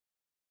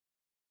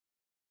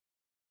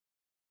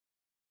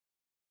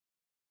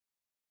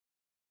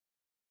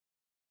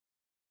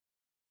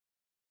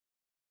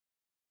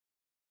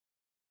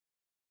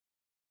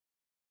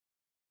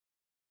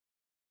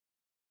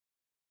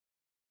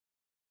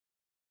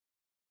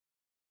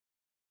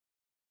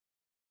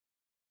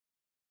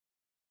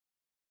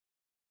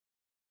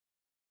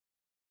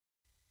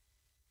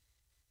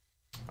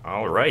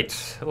Alright,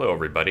 hello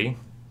everybody.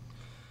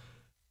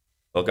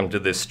 Welcome to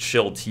this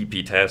chill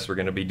TP task we're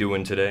going to be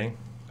doing today.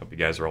 Hope you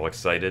guys are all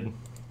excited.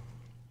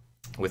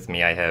 With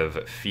me I have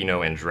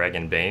Pheenoh and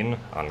Dragonbane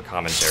on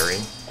commentary.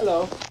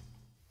 Hello.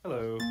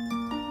 Hello.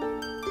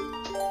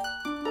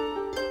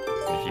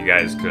 If you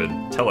guys could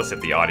tell us if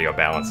the audio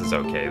balance is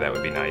okay, that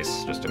would be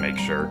nice, just to make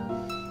sure.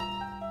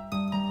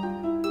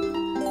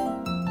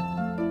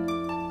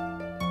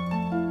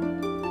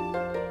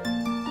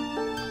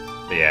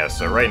 But yeah,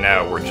 so right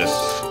now we're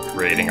just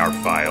creating our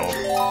file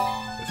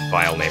with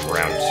file name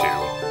round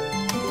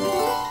 2.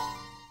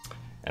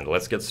 And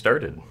let's get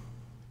started.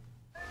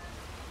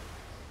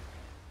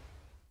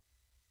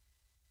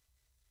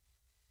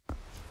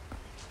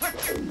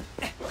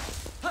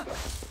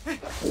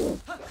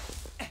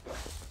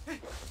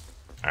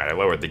 Alright, I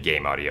lowered the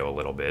game audio a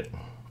little bit.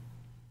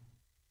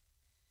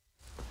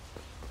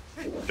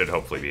 Should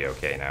hopefully be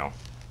okay now.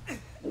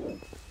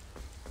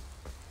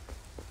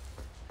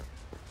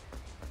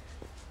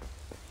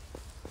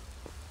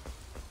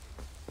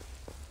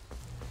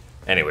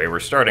 Anyway, we're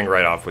starting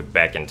right off with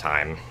back in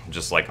time,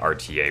 just like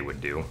RTA would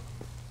do.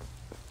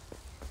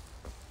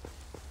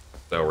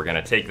 So we're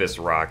going to take this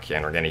rock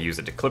and we're going to use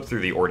it to clip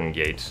through the Orden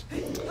Gate,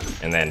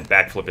 and then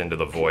backflip into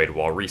the void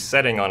while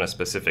resetting on a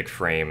specific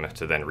frame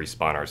to then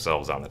respawn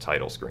ourselves on the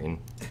title screen.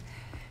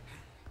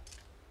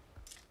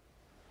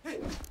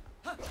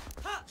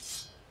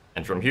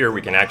 And from here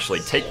we can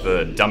actually take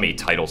the dummy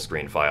title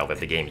screen file that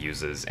the game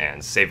uses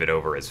and save it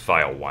over as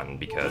file 1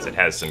 because it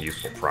has some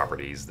useful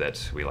properties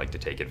that we like to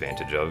take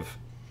advantage of.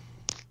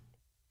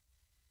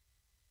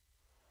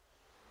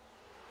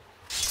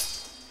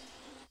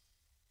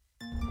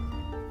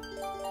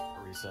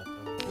 Reset.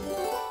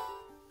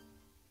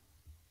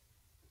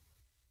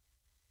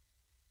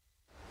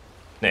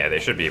 Yeah, they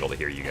should be able to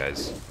hear you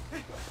guys.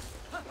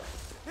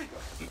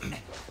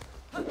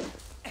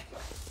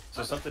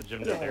 So something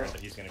Jim did there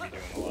that he's going to be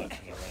doing a lot in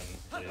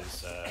the run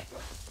is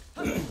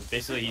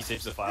basically he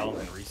saves the file and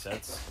then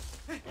resets.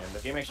 And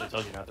the game actually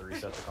tells you not to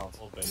reset the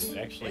console, but it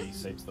actually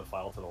saves the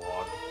file to the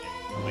log.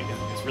 And like,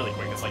 it's really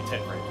quick. It's like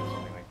 10 frames or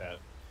something like that.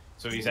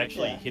 So he's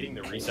actually hitting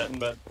the reset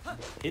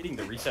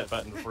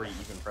button before he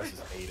even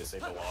presses A to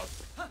save the log,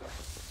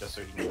 just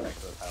so he can get back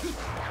to the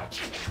title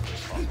screen as quickly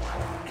as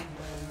possible.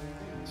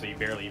 So you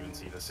barely even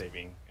see the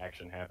saving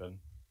action happen.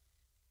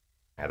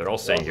 Yeah, they're all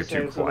saying you're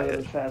too quiet. A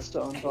little bit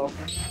faster on top.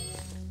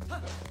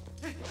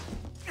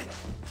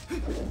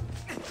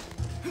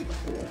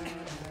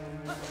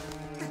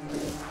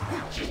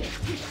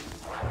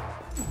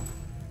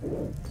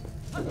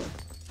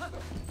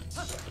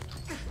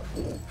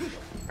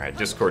 Alright,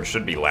 Discord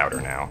should be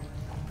louder now.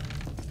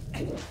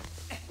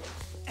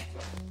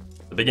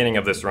 The beginning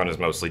of this run is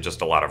mostly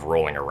just a lot of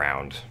rolling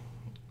around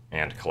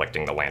and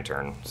collecting the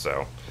lantern,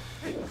 so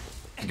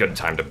it's a good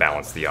time to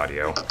balance the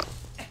audio.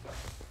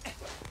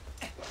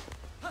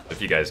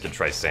 If you guys could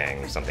try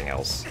saying something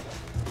else.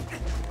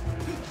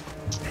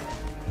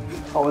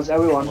 How is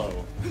everyone?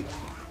 Hello.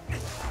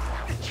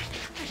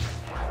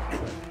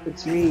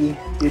 It's me,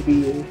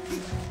 DB.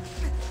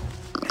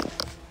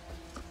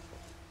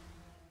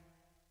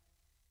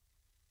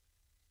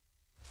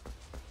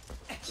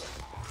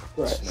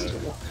 Right.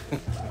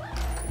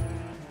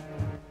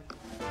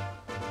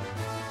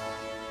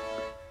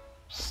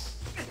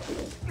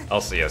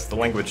 Also, yes, the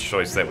language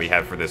choice that we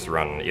have for this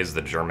run is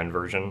the German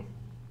version.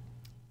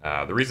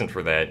 The reason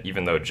for that,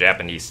 even though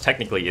Japanese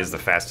technically is the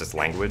fastest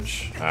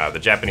language, the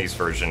Japanese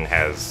version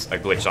has a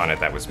glitch on it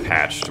that was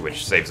patched,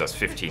 which saves us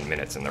 15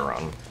 minutes in the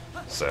run.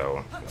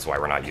 So that's why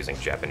we're not using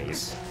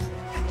Japanese.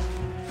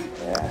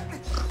 Yeah.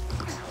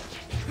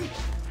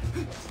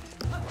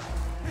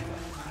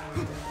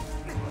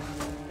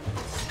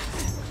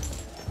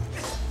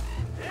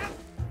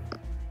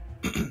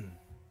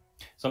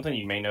 Something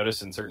you may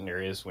notice in certain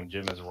areas when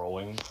Jim is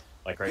rolling,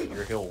 like right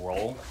here, he'll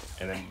roll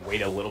and then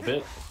wait a little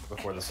bit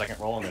before the second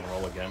roll and then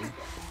roll again.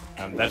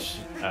 That's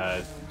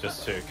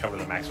just to cover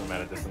the maximum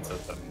amount of distance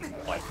at the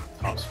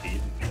top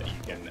speed that you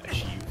can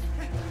achieve.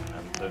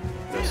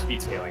 The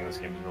speed scaling in this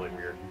game is really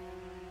weird.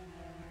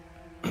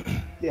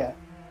 Yeah.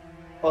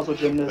 Also,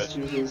 Gymnast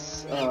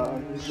uses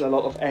a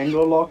lot of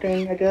angle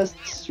locking, I guess.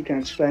 You can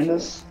explain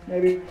this,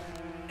 maybe?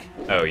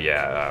 Oh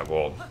yeah,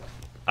 well,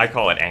 I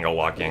call it angle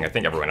locking. I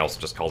think everyone else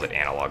just calls it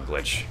analog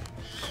glitch.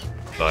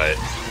 But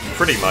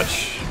pretty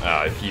much,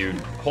 if you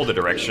hold a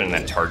direction and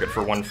then target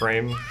for one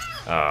frame,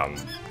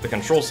 the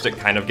control stick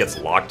kind of gets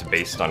locked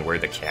based on where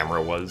the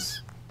camera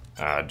was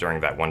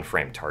during that one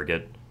frame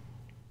target.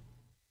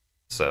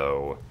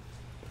 So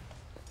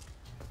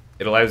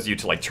it allows you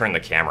to like turn the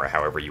camera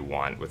however you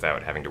want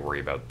without having to worry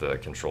about the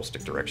control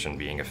stick direction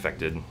being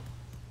affected.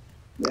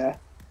 Yeah.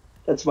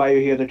 That's why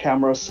you hear the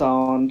camera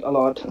sound a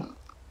lot.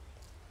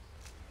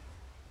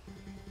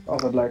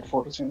 Of it, like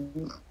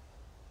focusing.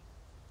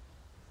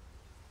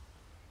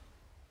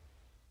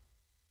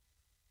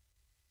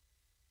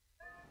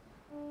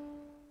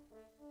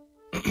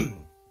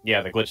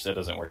 Yeah, the glitch that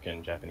doesn't work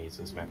in Japanese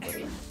is map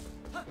glitch.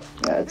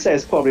 Yeah, I'd say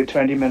it's probably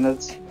 20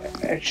 minutes,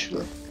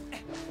 actually.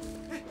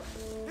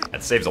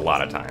 That saves a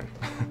lot of time.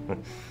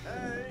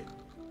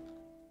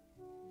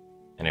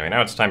 Anyway,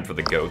 now it's time for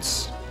the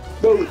goats.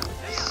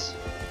 Goats.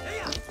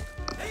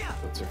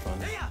 Goats are fun.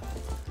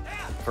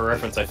 For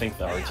reference, I think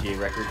the RTA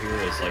record here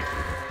is like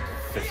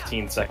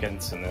 15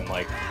 seconds and then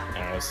like, I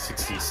don't know,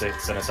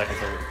 66 and a second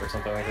or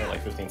something like that,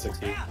 like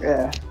 1560.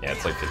 Yeah. Yeah,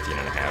 it's like 15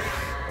 and a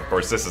half. Of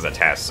course, this is a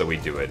task, so we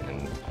do it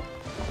in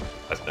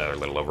a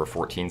little over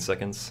 14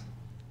 seconds.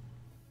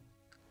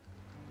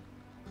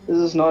 This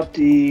is not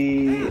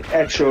the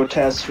actual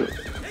test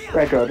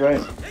record,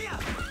 right?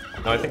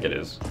 No, I think it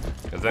is.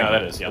 No,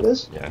 that is, yeah. It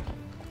is? Yeah.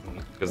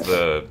 Because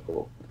the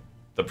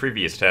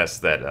previous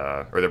test that,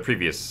 or the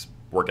previous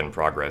work in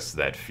progress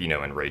that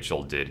Pheenoh and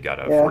Rachel did got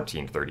a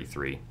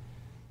 1433.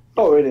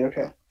 Oh, really?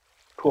 Okay.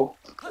 Cool.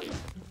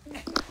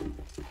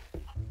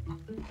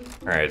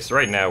 Alright, so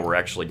right now we're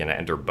actually going to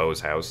enter Bo's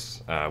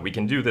house. We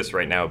can do this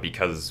right now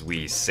because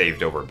we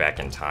saved over back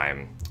in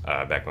time,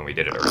 back when we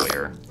did it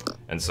earlier.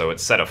 And so it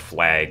set a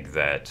flag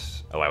that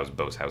allows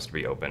Bo's house to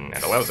be open,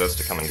 and allows us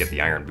to come and get the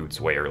iron boots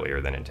way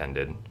earlier than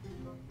intended.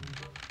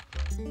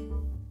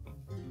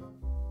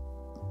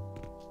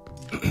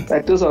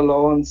 Like this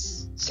alone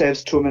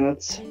saves 2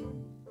 minutes.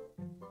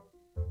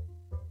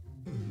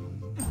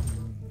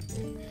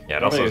 Yeah,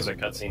 it also there's a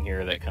cutscene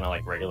here that kind of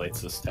like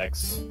regulates this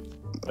text,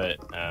 but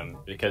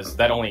because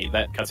that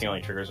cutscene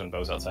only triggers when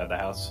Bo's outside the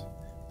house.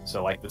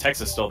 So like the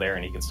text is still there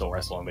and he can still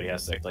wrestle him, but he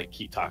has to like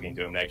keep talking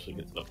to him to actually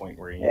get to the point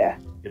where he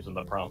gives him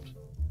the prompt.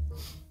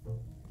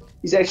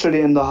 He's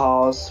actually in the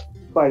house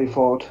by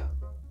default,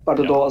 but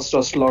the door is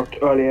just locked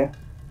earlier.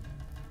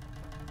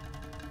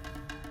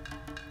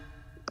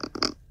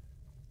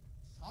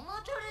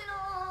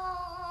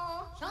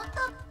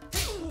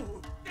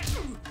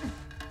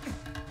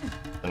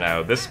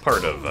 Now, this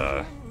part of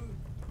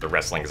the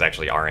wrestling is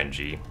actually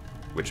RNG,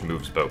 which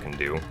moves Bo can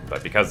do,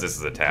 but because this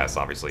is a task,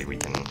 obviously we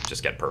can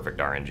just get perfect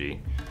RNG.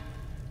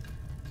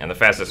 And the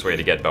fastest way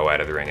to get Bo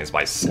out of the ring is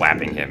by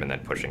slapping him and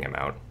then pushing him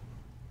out.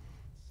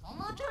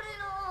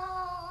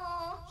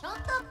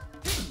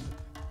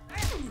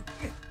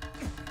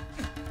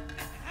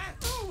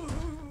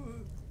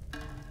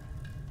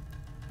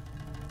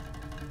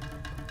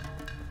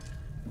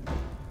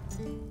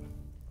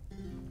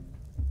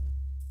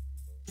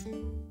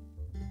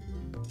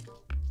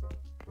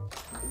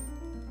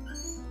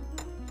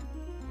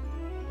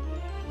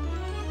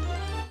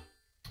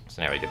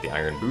 So now we get the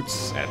iron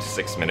boots at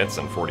 6 minutes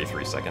and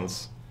 43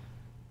 seconds.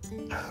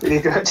 Really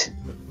good.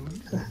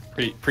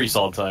 Pretty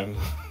solid time.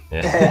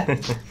 Yeah.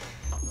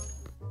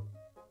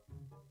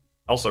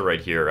 Also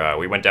right here,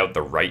 we went out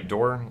the right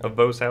door of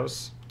Bo's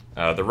house.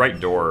 The right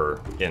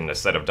door in a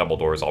set of double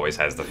doors always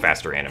has the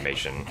faster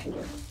animation.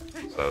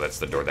 So that's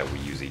the door that we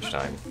use each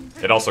time.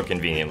 It also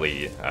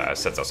conveniently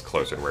sets us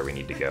closer to where we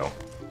need to go.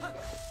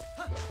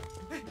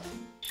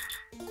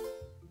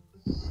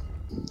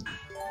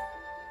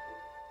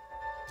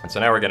 And so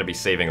now we're going to be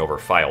saving over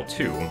file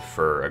 2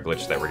 for a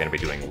glitch that we're going to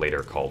be doing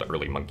later called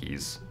Early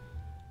Monkeys.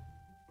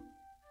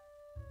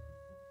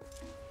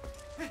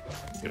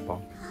 Good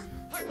bonk.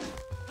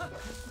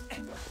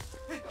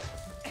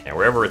 And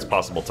wherever it's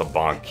possible to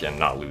bonk and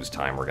not lose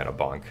time, we're going to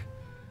bonk.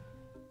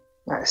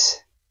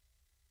 Nice.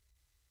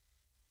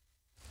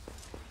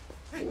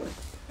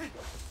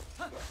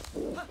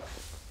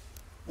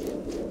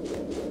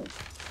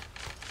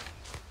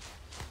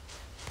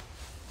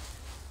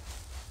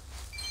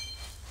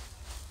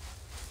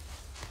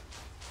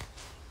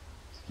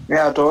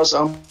 Yeah, doors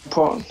are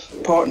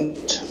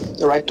important.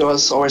 The right door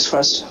is always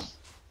first.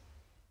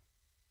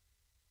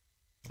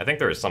 I think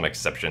there are some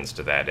exceptions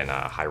to that in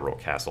Hyrule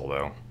Castle,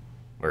 though,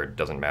 where it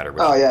doesn't matter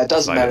which it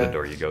doesn't side matter. of the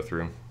door you go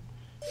through.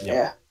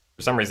 Yeah.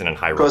 For some reason in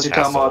Hyrule Because you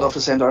Castle, come out of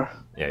the center.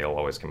 yeah, you'll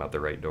always come out the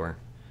right door.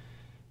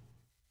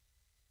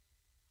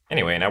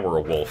 Anyway, now we're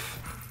a wolf.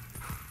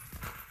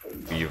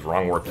 We've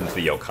wrong warped into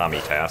the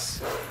Okami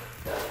TAS.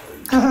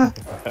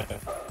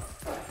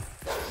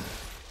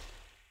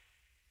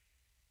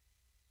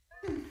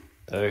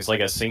 There's like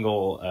a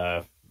single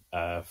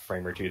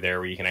frame or two there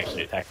where you can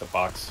actually attack the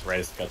box right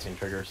as the cutscene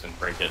triggers and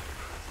break it,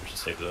 which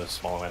just saves a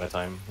small amount of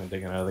time when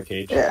digging out of the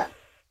cage. Yeah.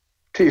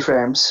 3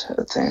 frames,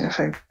 I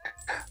think.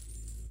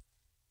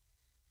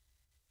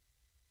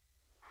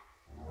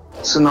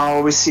 So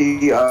now we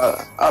see a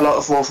lot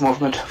of wolf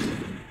movement.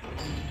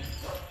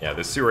 Yeah,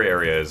 the sewer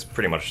area is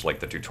pretty much like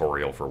the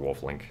tutorial for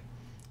Wolf Link.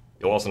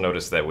 You'll also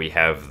notice that we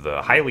have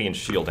the Hylian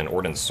shield and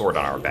Orden's sword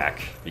on our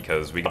back,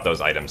 because we got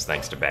those items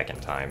thanks to Back in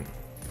Time.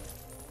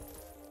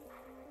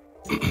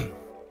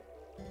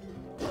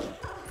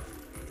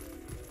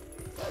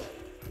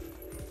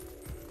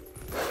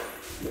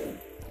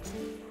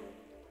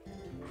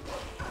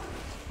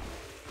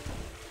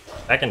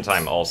 Back in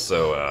Time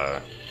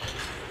also,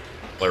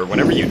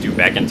 whenever you do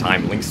Back in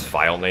Time, Link's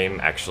file name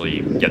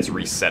actually gets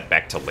reset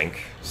back to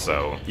Link.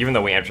 So even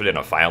though we entered in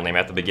a file name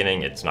at the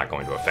beginning, it's not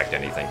going to affect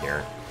anything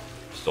here.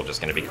 It's still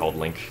just going to be called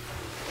Link.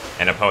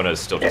 And Epona is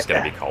still just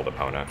going to be called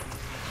Epona.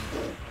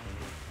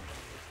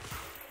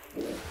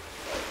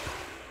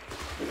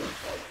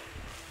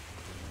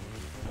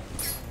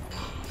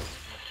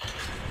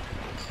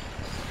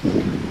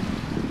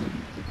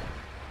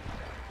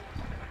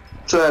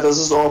 So yeah, this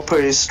is all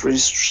pretty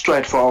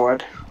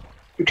straightforward.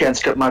 You can't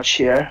skip much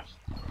here.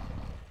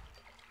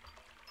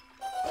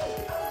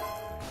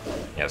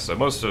 Yeah, so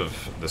most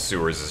of the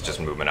sewers is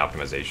just movement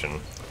optimization.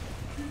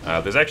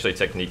 There's actually a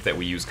technique that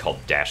we use called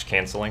dash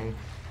canceling,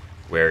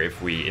 where if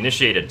we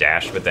initiate a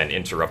dash but then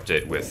interrupt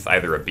it with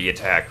either a B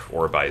attack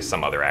or by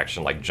some other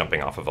action like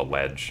jumping off of a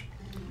ledge,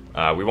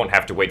 we won't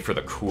have to wait for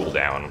the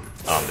cooldown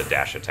on the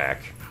dash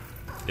attack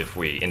if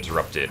we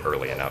interrupt it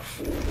early enough.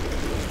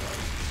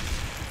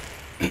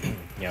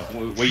 Yeah,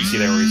 what you see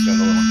there where he's doing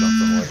the little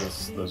jumps on the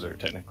ledges, those are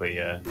technically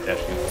dash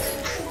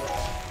cancels.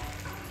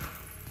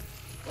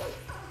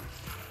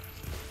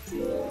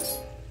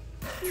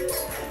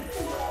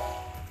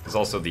 There's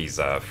also these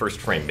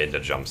first frame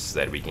Midna jumps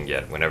that we can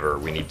get whenever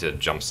we need to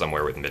jump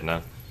somewhere with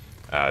Midna.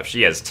 If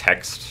she has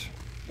text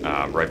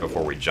right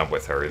before we jump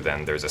with her,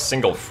 then there's a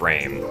single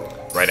frame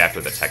right after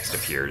the text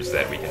appears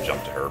that we can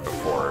jump to her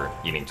before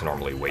needing to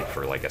normally wait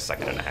for like a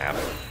second and a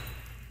half.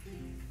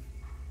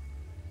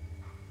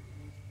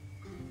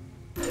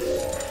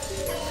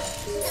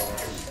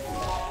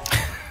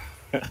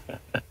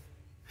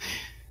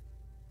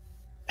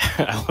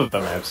 I love the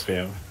map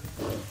spam.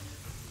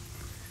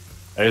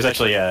 There's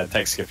actually a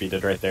text skip he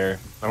did right there.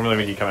 Normally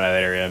when you come out of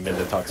that area,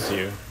 Midna talks to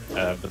you,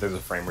 but there's a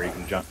frame where you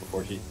can jump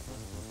before she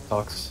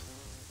talks.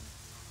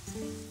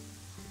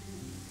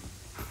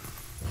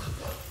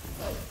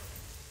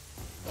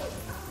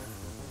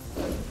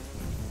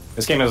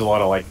 This game has a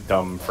lot of like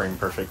dumb frame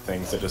perfect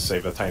things that just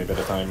save a tiny bit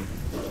of time.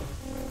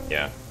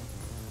 Yeah.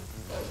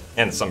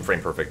 And some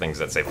frame perfect things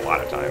that save a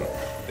lot of time.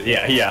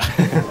 Yeah,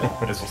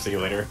 as we'll see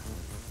later.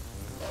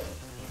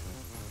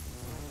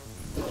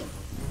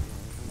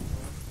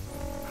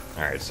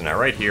 Alright, so now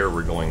right here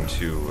we're going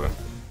to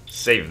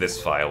save this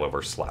file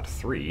over slot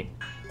 3,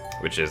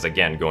 which is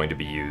again going to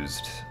be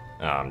used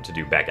to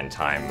do back in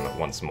time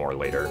once more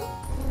later.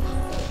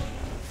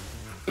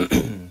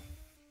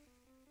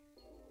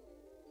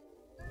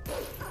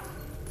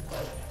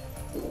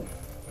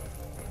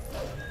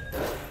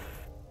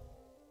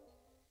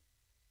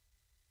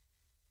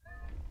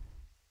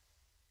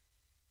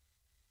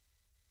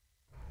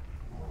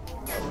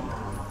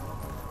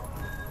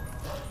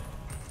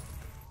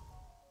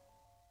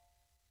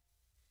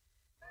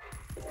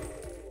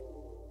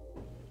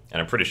 And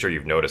I'm pretty sure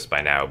you've noticed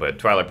by now, but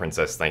Twilight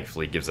Princess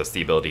thankfully gives us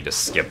the ability to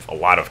skip a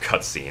lot of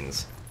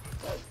cutscenes,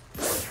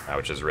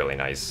 which is really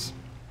nice.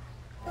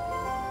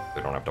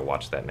 We don't have to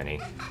watch that many.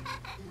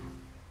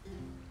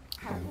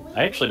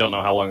 I actually don't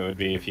know how long it would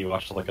be if you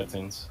watched all the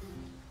cutscenes.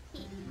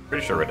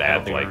 Pretty sure it would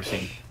add like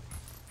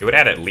it would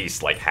add at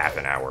least like half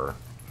an hour,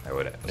 I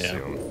would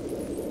assume.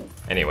 Yeah.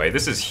 Anyway,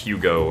 this is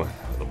Hugo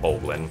the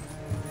Boglin,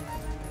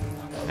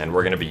 and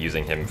we're going to be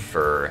using him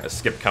for a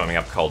skip coming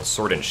up called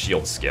Sword and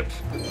Shield Skip.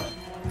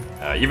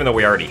 Even though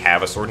we already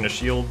have a Sword and a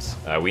Shield,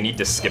 we need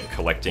to skip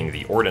collecting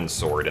the Orden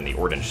Sword and the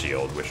Orden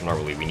Shield, which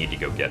normally we need to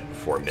go get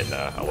before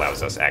Midna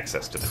allows us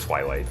access to the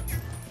Twilight.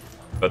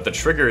 But the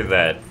trigger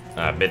that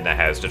Midna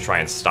has to try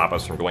and stop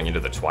us from going into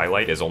the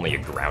Twilight is only a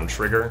ground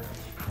trigger,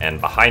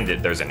 and behind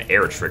it there's an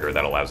air trigger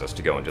that allows us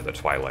to go into the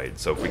Twilight.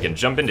 So if we can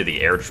jump into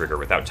the air trigger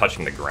without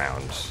touching the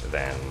ground,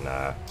 then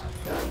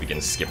we can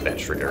skip that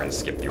trigger and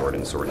skip the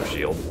Orden Sword and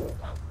Shield.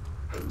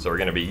 So we're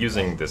going to be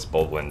using this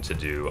Boglin to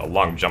do a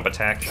long jump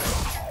attack,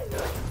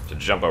 to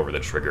jump over the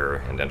trigger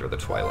and enter the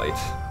Twilight.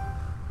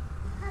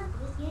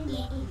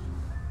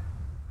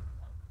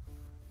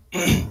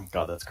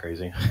 God, that's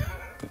crazy.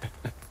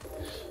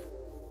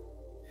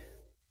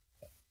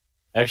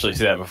 I actually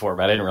see that before,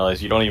 but I didn't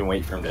realize you don't even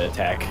wait for him to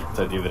attack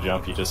to do the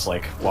jump. You just,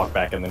 like, walk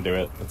back and then do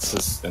it. It's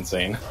just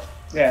insane.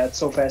 Yeah, it's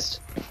so fast.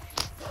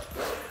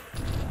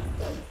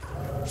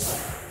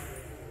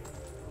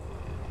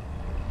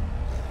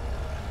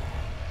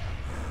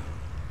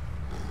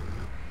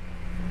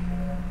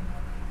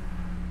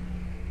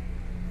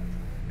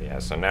 Yeah,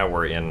 so now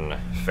we're in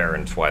Fair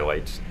and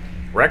Twilight.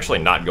 We're actually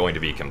not going to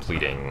be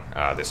completing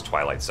this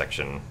Twilight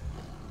section.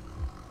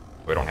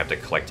 We don't have to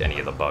collect any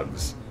of the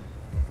bugs.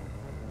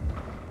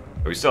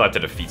 But we still have to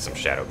defeat some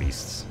Shadow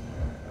Beasts.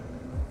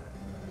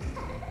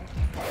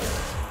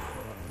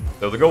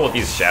 So the goal with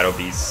these Shadow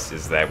Beasts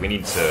is that we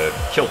need to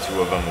kill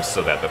 2 of them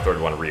so that the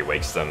 3rd one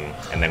reawakes them,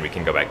 and then we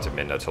can go back to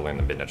Midna to learn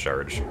the Midna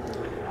charge.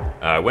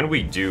 When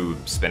we do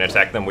spin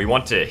attack them, we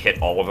want to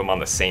hit all of them on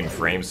the same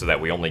frame so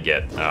that we only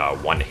get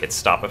 1 hit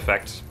stop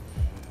effect.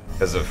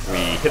 Because if we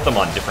hit them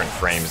on different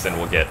frames, then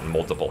we'll get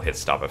multiple hit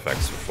stop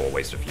effects, which will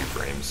waste a few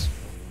frames.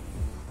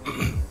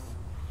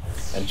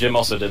 And Jim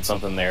also did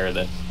something there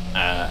that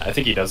I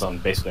think he does on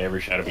basically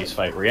every Shadow Beast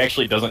fight, where he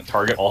actually doesn't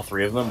target all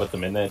 3 of them with the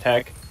Midna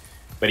attack,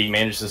 but he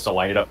manages to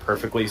line it up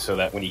perfectly so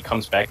that when he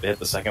comes back to hit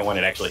the 2nd one,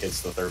 it actually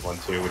hits the 3rd one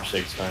too, which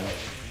saves time.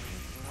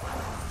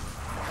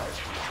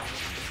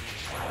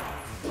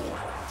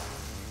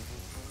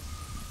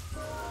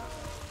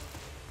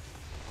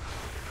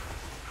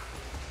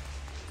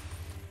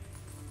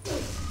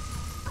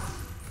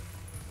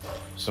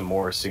 Some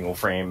more single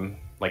frame,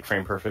 like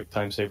frame perfect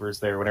time savers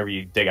there. Whenever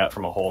you dig out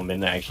from a hole,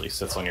 Midna actually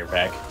sits on your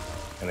back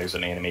and there's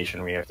an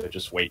animation where you have to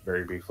just wait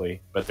very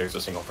briefly, but there's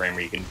a single frame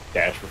where you can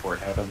dash before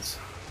it happens.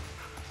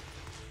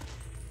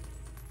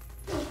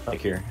 Like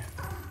here.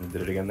 I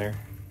did it again there.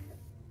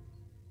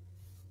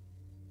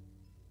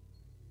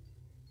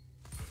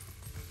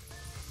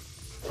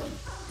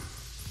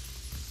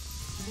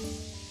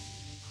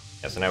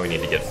 Yeah, so now we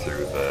need to get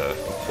through the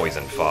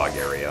poison fog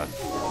area.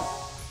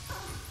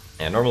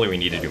 And normally we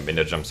need to do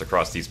minute jumps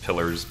across these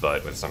pillars,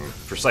 but with some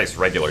precise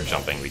regular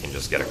jumping we can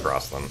just get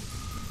across them.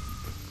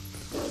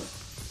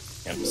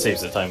 Yeah, it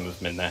saves the time of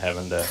Midna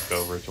having to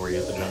go over to where you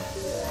have to jump.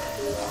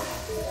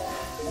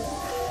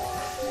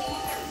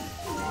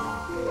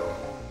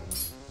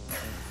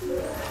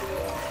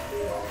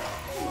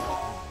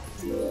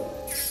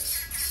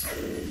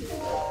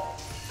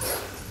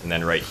 And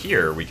then right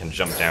here, we can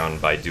jump down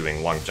by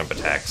doing long jump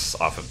attacks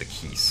off of the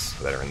keys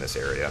that are in this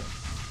area.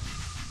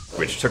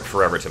 Which took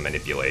forever to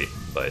manipulate,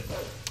 but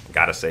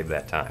gotta save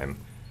that time.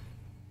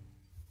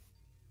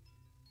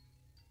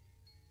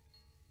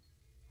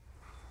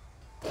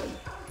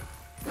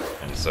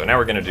 And so now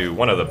we're gonna do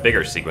one of the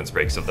bigger sequence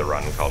breaks of the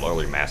run called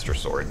Early Master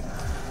Sword.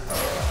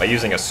 By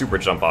using a super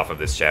jump off of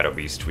this Shadow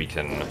Beast, we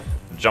can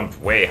jump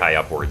way high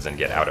upwards and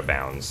get out of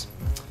bounds.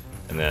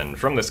 And then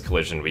from this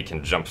collision, we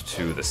can jump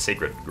to the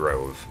Sacred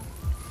Grove,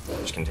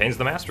 which contains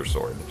the Master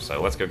Sword.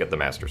 So let's go get the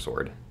Master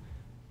Sword.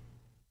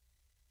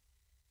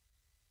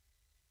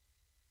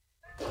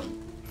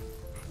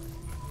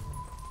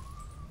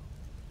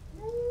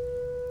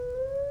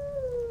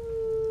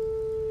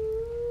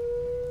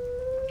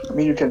 I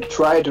mean, you can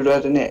try to do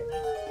that in a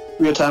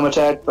real-time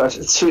attack, but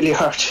it's really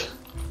hard.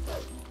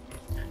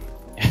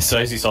 So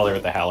as you saw there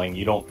with the howling,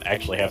 you don't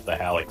actually have to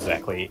howl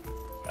exactly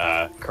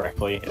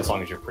correctly. As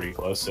long as you're pretty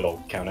close,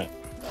 it'll count it.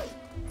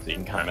 So you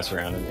can kind of mess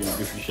around and do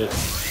goofy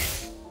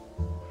shit.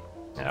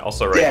 Yeah,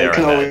 also right there. Yeah, there. you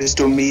can always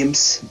do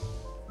memes.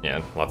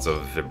 Yeah, lots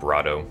of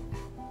vibrato.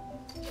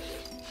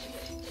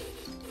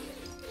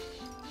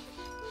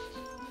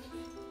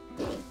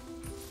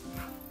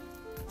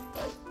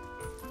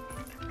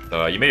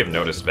 You may have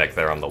noticed back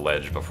there on the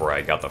ledge before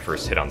I got the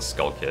first hit on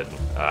Skull Kid.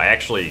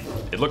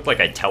 It looked like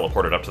I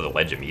teleported up to the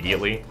ledge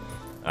immediately.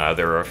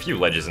 There are a few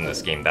ledges in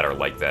this game that are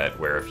like that,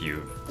 where if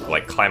you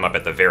like climb up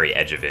at the very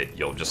edge of it,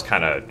 you'll just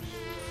kind of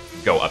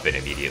go up it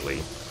immediately.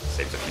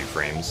 Saves a few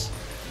frames.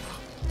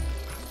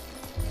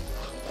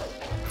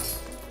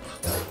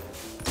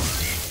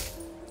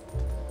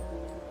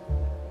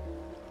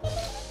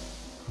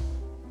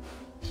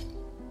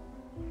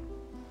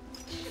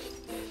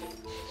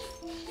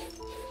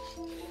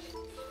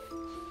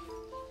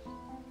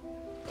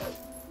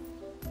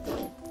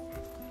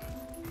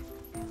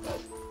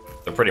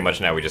 So pretty much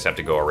now we just have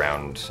to go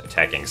around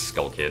attacking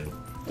Skull Kid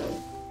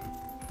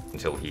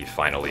until he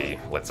finally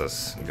lets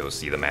us go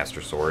see the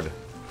Master Sword.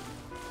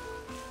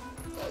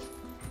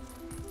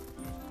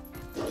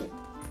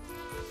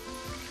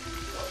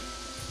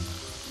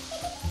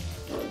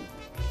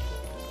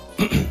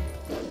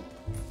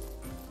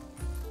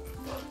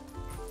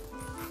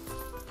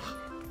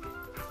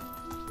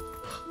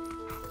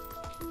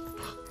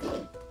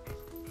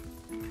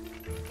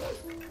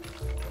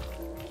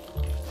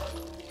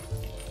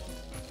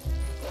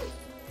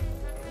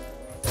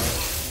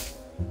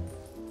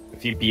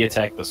 If you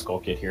B-attack the Skull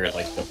Kid here at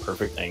like the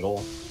perfect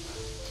angle,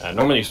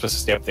 normally you're supposed to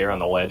stay up there on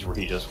the ledge where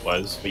he just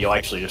was, but you'll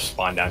actually just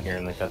spawn down here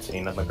in the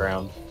cutscene on the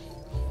ground,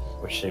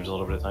 which saves a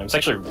little bit of time. It's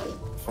actually,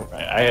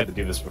 I had to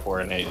do this before,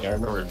 and I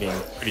remember it being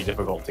pretty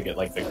difficult to get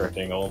like the correct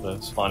angle to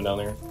spawn down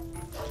there.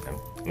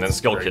 And then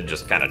Skull Kid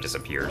just kind of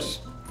disappears.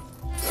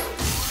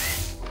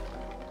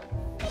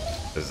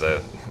 Because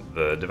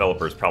the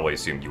developers probably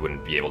assumed you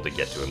wouldn't be able to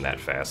get to him that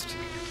fast.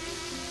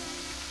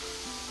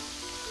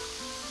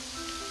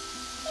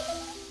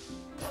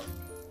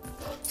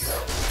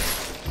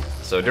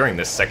 So during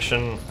this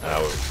section,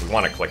 we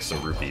want to collect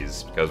some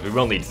rupees, because we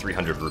will need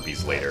 300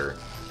 rupees later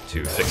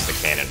to fix the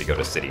cannon to go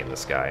to City in the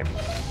Sky.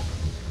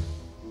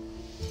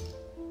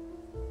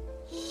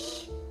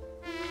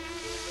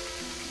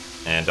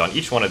 And on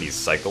each one of these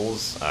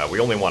cycles, we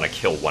only want to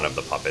kill one of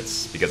the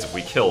puppets, because if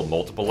we kill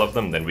multiple of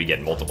them, then we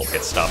get multiple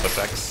hit stop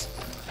effects.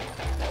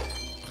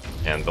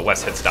 And the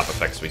less hit stop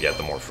effects we get,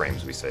 the more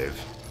frames we save.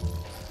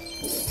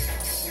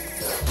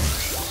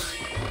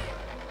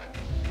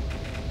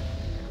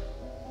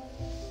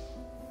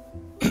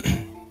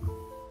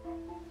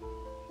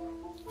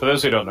 For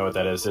those who don't know what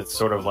that is, it's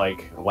sort of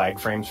like lag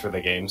frames for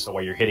the game, so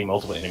while you're hitting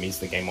multiple enemies,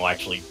 the game will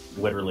actually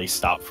literally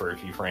stop for a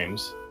few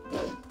frames.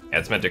 Yeah,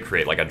 it's meant to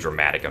create like a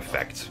dramatic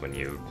effect when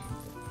you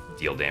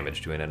deal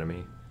damage to an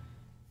enemy.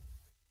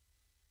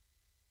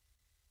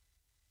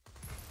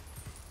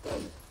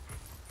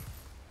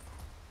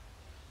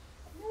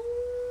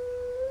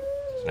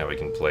 So now we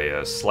can play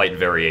a slight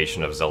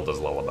variation of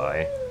Zelda's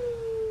Lullaby.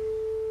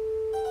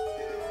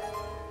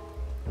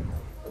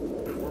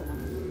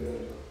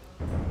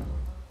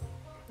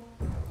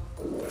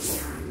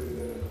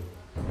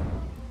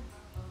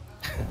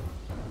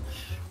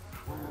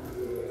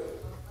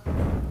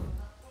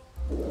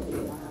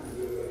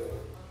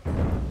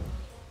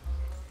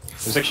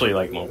 There's actually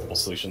like multiple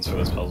solutions for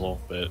this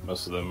puzzle, but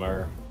most of them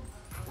are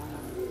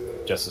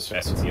just as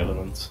fast as the other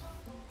ones.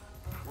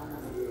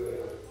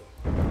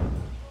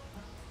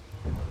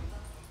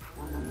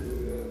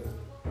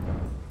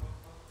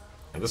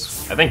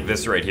 I think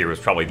this right here was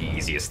probably the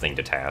easiest thing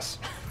to TAS.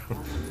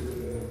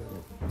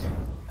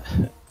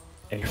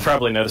 And you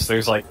probably noticed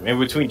there's like, in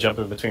between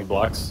jumping between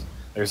blocks,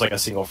 there's like a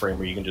single frame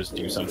where you can just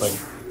do something.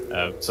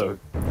 So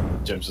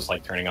Jim's just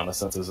like turning on the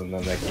senses, and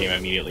then the game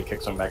immediately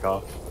kicks him back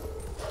off.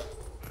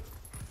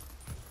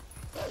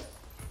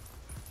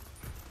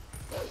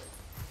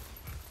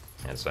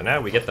 And so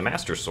now we get the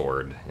Master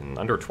Sword in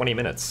under 20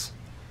 minutes.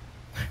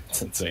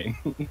 It's insane.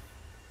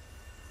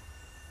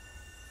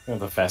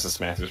 The fastest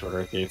Master Sword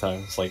RTA time.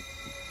 It's like,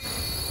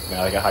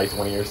 yeah, like a high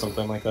 20 or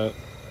something like that.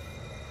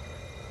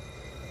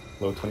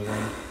 Low 21.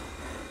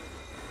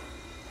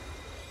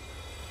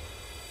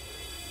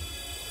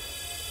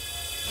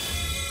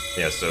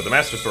 Yeah, so the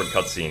Master Sword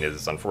cutscene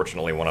is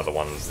unfortunately one of the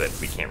ones that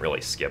we can't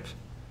really skip.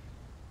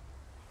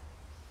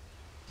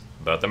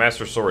 But the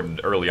Master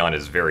Sword early on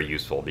is very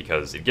useful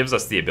because it gives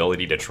us the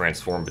ability to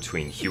transform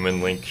between Human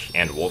Link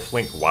and Wolf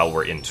Link while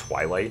we're in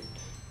Twilight.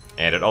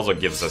 And it also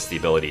gives us the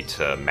ability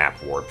to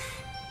map warp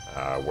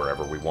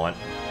wherever we want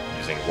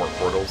using warp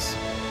portals.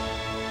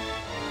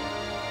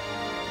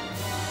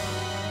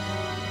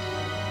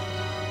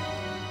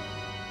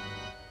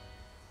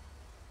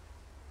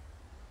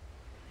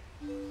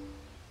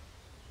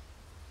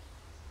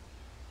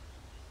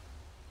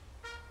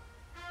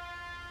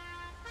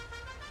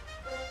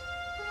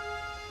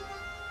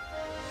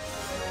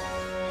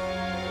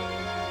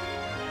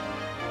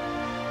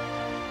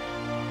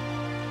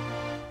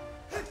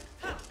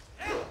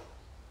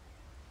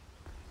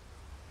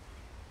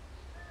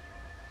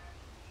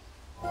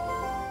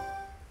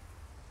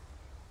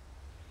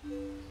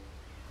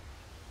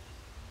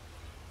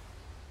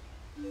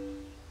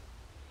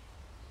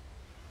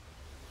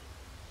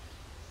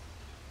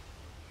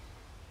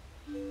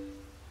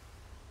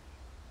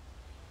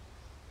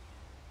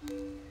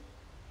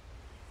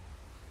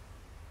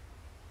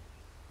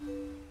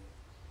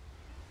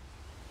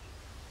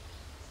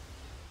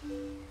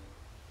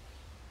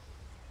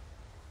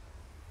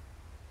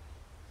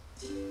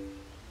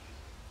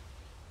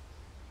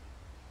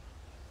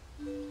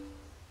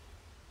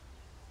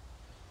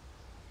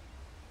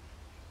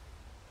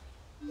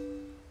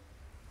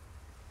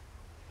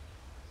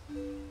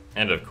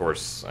 And of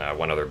course,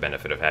 one other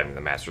benefit of having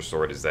the Master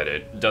Sword is that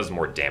it does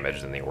more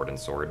damage than the Orden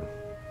Sword.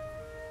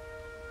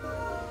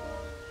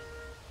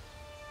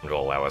 It will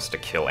allow us to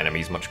kill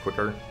enemies much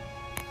quicker.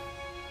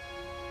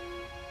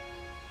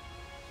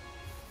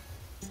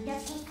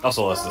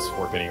 Also lets us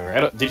warp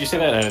anywhere. Did you say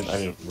that? I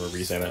didn't remember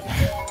you saying that.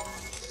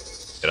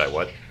 Did I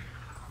what?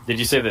 Did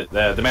you say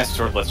that the Master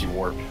Sword lets you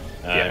warp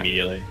Yeah.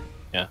 immediately?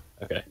 Yeah,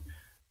 okay.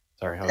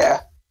 Sorry, how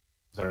Yeah.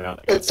 Sorry,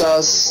 not, It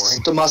does.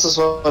 really The Master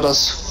Sword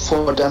does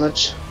 4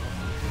 damage.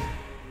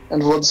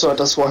 And Wooden Sword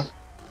does 1.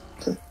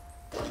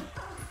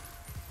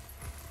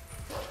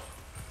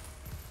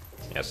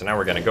 Yeah, so now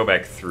we're going to go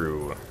back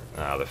through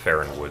the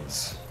Farron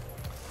Woods,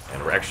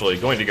 and we're actually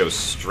going to go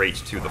straight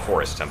to the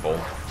Forest Temple.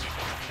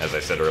 As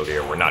I said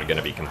earlier, we're not going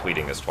to be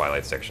completing this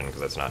Twilight section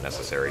because that's not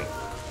necessary.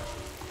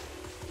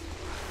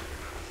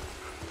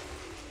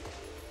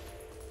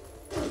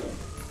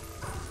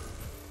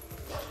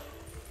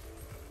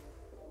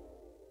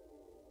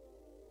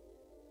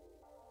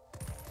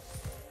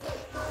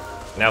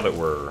 Now that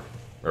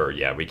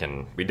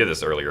we did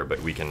this earlier,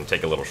 but we can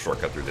take a little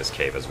shortcut through this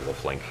cave as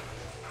Wolf Link.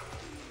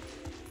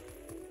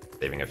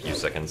 Saving a few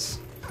seconds.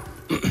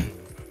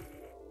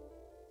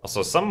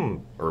 Also,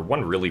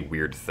 one really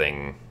weird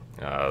thing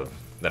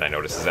that I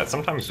noticed is that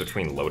sometimes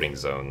between loading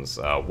zones,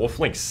 Wolf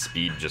Link's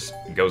speed just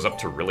goes up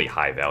to really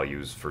high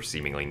values for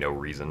seemingly no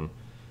reason.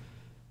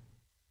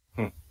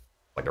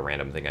 Like a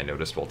random thing I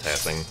noticed while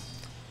tassing.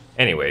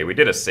 Anyway, we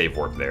did a save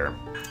warp there,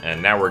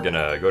 and now we're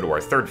gonna go to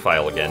our third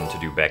file again to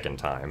do Back in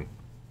Time.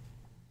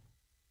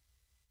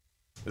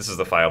 This is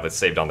the file that's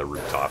saved on the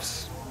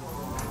rooftops,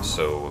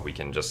 so we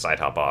can just side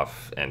hop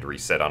off and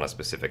reset on a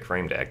specific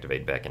frame to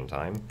activate Back in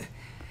Time.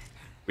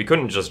 We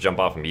couldn't just jump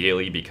off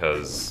immediately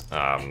because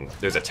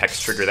there's a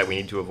text trigger that we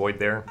need to avoid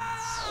there.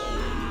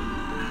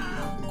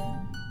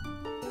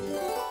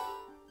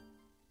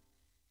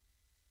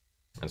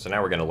 And so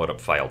now we're going to load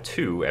up file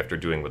 2 after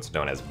doing what's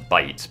known as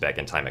byte Back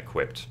in Time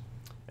equipped.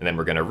 And then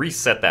we're going to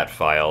reset that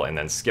file and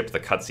then skip the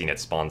cutscene it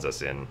spawns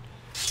us in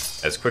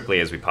as quickly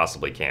as we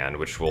possibly can,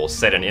 which will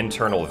set an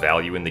internal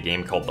value in the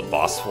game called the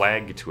boss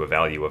flag to a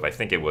value of, I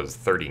think it was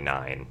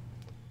 39.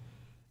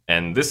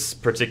 And this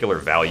particular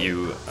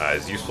value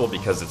is useful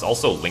because it's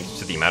also linked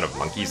to the amount of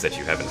monkeys that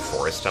you have in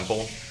Forest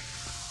Temple.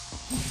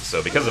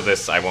 So because of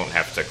this, I won't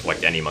have to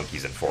collect any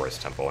monkeys in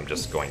Forest Temple. I'm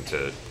just going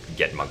to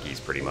get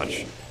monkeys, pretty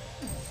much.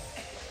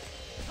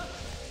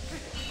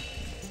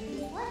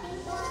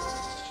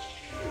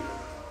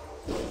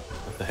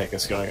 What the heck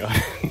is going on?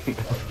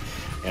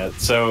 Yeah,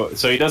 so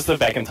he does the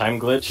Back in Time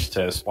glitch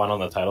to spawn on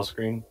the title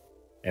screen,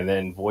 and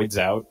then voids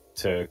out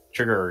to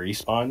trigger a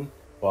respawn,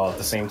 while at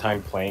the same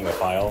time playing a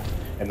file.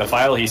 And the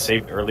file he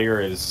saved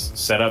earlier is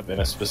set up in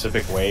a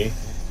specific way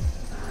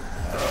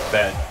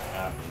that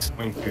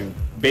going to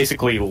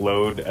basically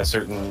load a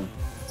certain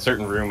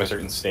room, a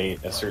certain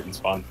state, a certain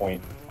spawn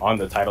point on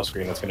the title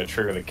screen that's going to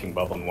trigger the King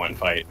Bubble in 1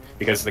 fight,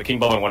 because the King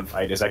Bubble in 1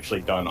 fight is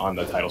actually done on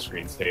the title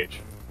screen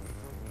stage.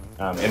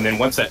 And then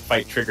once that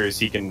fight triggers,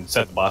 he can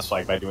set the boss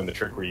flag by doing the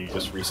trick where you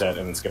just reset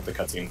and then skip the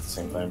cutscene at the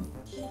same time.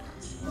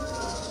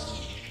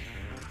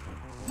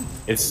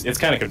 It's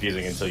kind of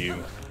confusing until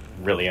you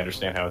really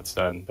understand how it's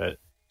done, but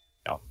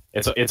you know,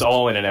 it's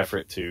all in an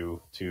effort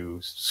to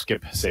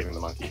skip saving the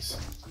monkeys.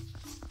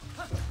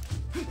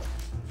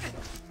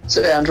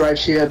 So and right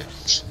here,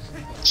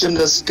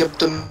 Gymnast skipped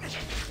the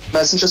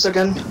messengers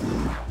again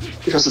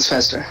because it's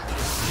faster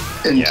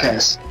in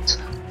TAS.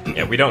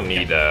 Yeah, we don't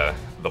need the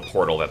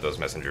portal that those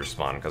messengers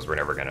spawn because we're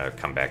never gonna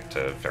come back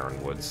to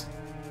Farron Woods.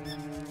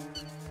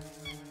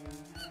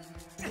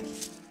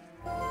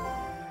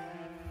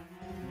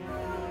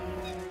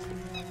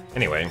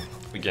 Anyway,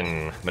 we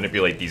can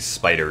manipulate these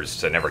spiders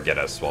to never get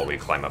us while we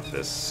climb up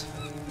this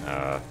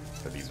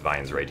these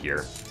vines right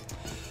here.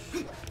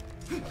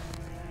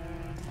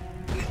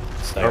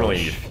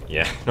 Normally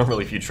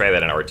if you try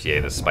that in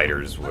RTA, the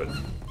spiders would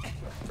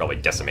probably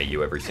decimate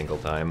you every single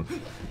time.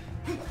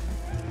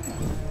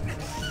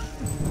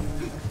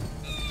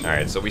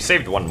 Alright, so we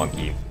saved 1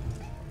 monkey.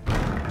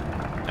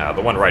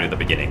 The one right at the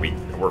beginning.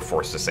 We're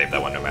forced to save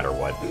that one no matter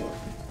what.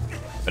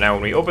 But now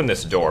when we open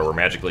this door, we're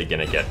magically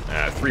gonna get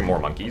 3 more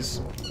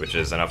monkeys, which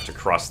is enough to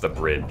cross the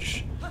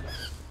bridge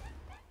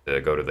to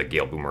go to the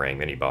Gale Boomerang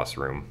mini-boss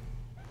room.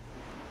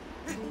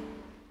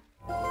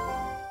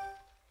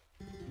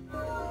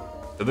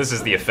 So this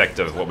is the effect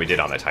of what we did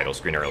on the title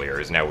screen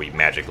earlier, is now we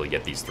magically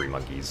get these 3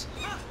 monkeys.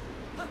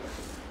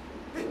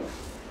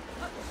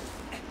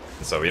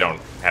 And so we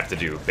don't have to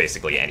do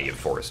basically any of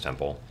Forest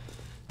Temple.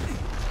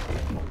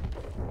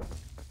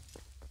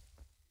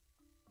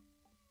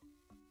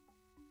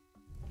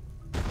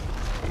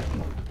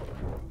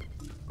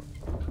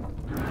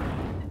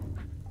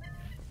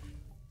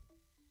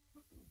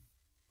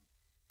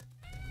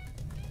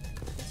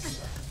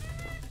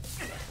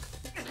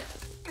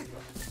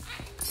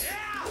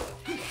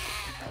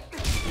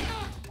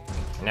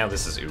 Now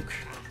this is Ook.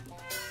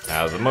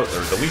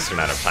 The least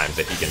amount of times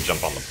that he can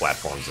jump on the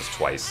platforms is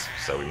twice,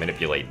 so we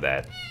manipulate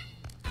that.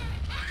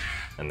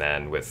 And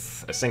then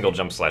with a single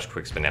jump /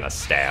 quick spin and a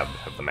stab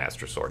of the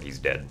Master Sword, he's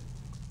dead.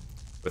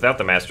 Without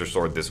the Master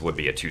Sword, this would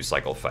be a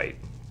 2-cycle fight,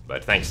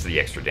 but thanks to the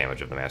extra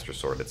damage of the Master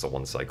Sword, it's a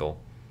 1-cycle.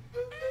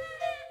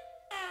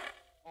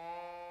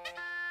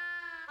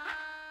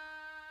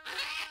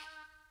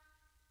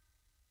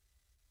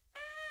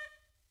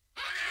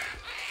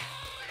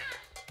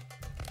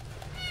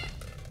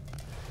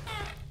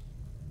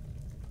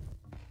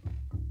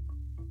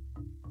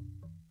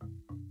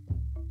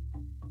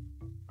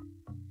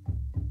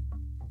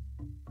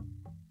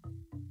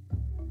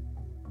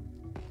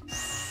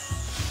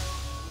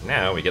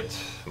 Now we get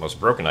the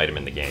most broken item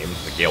in the game,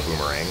 the Gale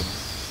Boomerang.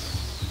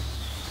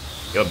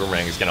 Gale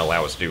Boomerang is going to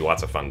allow us to do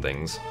lots of fun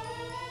things.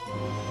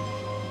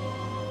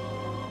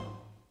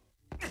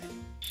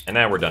 And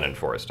now we're done in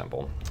Forest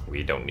Temple.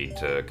 We don't need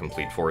to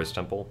complete Forest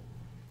Temple.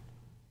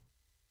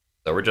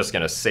 So we're just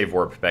going to save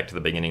warp back to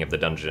the beginning of the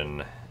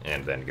dungeon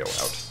and then go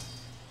out.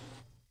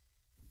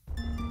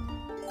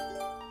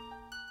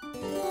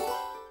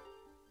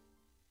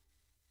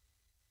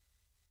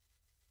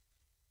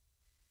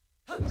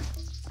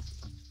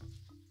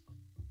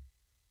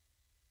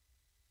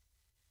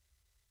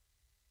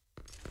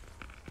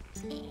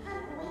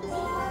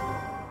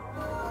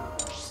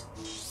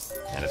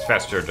 And it's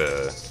faster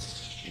to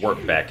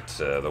warp back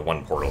to the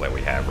one portal that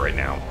we have right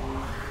now.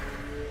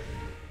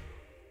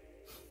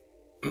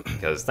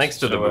 Because thanks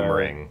to the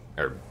boomerang...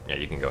 yeah,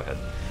 you can go ahead.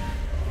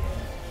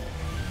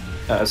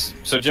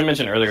 So Jim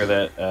mentioned earlier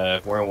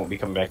that Warren won't be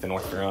coming back to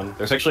North Huron.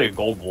 There's actually a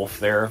gold wolf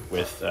there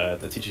with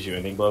that teaches you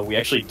Ending Blow. We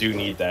actually do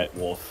need that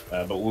wolf,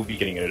 but we'll be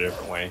getting it a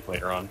different way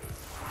later on.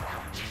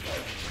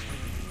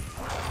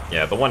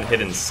 Yeah, the one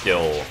hidden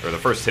skill, or the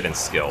first hidden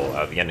skill,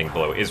 the Ending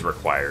Blow, is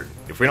required.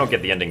 If we don't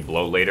get the Ending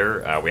Blow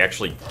later, we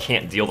actually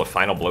can't deal the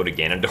final blow to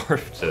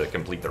Ganondorf to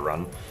complete the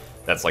run.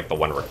 That's like the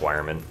one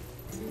requirement.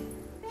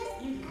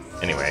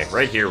 Anyway,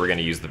 right here we're going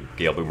to use the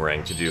Gale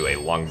Boomerang to do a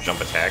long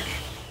jump attack,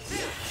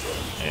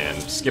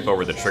 and skip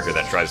over the trigger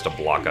that tries to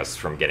block us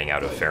from getting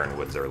out of Farron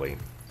Woods early.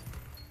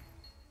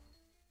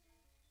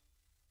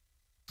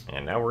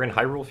 And now we're in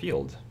Hyrule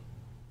Field.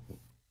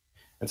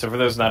 And so for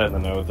those not in the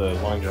know, the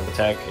long jump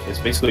attack is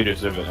basically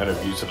just an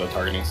abuse of a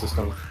targeting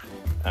system.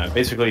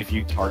 Basically, if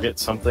you target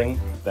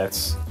something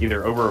that's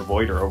either over a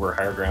void or over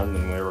higher ground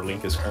than where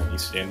Link is currently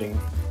standing,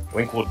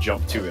 Link will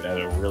jump to it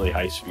at a really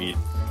high speed.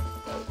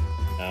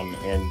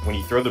 And when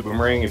you throw the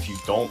boomerang, if you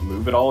don't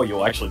move at all,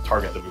 you'll actually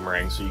target the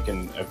boomerang, so you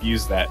can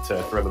abuse that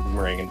to throw the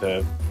boomerang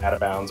into out of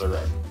bounds or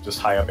just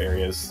high up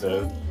areas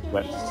to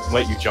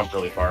let you jump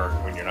really far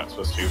when you're not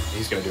supposed to.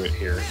 He's going to do it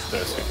here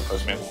to skip the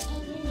postman.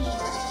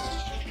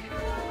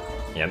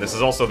 Yeah, this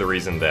is also the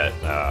reason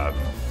that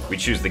we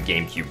choose the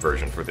GameCube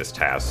version for this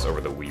TAS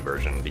over the Wii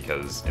version,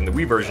 because in the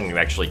Wii version you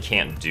actually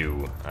can't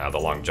do the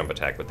long jump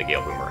attack with the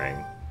Gale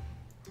Boomerang,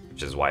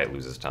 which is why it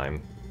loses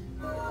time.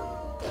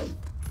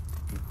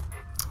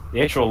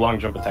 The actual long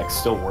jump attack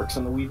still works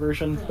in the Wii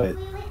version, but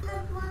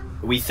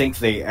we think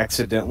they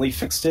accidentally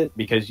fixed it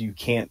because you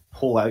can't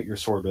pull out your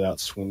sword without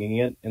swinging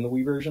it in the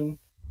Wii version,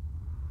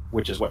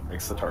 which is what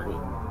makes the target.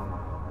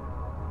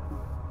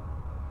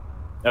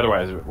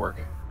 Otherwise, it would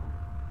work.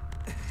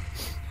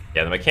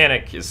 Yeah, the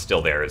mechanic is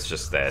still there. It's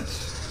just that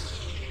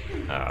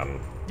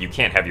you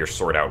can't have your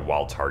sword out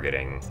while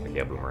targeting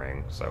the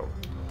boomerang. So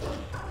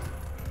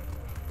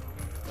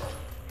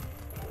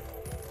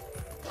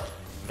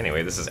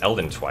anyway, this is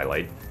Elden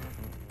Twilight.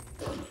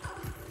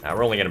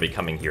 We're only going to be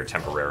coming here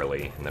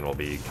temporarily, and then we'll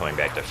be coming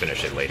back to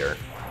finish it later.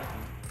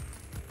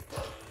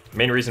 The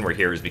main reason we're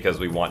here is because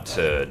we want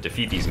to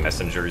defeat these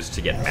messengers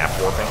to get map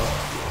warping.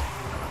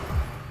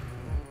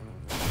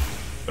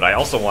 But I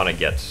also want to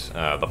get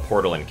the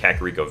portal in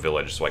Kakariko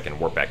Village so I can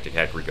warp back to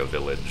Kakariko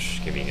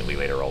Village conveniently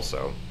later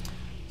also.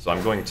 So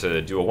I'm going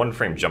to do a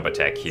one-frame jump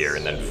attack here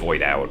and then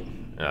void out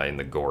in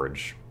the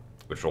gorge,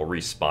 which will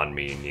respawn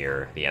me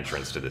near the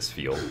entrance to this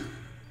field.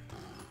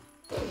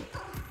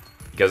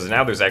 Because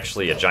now there's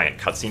actually a giant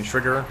cutscene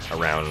trigger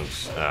around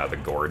the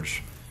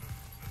gorge.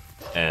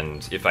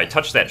 And if I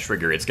touch that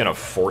trigger, it's going to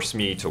force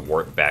me to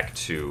warp back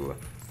to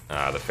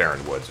the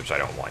Farron Woods, which I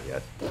don't want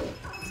yet.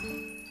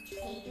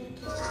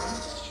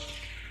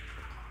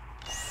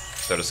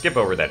 So to skip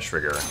over that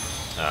trigger,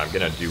 I'm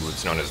going to do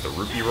what's known as the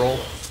rupee roll,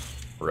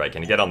 where I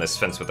can get on this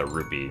fence with a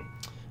rupee,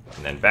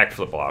 and then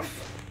backflip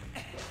off.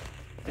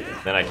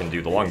 Then I can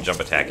do the long jump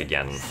attack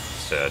again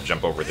to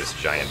jump over this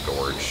giant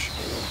gorge,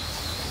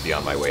 be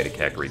on my way to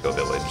Kakariko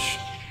Village.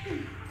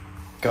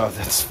 God,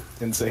 that's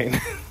insane.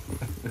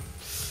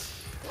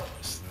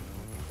 It's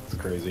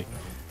crazy.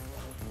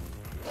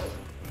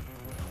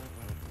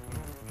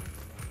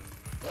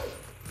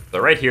 So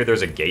right here,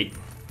 there's a gate,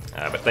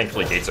 but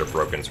thankfully gates are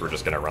broken, so we're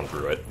just going to run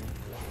through it.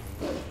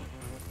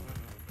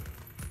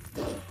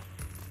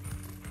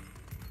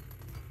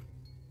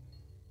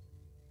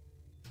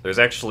 There's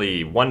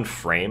actually one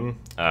frame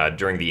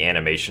during the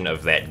animation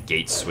of that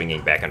gate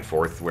swinging back and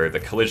forth where the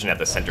collision at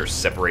the center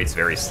separates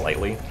very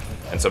slightly.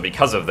 And so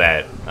because of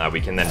that,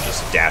 we can then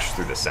just dash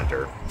through the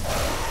center.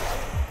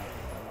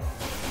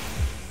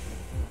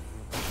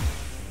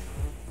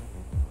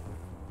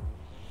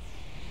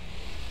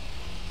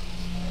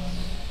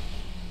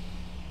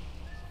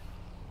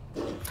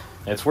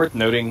 It's worth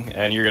noting,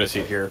 and you're going to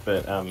see it here,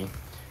 but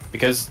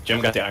because Jim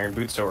got the Iron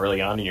Boots so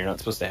early on and you're not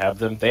supposed to have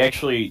them, they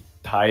actually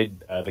tied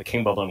the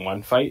King Bubble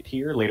 1 fight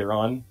here later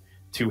on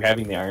to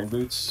having the Iron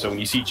Boots. So when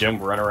you see Jim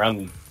run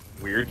around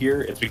weird here,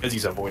 it's because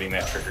he's avoiding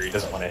that trigger. He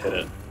doesn't want to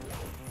hit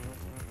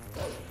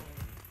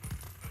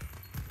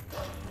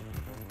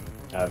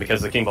it.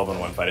 Because the King Bubble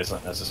 1 fight is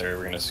not necessary,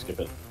 we're going to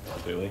skip it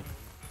completely.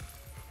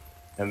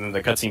 And then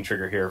the cutscene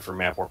trigger here for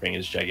map warping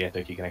is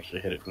gigantic. You can actually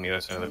hit it from the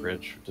other side of the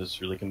bridge, which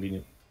is really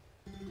convenient.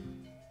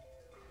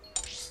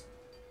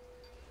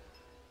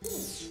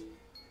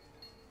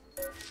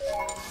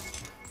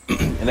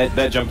 And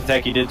that jump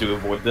attack he did to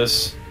avoid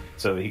this,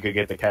 so that he could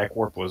get the Kak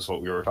warp, was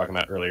what we were talking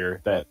about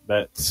earlier.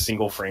 That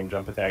single frame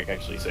jump attack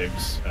actually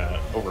saves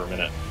over a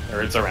minute,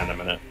 or it's around a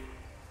minute.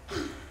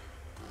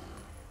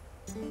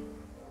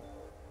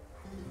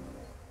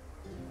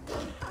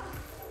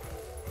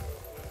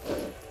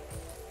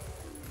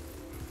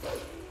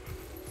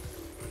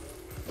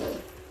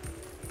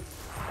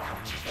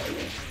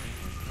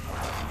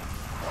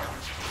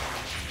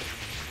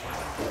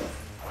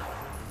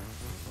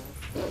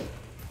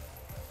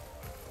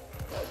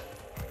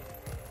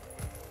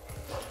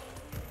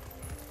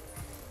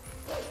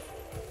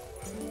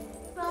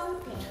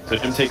 So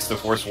Jim takes the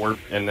Force Warp,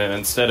 and then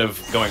instead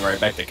of going right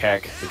back to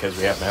Kak, because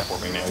we have map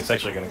warping now, he's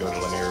actually going to go to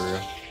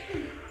Linear.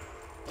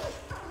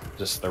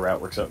 Just the route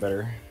works out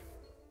better.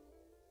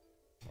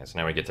 Yeah, so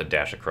now we get to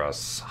dash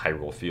across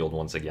Hyrule Field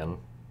once again.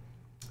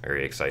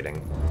 Very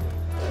exciting.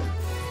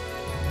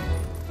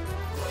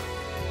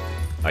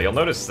 You'll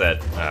notice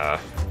that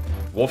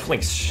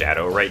Wolflink's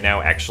shadow right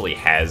now actually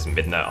has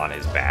Midna on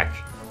his back.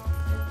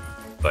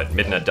 But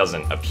Midna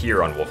doesn't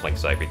appear on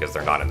Wolflink's side because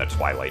they're not in the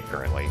Twilight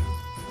currently.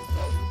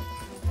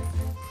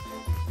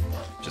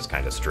 Which is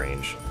kind of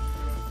strange.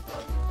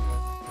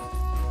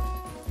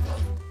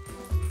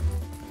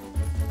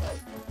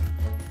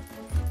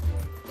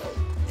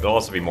 It'll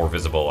also be more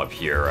visible up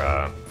here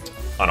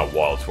on a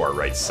wall to our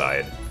right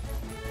side.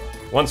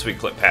 Once we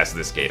clip past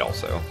this gate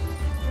also.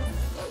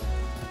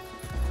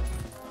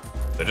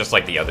 So just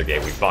like the other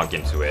gate, we bonk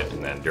into it,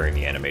 and then during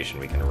the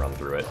animation we can run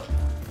through it.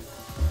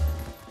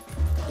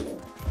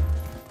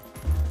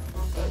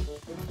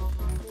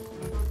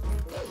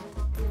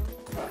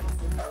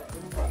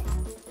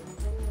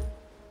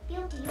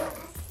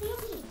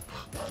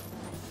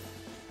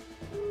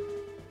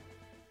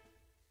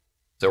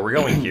 So we're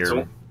going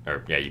here,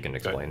 or yeah, you can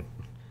explain.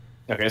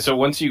 Okay, so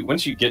once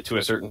you get to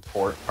a certain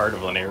part of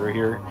Lanera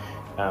here,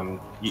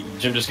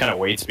 Jim just kind of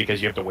waits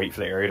because you have to wait for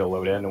the area to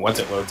load in, and once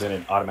it loads in,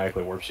 it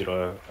automatically warps you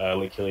to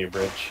Lake Hylia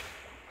Bridge.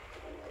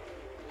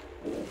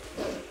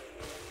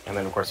 And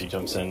then of course he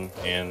jumps in,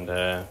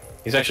 and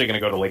he's actually going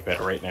to go to Lake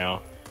Bed right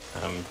now.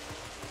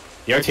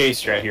 The RTA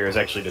strat here is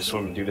actually to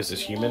swim and do this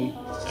as human,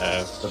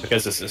 but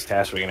because this is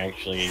TAS, we can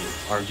actually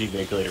RNG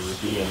manipulate a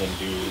rupee and then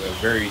do a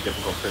very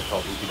difficult trick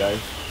called rupee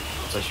dive.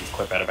 So you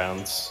clip out of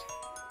bounds.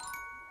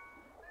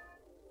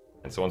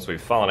 And so once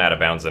we've fallen out of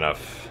bounds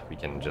enough, we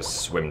can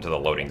just swim to the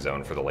loading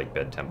zone for the lake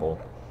bed temple.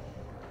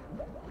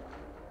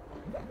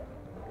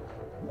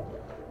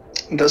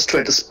 This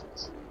trade is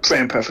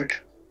frame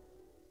perfect.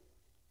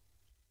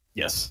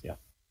 Yes, yeah.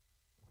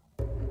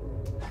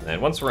 And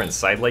once we're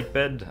inside lake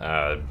bed,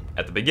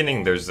 at the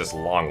beginning there's this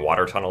long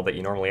water tunnel that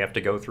you normally have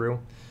to go through.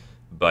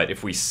 But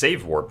if we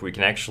save warp, we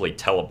can actually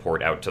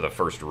teleport out to the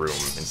first room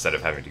instead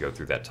of having to go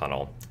through that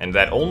tunnel. And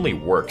that only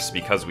works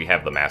because we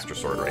have the Master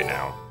Sword right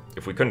now.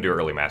 If we couldn't do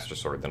early Master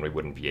Sword, then we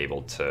wouldn't be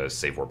able to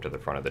save warp to the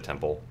front of the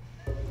temple.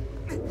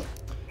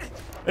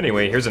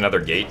 Anyway, here's another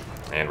gate,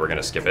 and we're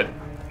gonna skip it.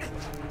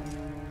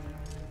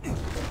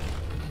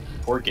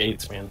 Poor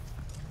gates, man.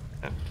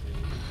 Yeah.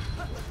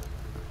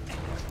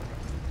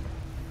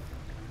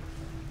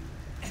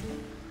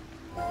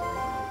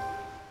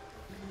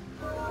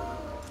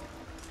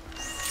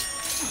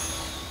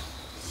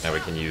 Now we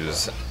can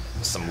use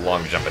some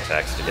long jump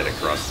attacks to get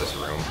across this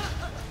room.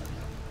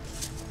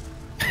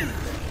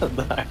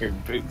 The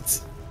iron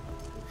boots.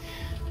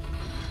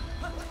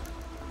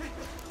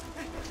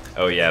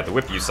 Oh yeah, the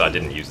whip you saw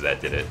didn't use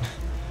that, did it?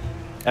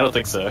 I don't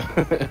think so.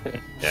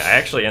 Yeah, I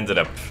actually ended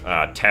up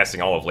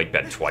tassing all of lake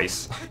bed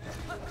twice.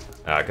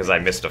 Because I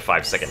missed a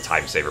 5-second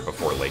time saver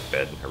before lake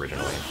bed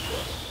originally.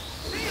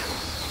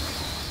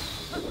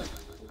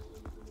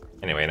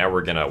 Anyway, now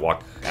we're gonna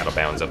walk out of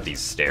bounds up these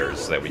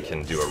stairs so that we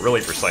can do a really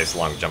precise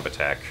long jump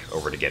attack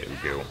over to get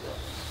Ugu.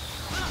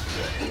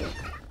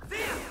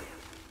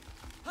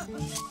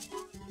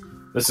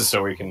 This is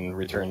so we can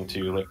return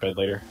to lake bed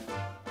later.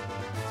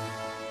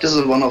 This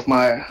is one of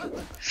my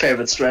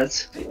favorite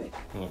strats.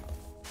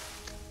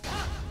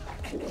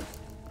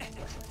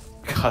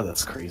 God,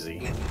 that's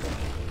crazy.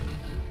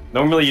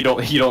 Normally you don't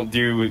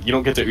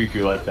get to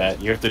Uku like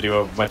that. You have to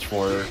do a much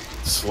more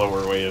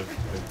slower way of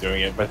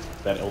doing it, but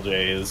that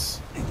LJ is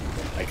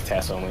like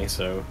TAS only,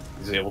 so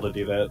he's able to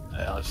do that.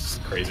 It's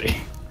just crazy.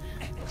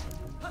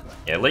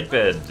 Yeah, lake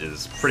bed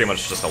is pretty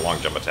much just a long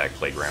jump attack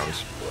playground.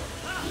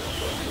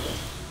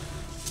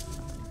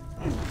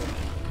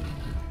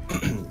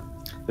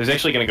 There's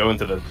actually going to go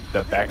into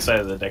the backside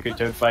of the Deku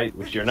Toad fight,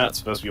 which you're not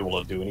supposed to be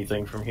able to do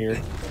anything from here.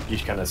 You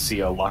just kind of see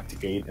a locked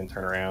gate and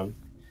turn around.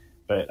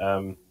 But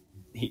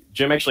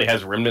Jim actually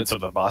has remnants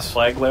of the boss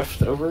flag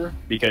left over,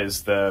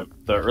 because the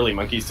early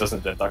monkeys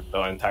doesn't deduct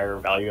the entire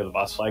value of the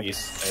boss flag. And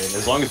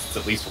as long as it's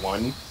at least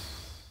one,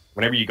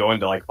 whenever you go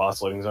into like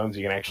boss loading zones,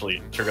 you can actually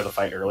trigger the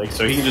fight early.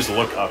 So he can just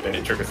look up and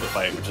it triggers the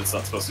fight, which it's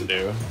not supposed to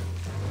do.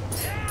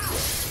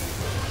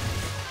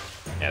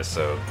 Yeah,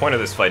 so the point of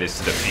this fight is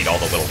to defeat all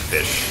the little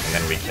fish, and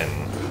then we can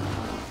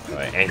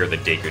anger the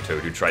Deku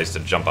Toad who tries to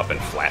jump up and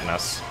flatten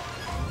us.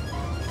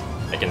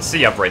 I can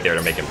see up right there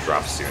to make him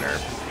drop sooner.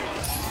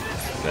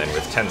 And then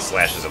with 10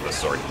 slashes of the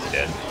sword, he's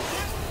dead.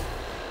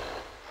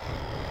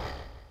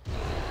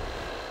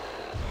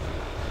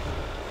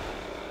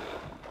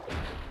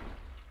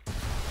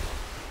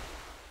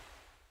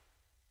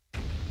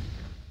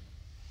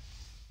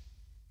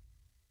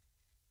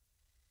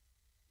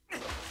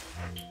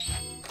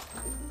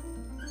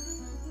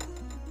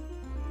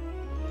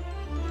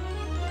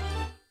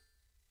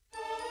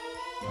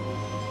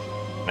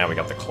 Now we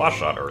got the claw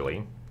shot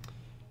early.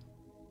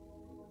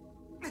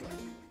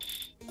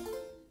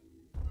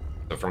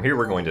 So from here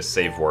we're going to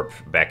save warp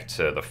back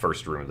to the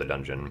first room of the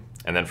dungeon,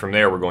 and then from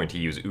there we're going to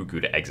use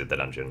Uku to exit the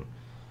dungeon.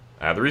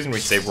 The reason we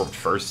save warped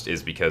first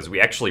is because we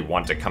actually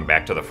want to come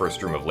back to the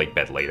first room of lake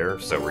bed later,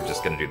 so we're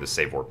just going to do the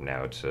save warp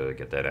now to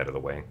get that out of the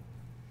way.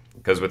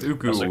 Because with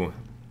Uku,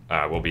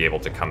 we'll be able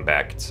to come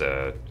back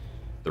to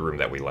the room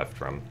that we left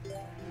from.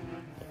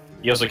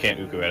 You also can't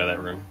Uku out of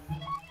that room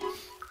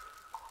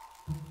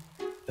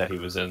that he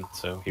was in,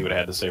 so he would have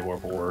had to save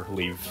warp or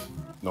leave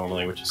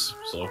normally, which is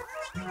slow.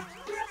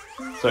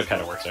 So it kind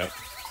of works out.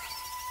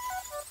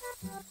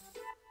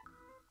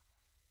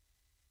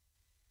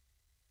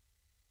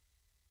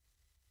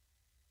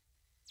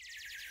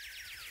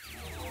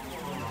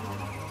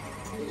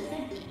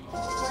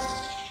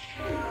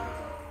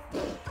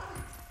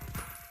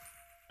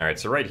 Alright,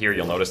 so right here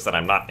you'll notice that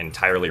I'm not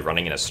entirely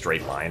running in a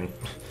straight line.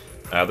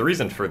 The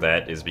reason for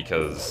that is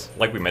because,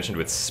 like we mentioned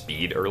with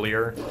speed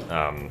earlier,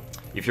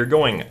 if you're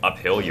going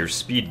uphill, your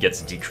speed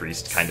gets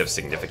decreased kind of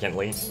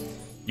significantly.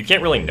 You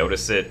can't really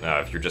notice it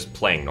if you're just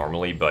playing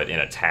normally, but in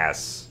a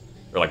TAS,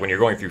 or like when you're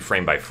going through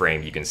frame by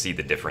frame, you can see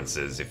the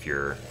differences if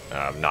you're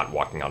not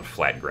walking on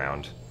flat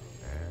ground.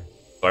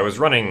 So I was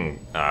running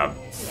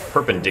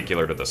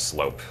perpendicular to the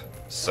slope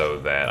so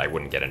that I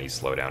wouldn't get any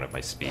slowdown of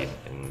my speed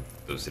in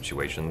those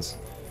situations.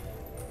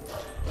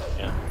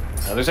 Yeah.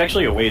 There's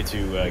actually a way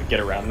to get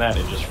around that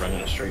and just run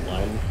in a straight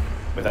line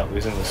without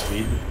losing the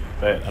speed,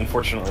 but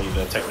unfortunately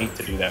the technique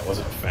to do that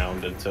wasn't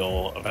found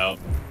until about,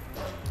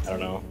 I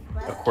don't know,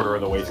 a quarter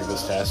of the way through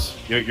this TAS.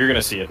 You're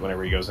gonna see it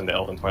whenever he goes into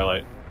Elven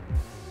Twilight.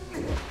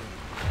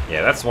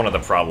 Yeah, that's one of the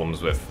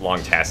problems with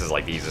long tasks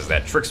like these, is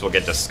that tricks will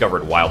get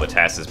discovered while the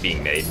task is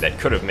being made that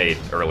could have made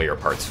earlier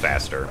parts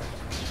faster.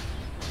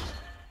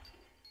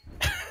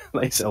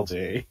 Nice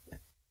LJA.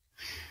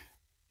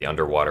 The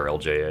underwater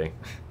LJA.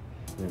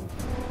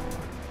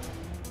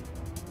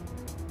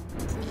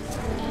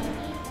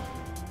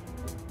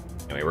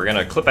 Anyway, we're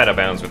gonna clip out of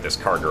bounds with this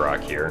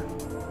Kargarok here.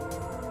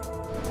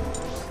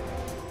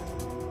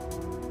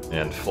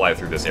 And fly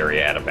through this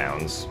area out of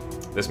bounds.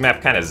 This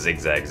map kind of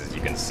zigzags, as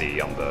you can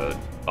see on the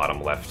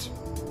bottom left.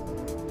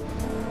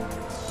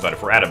 But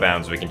if we're out of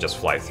bounds, we can just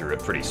fly through it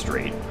pretty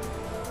straight.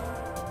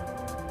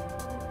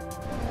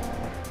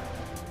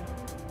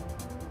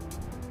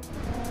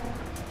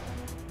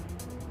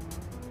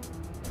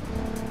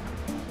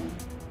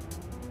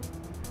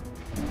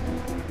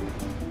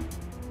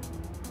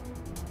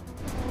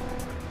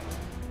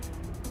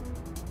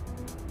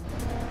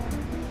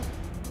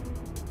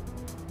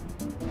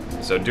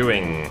 So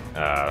doing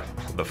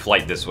the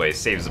flight this way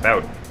saves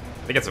about,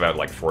 I think it's about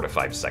like 4 to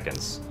 5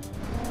 seconds.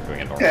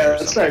 Doing it normally. Yeah,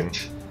 it's like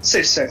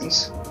 6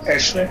 seconds,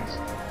 actually.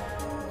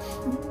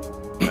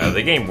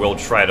 The game will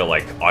try to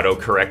like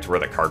auto-correct where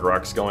the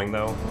Kargarok's going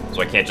though,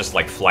 so I can't just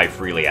like fly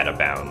freely out of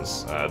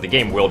bounds. The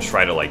game will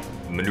try to like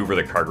maneuver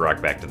the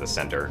Kargarok back to the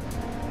center.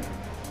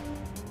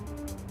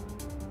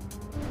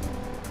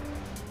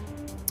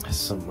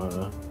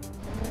 Some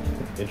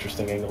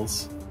interesting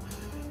angles.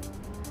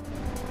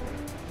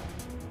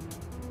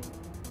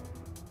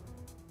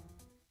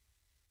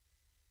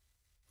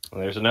 Well,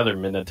 there's another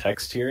Midna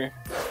text here,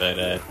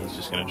 but he's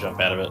just going to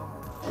jump out of it.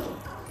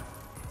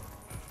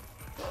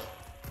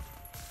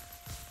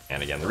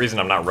 And again, the reason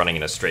I'm not running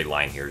in a straight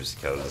line here is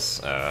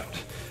because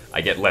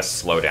I get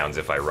less slowdowns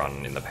if I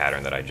run in the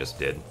pattern that I just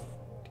did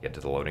to get to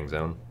the loading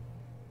zone.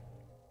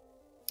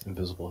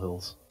 Invisible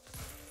hills.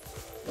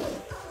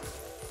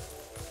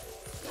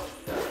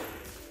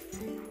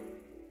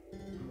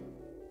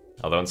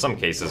 Although in some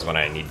cases, when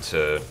I need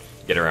to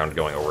get around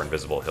going over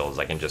invisible hills,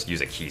 I can just use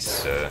a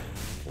Keese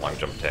long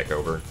jump attack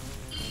over.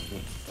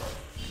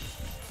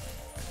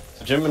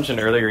 So Jim mentioned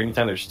earlier,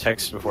 anytime there's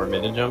text before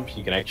Midna jump,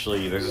 you can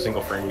actually, there's a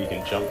single frame where you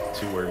can jump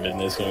to where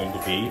Midna is going to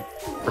be.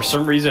 For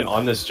some reason,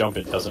 on this jump,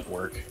 it doesn't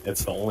work.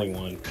 It's the only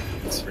one.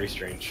 It's very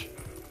strange.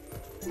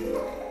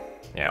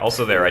 Yeah,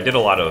 also there, I did a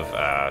lot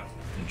of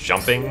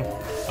jumping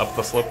up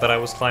the slope that I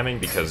was climbing,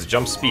 because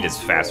jump speed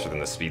is faster than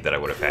the speed that I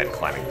would have had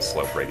climbing the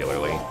slope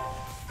regularly.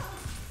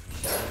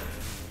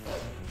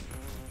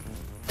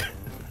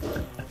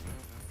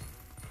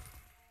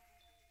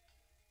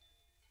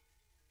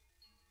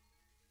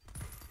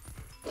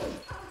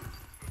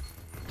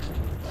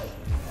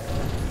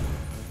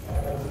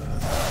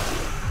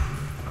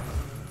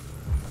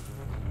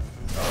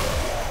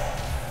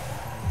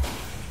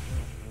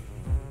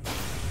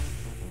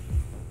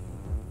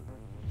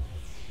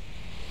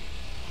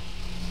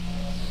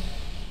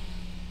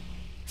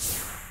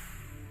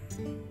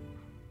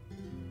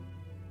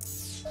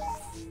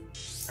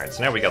 Alright,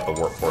 so now we got the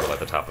warp portal at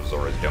the top of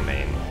Zora's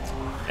domain.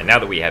 And now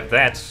that we have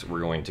that, we're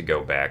going to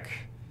go back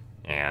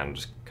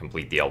and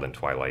complete the Elden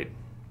Twilight.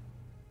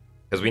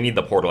 Because we need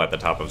the portal at the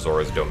top of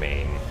Zora's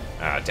domain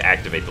to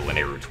activate the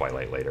Lineru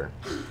Twilight later.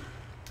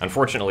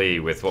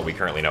 Unfortunately, with what we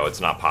currently know, it's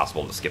not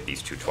possible to skip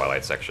these 2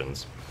 Twilight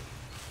sections.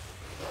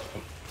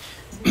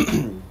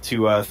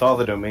 To thaw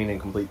the domain and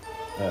complete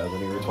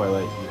Lineru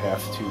Twilight, you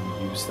have to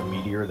use the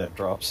meteor that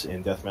drops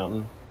in Death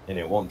Mountain. And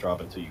it won't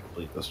drop until you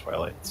complete this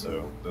Twilight,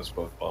 so those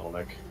both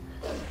bottleneck.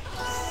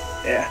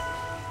 Yeah.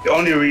 The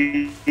only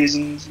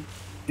reason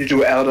you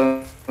do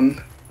Elden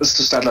is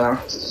to start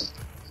now.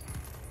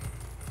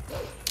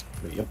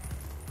 Yep.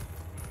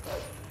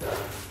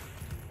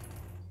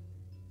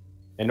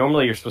 And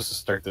normally you're supposed to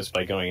start this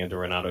by going into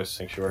Renato's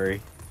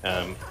Sanctuary,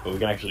 but we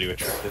can actually do a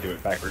trick to do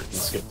it backwards and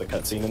skip the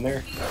cutscene in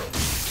there.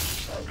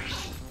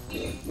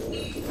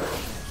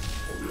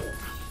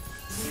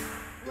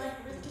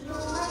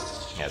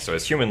 Yeah, so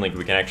as Human Link,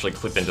 we can actually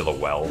clip into the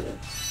well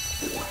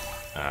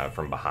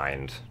from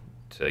behind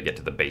to get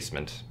to the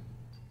basement,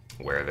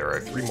 where there are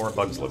 3 more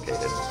bugs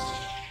located.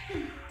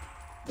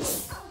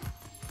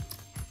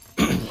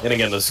 And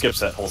again, this skips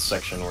that whole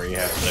section where you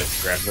have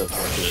to grab the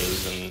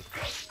torches and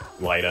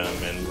light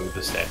them and move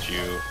the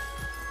statue.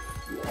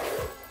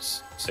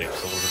 Saves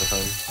a little bit of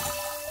time.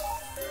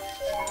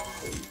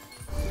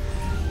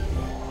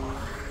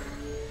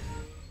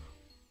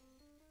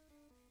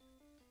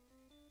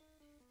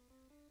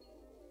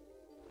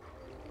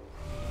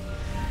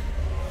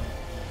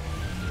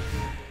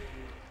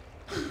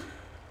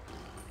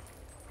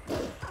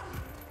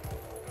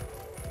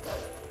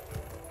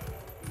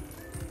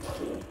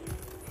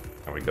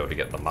 And we go to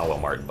get the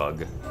Malomart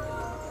bug.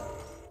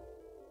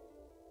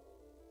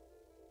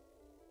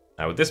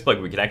 Now with this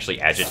bug, we can actually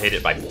agitate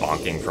it by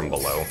bonking from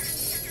below,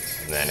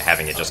 and then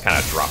having it just kind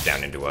of drop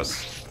down into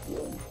us.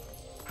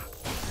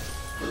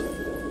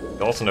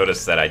 You'll also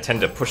notice that I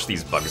tend to push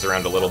these bugs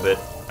around a little bit,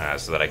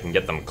 so that I can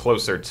get them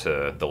closer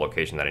to the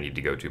location that I need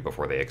to go to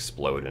before they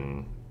explode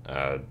and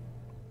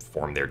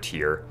form their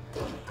tier.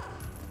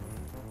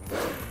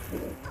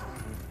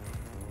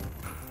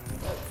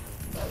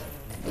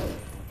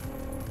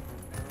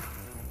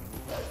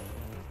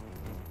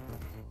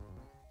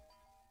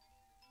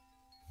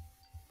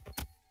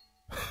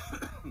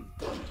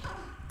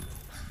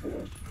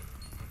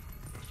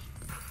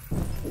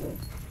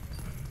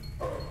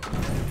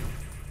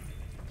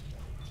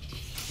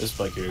 This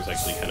bug here is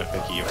actually kind of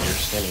picky. If you're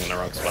standing in the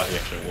wrong spot, he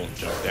actually won't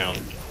jump down.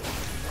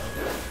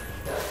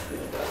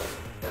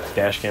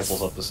 Dash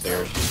cancels up the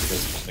stairs just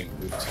because this thing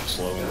moves too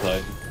slow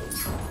inside.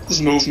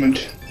 His movement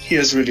here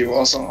is really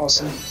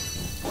awesome.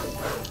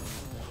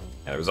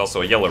 Yeah, there was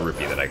also a yellow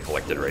rupee that I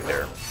collected right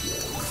there.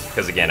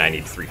 Because again, I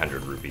need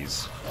 300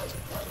 rupees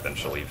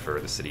eventually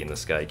for the City in the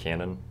Sky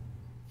cannon.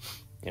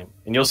 Yeah,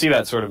 and you'll see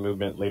that sort of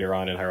movement later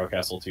on in Hyrule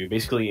Castle too.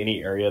 Basically,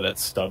 any area that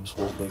stubs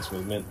Wolflink's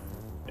movement,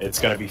 it's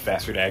going to be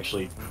faster to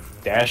actually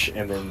dash,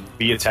 and then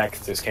B attack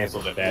to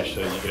cancel the dash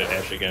so that you get a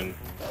dash again.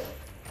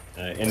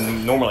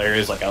 In normal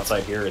areas like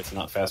outside here, it's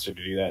not faster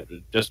to do that,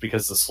 just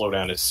because the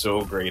slowdown is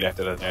so great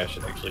after the dash,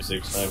 it actually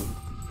saves time.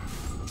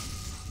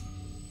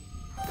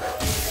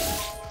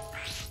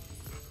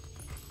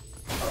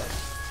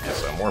 Yeah,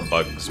 so more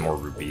bugs, more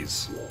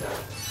rupees.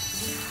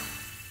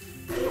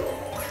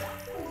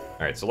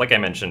 Alright, so like I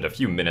mentioned a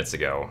few minutes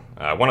ago,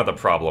 one of the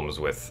problems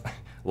with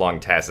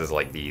long tasks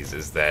like these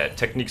is that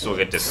techniques will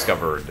get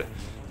discovered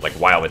like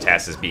while the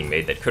task is being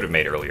made that could have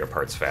made earlier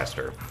parts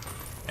faster.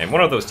 And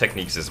one of those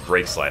techniques is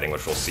brake sliding,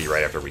 which we'll see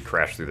right after we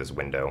crash through this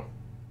window.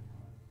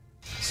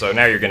 So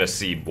now you're going to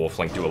see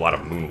Wolflink do a lot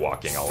of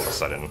moonwalking all of a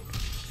sudden,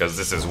 because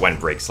this is when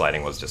brake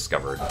sliding was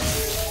discovered.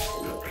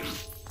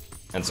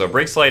 And so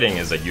brake sliding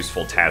is a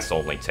useful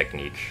task-only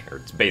technique, or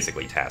it's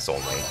basically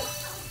task-only,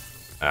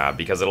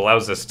 because it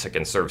allows us to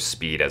conserve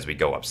speed as we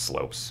go up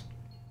slopes,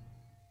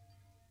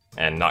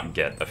 and not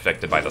get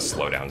affected by the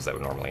slowdowns that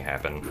would normally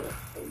happen.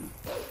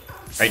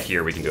 Right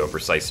here, we can do a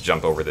precise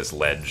jump over this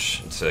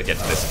ledge to get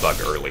to this bug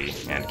early,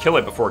 and kill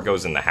it before it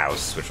goes in the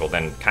house, which will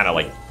then kind of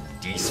like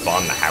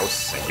despawn the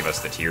house and give us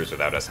the tears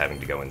without us having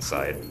to go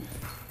inside.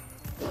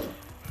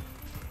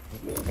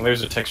 And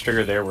there's a text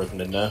trigger there with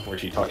Midna, where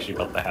she talks to you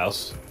about the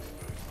house,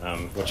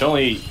 which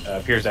only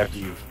appears after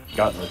you've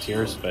gotten the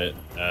tears, but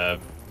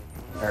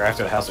or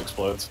after the house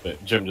explodes,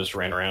 but Jim just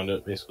ran around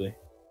it, basically.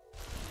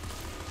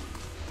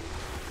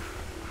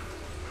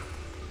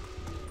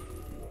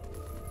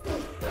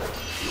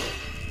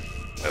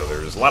 So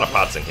there's a lot of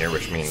pots in here,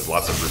 which means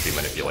lots of rupee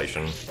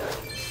manipulation.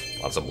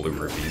 Lots of blue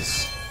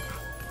rupees.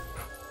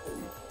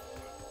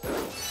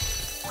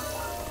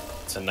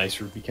 It's a nice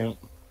rupee count.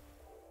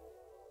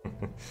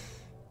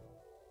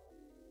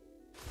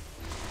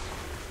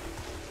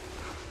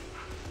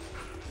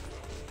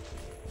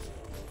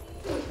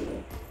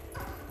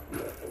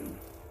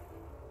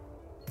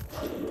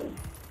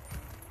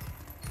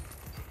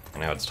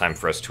 Now it's time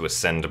for us to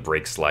ascend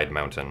Brake Slide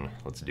Mountain.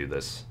 Let's do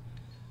this.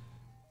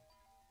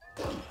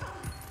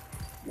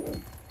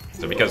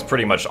 So because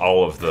pretty much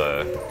all of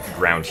the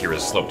ground here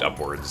is sloped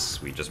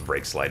upwards, we just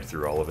brake slide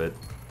through all of it.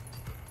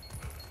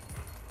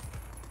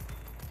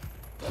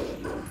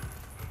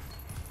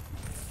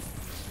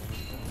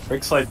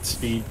 Brake slide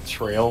speed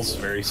trails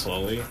very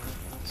slowly,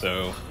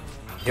 so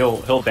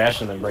he'll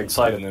dash and then brake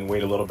slide and then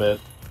wait a little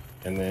bit,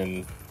 and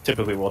then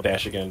typically we'll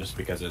dash again just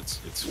because it's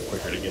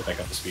quicker to get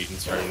back up to speed and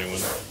start a new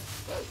one.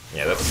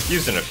 Yeah, that's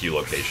used in a few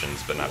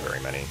locations, but not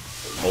very many.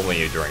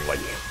 Only during like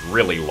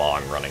really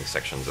long running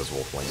sections as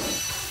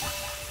Wolflink.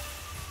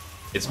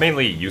 It's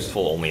mainly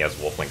useful only as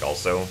Wolflink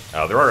also.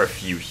 There are a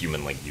few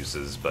human Link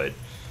uses, but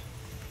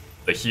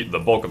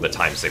the bulk of the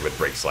time saved with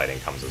brake sliding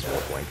comes as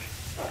Wolflink.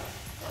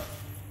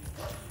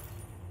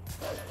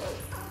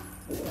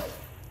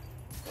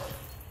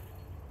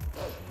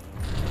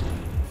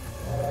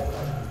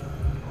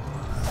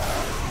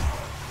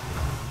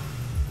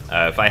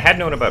 If I had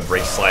known about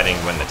brake sliding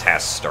when the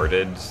task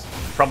started,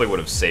 probably would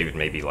have saved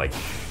maybe like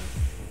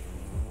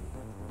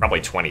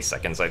probably 20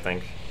 seconds, I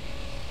think.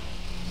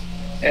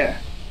 Yeah.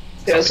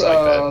 There's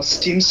a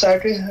steam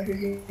cycle,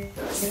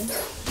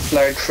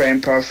 like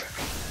frame path.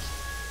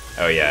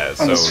 Oh yeah,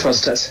 On this so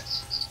first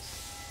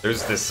test.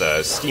 there's this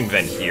steam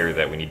vent here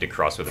that we need to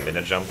cross with a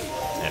minute jump,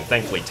 and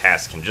thankfully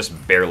Task can just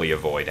barely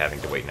avoid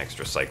having to wait an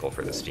extra cycle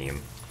for the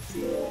steam.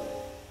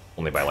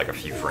 Only by like a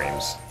few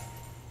frames.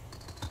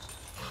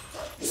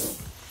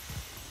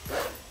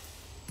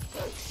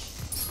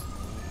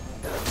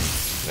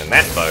 And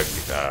that bug,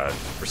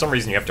 for some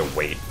reason you have to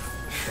wait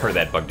for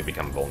that bug to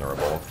become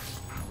vulnerable.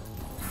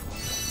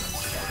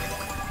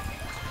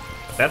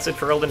 But that's it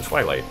for Elden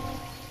Twilight.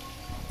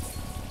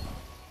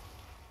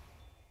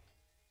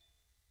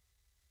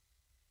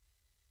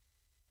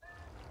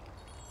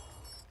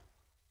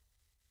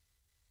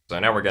 So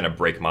now we're gonna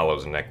break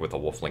Malo's neck with a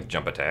Wolflink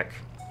jump attack.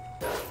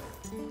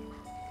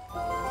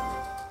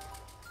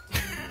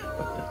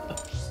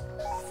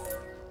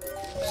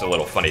 Just a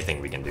little funny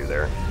thing we can do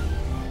there.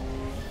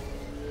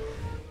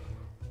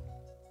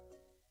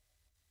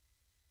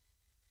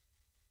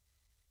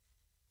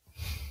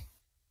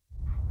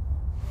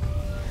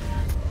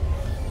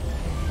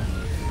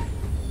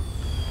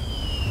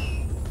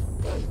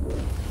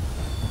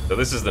 So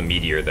this is the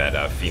meteor that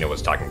Pheenoh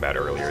was talking about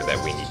earlier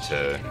that we need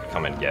to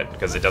come and get,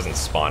 because it doesn't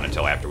spawn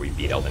until after we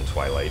beat Elden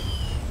Twilight.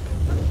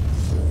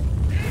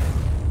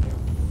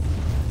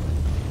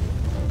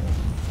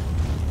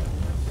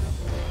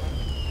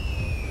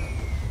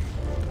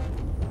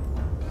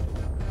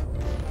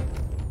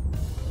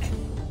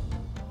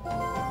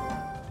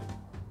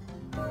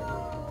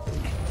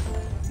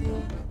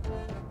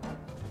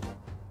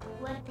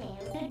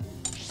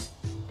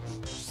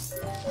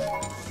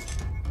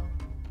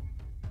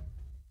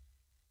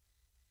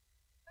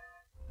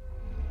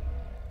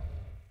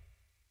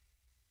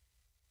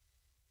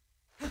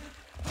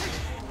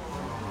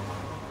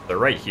 So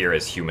right here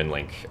is Human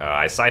Link.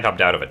 I side hopped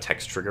out of a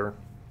text trigger,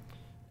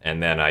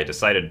 and then I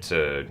decided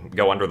to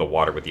go under the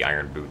water with the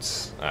iron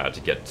boots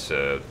to get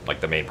to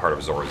like the main part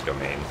of Zora's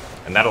domain,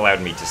 and that allowed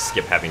me to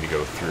skip having to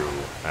go through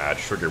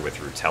trigger with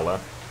Rutella,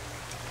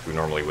 who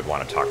normally would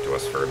want to talk to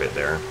us for a bit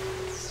there.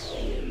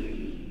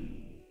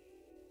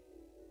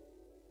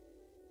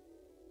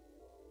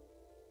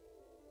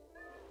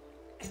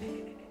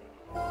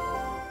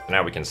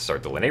 Now we can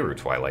start the Lanayru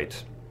Twilight,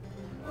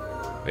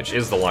 which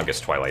is the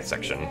longest Twilight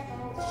section.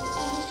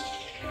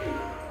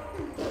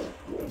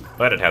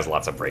 But it has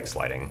lots of break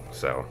sliding,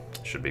 so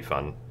it should be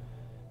fun.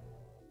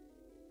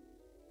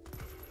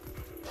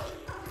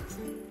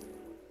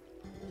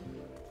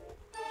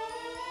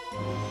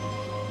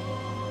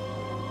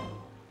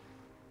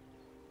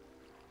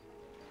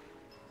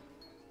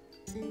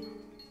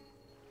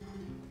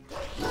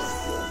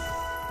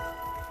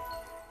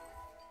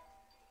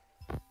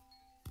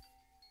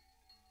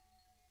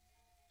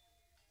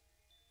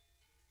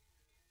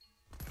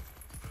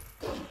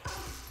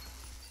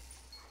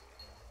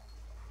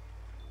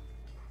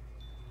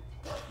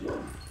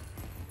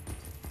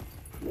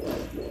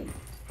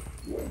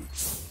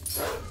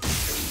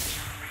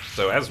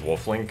 So as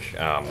Wolflink,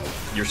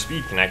 your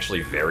speed can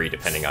actually vary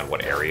depending on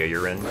what area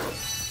you're in.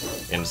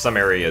 In some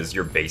areas,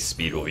 your base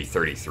speed will be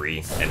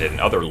 33, and in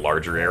other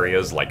larger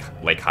areas, like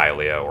Lake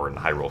Hylia or in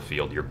Hyrule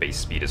Field, your base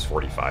speed is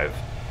 45.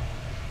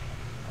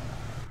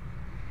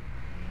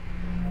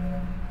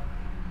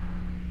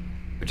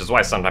 Which is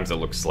why sometimes it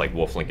looks like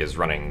Wolflink is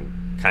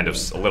running kind of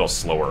a little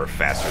slower or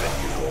faster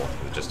than usual.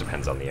 It just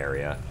depends on the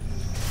area.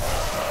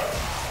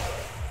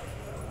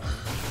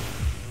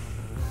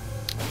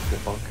 Good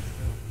funk.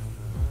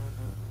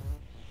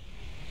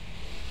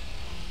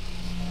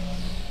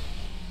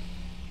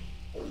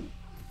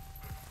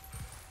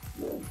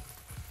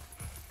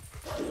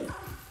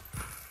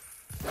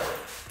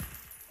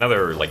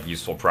 Another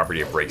useful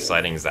property of break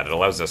sliding is that it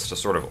allows us to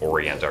sort of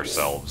orient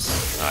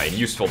ourselves in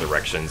useful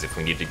directions if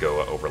we need to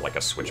go over like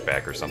a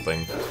switchback or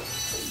something.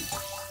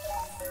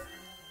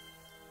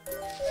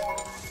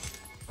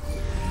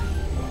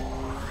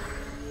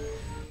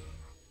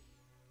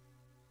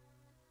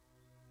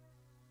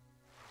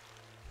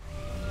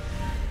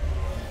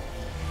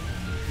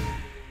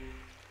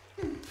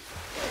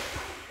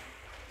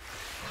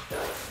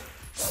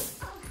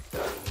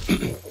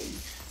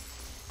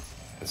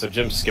 So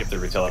Jim skipped the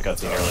Rutella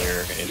cutscene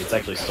earlier, and it's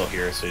actually still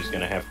here, so he's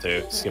gonna have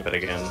to skip it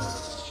again.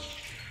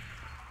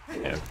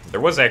 Yeah,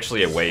 there was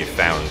actually a way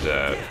found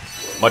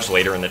much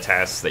later in the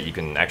TAS that you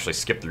can actually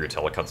skip the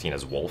Rutella cutscene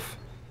as Wolf.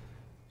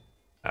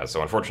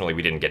 So unfortunately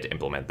we didn't get to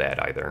implement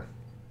that either,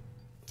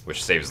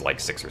 which saves like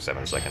 6 or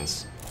 7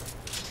 seconds.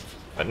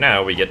 But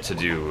now we get to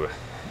do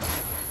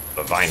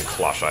the Vine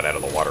Claw Shot out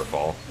of the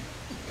waterfall.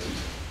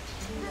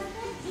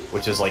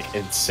 Which is like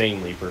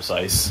insanely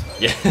precise.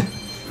 Yeah.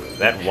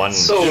 That one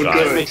so shot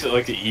good. It makes it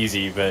look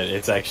easy, but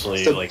it's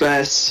actually the like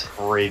best.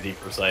 crazy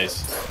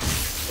precise.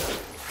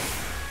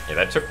 Yeah,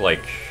 that took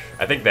like,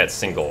 I think that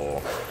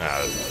single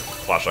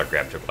claw shot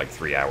grab took like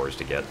 3 hours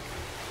to get.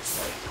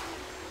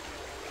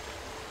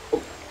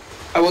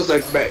 I was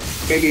like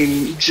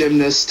begging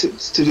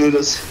gymnasts to do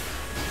this.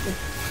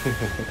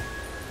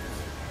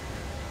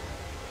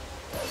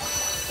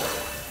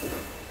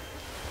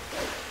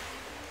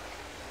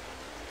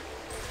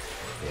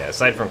 Yeah,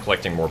 aside from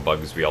collecting more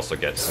bugs, we also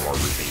get some more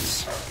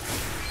rupees.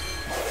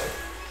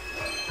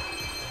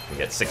 We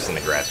get 6 in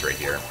the grass right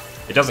here.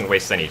 It doesn't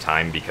waste any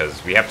time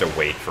because we have to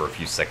wait for a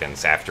few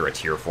seconds after a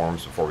tier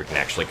forms before we can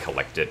actually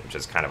collect it, which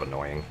is kind of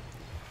annoying.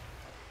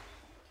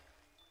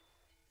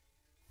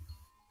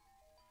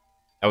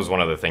 That was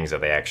one of the things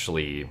that they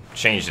actually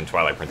changed in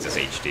Twilight Princess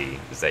HD,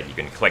 is that you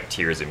can collect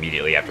tiers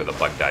immediately after the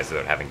bug dies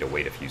without having to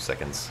wait a few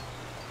seconds.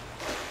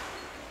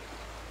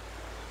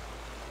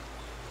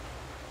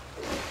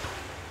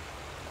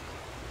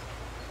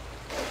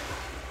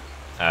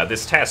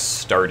 This TAS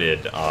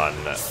started on,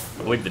 I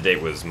believe the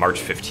date was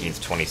March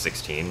 15th,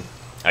 2016.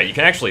 You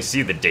can actually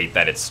see the date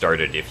that it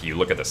started if you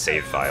look at the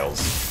save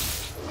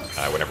files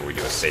whenever we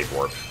do a save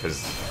warp,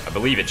 because I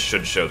believe it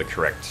should show the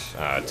correct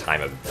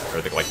time of,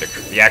 or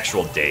the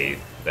actual day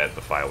that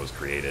the file was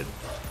created.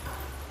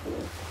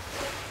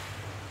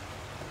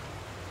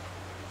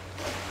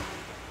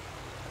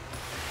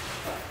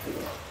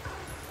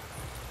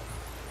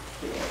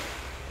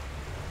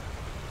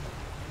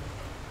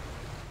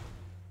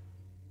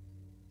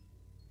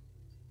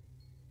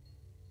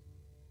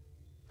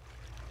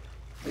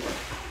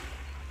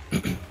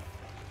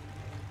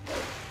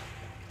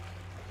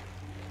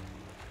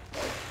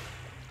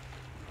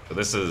 So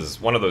this is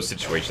one of those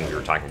situations we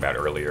were talking about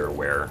earlier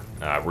where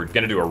we're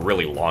going to do a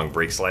really long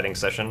brake sliding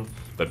session,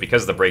 but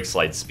because the brake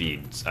slide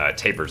speed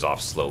tapers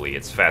off slowly,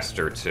 it's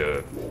faster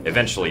to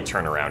eventually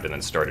turn around and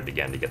then start it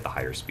again to get the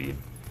higher speed.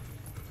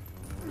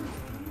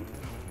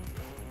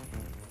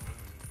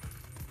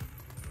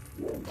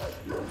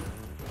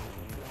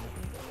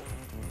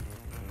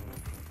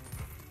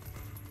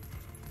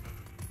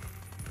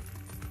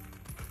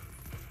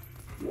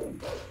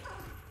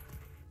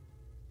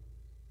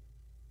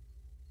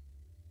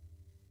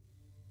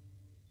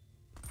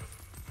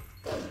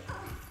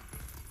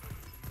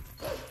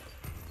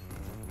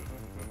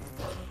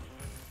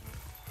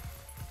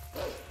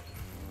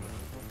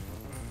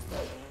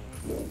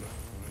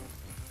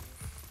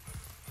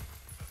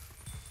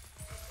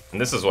 And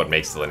this is what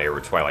makes the linear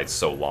Twilight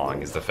so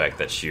long, is the fact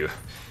that you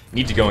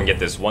need to go and get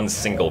this one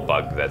single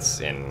bug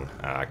that's in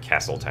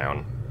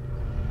Castletown.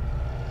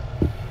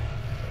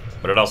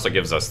 But it also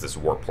gives us this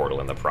warp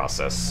portal in the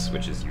process,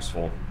 which is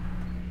useful.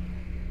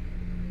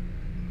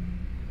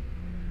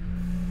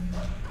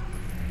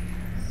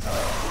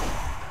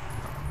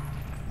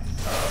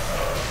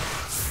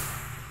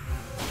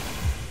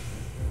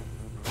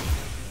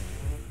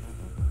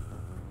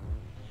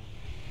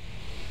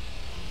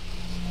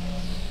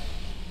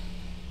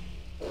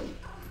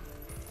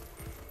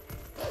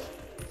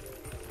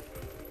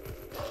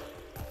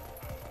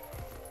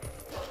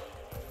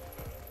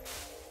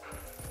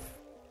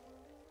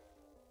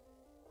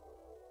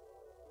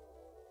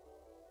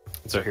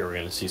 So here we're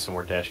going to see some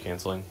more dash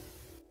canceling,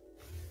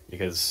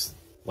 because,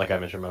 like I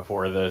mentioned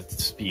before, the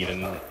speed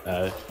in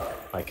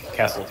like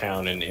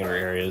Castletown and inner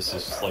areas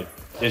is like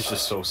it's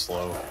just so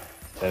slow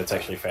that it's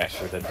actually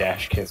faster to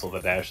dash cancel the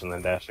dash and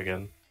then dash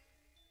again.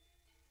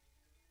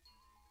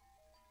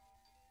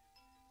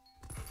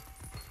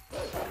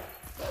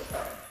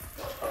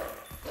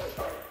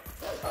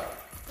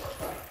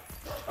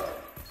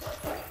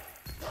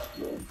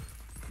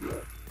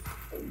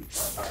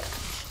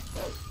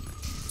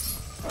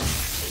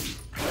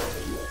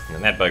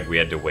 And that bug, we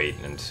had to wait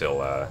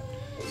until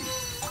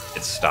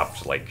it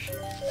stopped, like,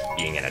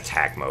 being in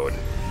attack mode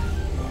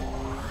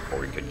before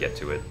we could get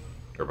to it,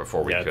 or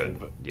before we could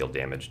deal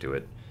damage to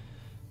it.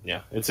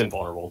 Yeah, it's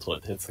invulnerable until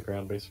it hits the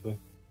ground, basically.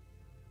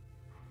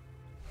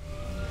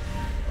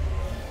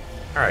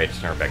 Alright,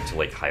 now we're back to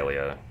Lake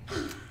Hylia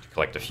to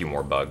collect a few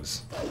more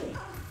bugs.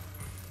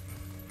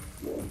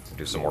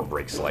 Do some more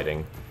brake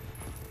sliding.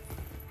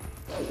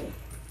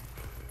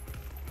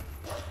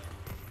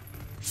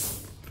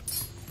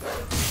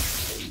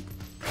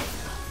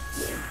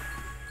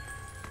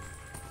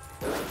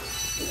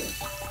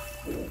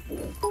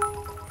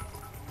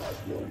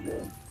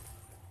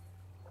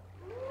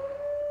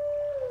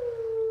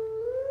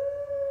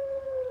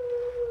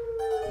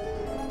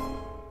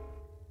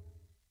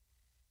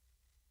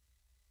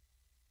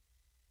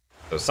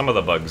 So some of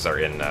the bugs are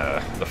in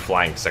the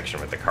flying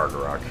section with the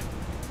Kargarok.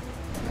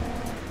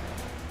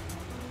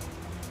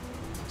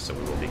 So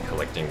we will be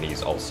collecting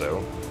these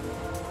also.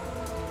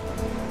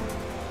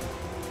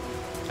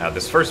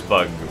 This first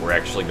bug we're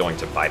actually going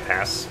to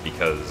bypass,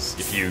 because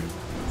if you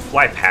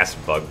fly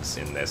past bugs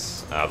in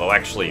this, they'll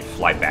actually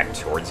fly back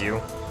towards you.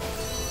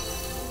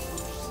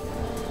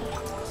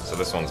 So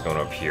this one's going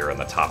to appear in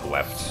the top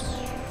left.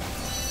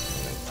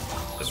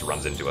 And just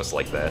runs into us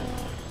like that.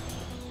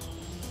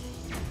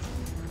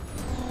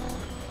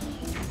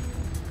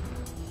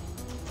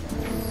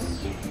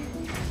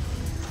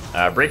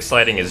 Brake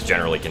sliding is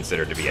generally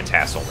considered to be a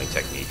TAS-only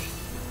technique.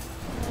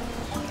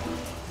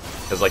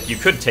 Because, like, you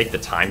could take the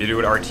time to do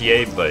it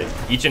RTA, but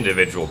each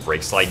individual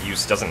brake slide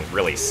use doesn't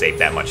really save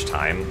that much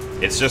time.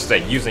 It's just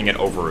that using it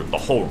over the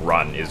whole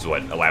run is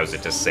what allows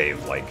it to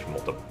save, like,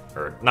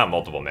 not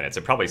multiple minutes.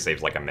 It probably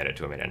saves, like, a minute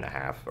to a minute and a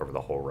half over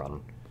the whole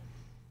run,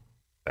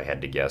 if I had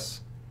to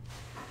guess.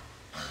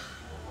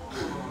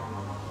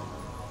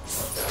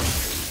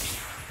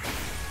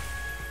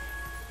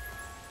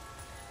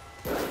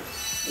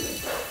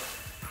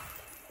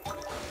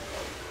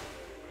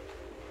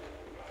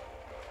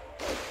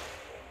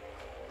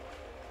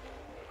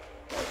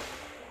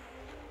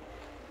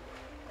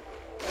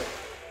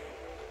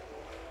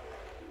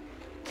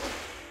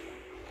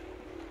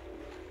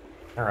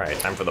 Alright,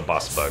 time for the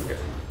boss bug. You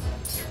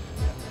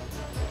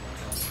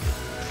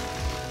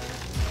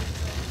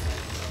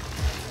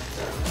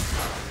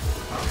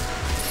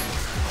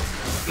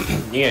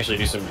can actually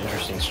do some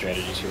interesting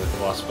strategies here with the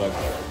boss bug.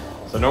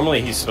 So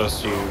normally he's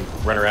supposed to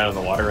run around in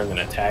the water and then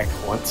attack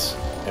once,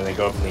 and then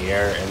go up in the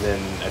air, and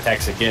then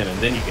attacks again, and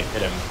then you can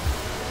hit him.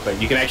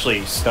 But you can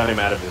actually stun him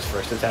out of his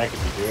first attack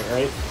if you do it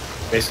right.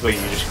 Basically,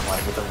 you just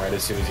collide with him right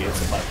as soon as he hits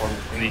the platform,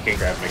 and you can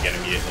grab him again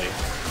immediately.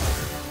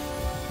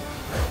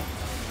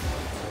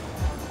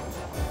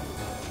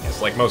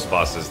 Like most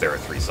bosses, there are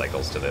 3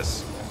 cycles to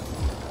this.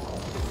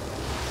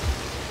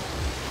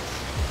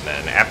 And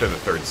then after the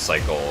 3rd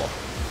cycle,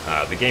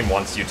 the game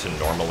wants you to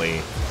normally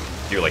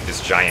do like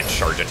this giant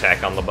charge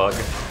attack on the bug.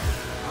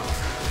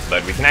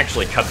 But we can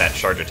actually cut that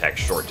charge attack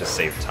short to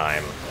save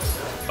time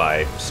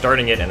by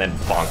starting it and then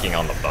bonking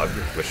on the bug,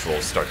 which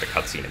will start the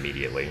cutscene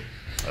immediately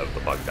of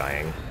the bug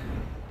dying.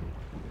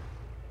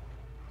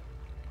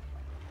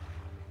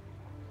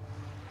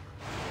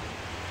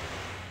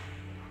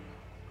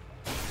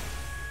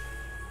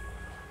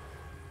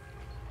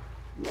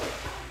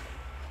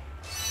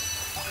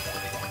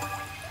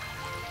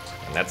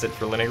 And that's it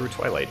for Linear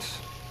Twilight,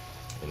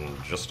 in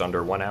just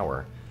under 1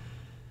 hour.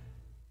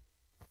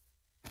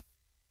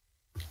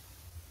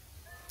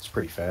 It's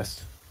pretty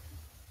fast.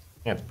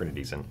 Yeah, it's pretty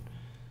decent.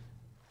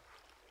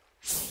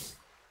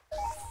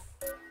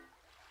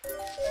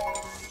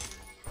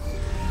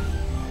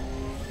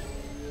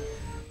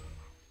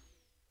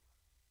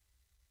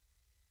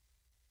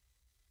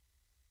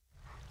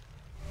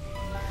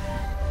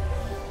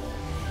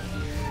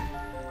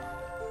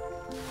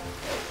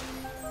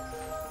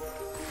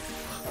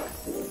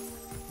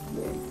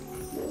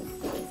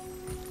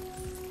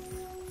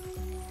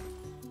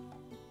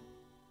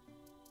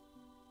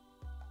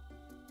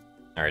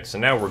 Alright, so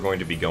now we're going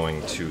to be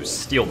going to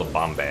steal the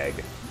bomb bag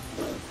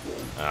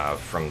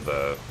from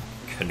the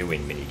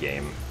canoeing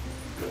minigame.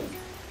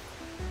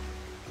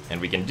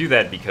 And we can do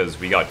that because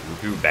we got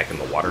Uku back in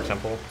the water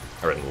temple,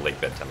 or in the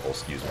lake bed temple,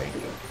 excuse me.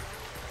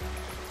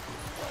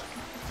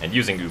 And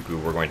using Uku,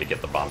 we're going to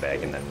get the bomb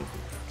bag and then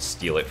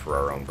steal it for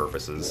our own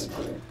purposes.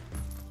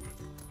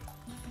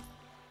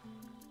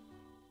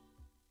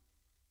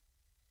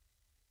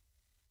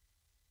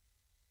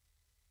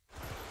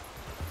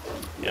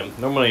 Yeah,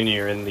 normally when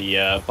you're in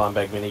the bomb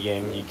bag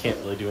minigame, you can't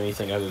really do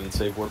anything other than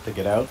save warp to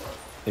get out.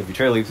 If you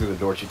try to leave through the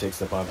door, she takes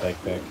the bomb bag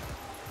back.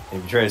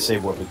 If you try to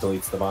save warp, it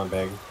deletes the bomb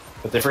bag.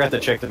 But they forgot to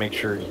check to make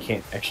sure you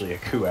can't actually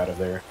coup out of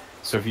there.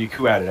 So if you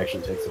coup out, it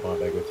actually takes the bomb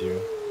bag with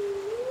you.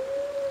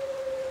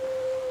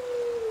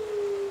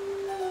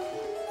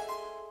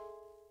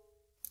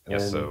 Yeah,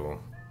 so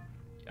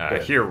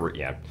here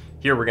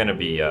we're gonna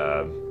be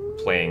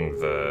playing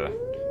the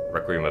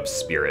Requiem of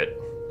Spirit,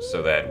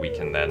 so that we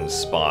can then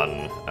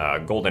spawn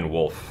Golden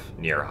Wolf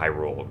near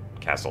Hyrule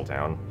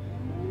Castletown.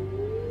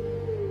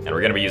 And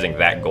we're going to be using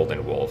that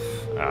Golden Wolf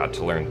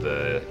to learn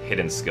the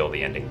hidden skill,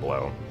 the Ending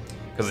Blow.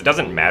 Because it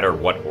doesn't matter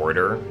what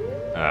order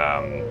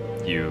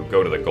you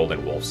go to the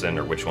Golden Wolves in,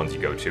 or which ones you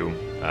go to.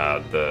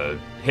 The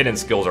hidden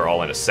skills are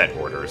all in a set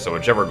order, so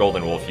whichever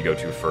Golden Wolf you go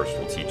to first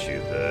will teach you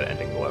the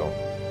Ending Blow.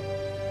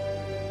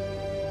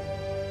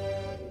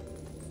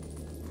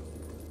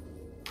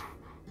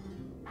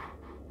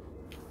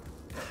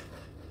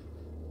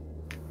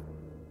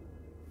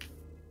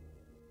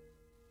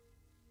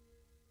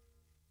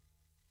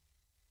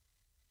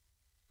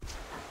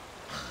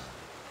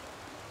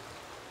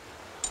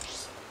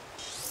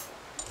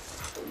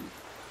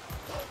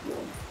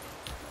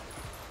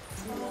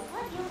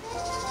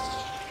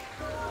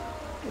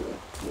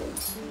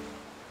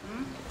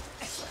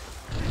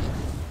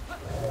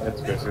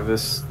 Let's go through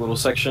this little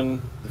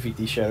section, defeat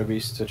these Shadow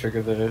Beasts to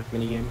trigger the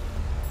minigame.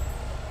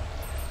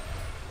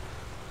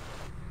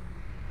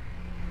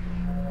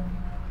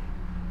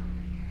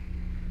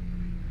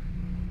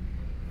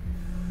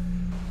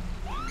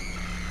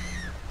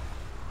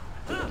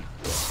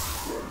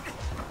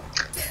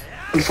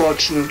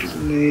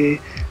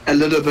 Unfortunately, a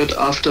little bit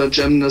after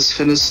Gemnus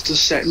finished the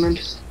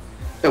segment,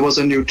 there was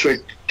a new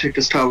trick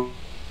discovered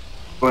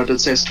that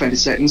saves 20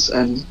 seconds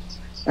and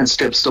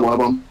skips the wall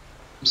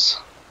bombs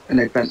in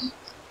 8-bit.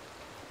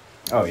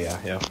 Oh yeah.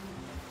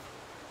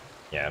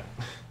 Yeah.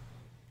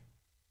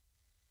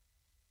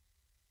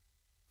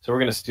 So we're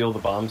gonna steal the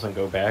bombs and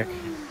go back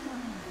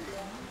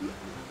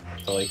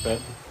to Lake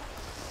Bed.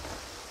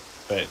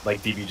 But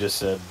like DB just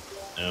said,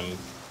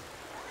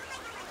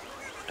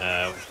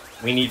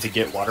 we need to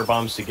get water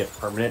bombs to get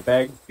permanent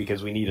bag,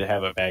 because we need to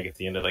have a bag at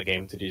the end of the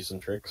game to do some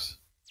tricks.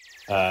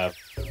 And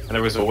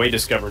there was a way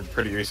discovered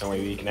pretty recently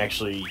where you can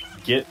actually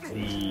get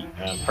the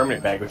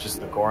permanent bag, which is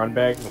the Goron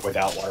bag,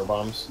 without water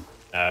bombs.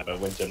 But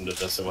when Jim did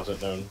this, it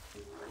wasn't known.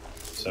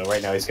 So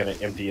right now he's going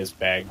to empty his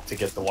bag to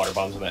get the water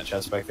bombs in that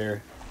chest back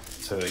there,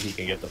 so that he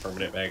can get the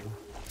permanent bag.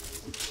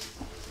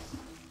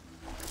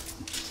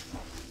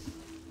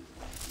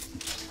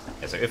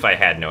 Yeah, so if I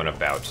had known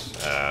about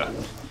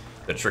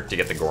the trick to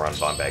get the Goron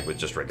bomb bag with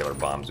just regular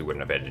bombs, we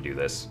wouldn't have had to do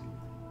this.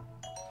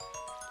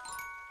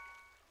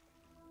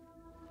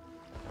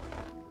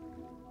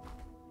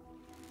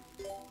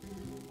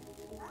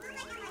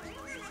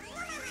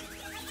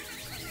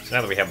 So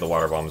now that we have the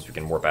water bombs, we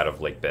can warp out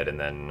of Lake Bed and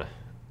then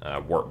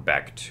warp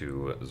back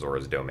to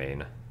Zora's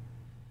domain.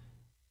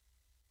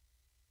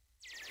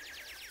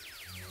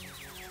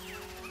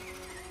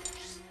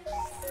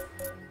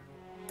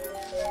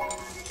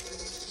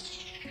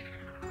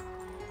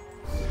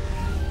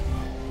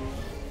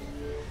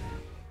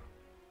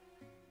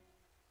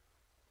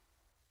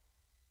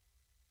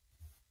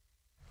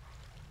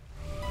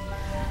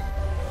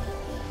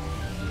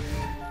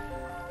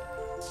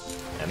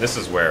 And this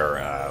is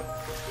where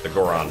the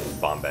Goron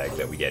bomb bag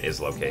that we get is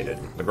located.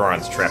 The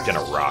Goron's trapped in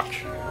a rock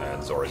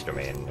in Zora's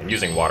domain, and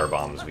using water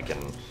bombs we can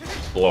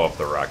blow up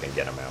the rock and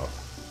get him out.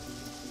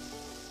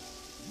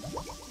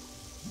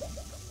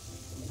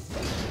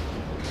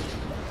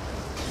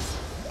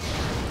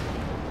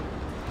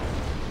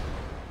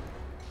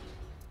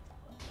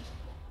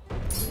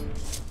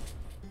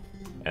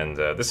 And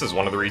this is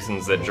one of the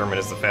reasons that German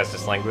is the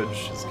fastest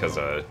language, is because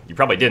you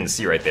probably didn't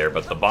see right there,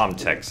 but the bomb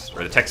text,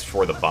 or the text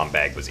for the bomb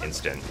bag was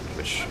instant,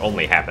 which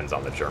only happens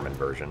on the German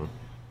version.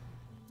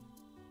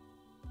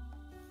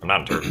 I'm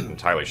not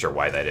entirely sure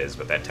why that is,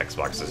 but that text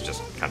box is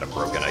just kind of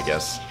broken, I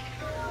guess.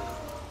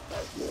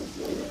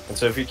 And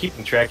so if you're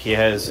keeping track, he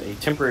has a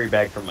temporary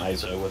bag from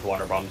Iso with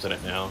water bombs in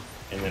it now,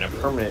 and then a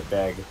permanent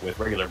bag with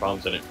regular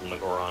bombs in it from the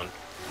Goron.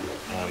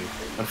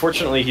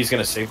 Unfortunately, he's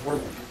going to save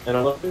warp in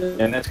a little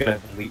bit, and that's going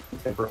to delete the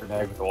temporary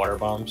bag with the water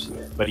bombs,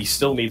 but he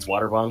still needs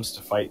water bombs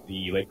to fight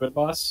the Lakewood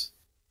boss.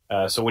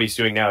 So what he's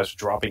doing now is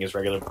dropping his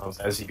regular bombs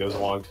as he goes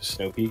along to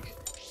Snow Peak,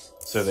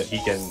 so that he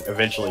can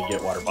eventually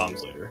get water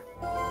bombs later.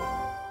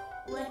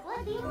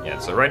 Yeah,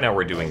 so right now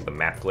we're doing the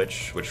map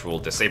glitch, which will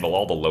disable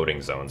all the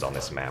loading zones on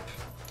this map.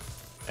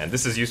 And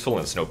this is useful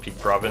in Snow Peak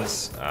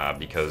Province,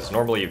 because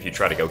normally if you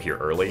try to go here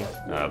early,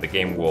 the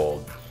game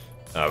will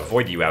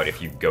void you out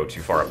if you go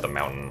too far up the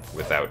mountain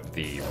without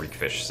the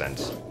Reekfish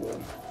scent.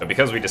 But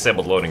because we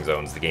disabled loading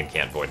zones, the game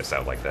can't void us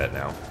out like that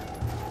now.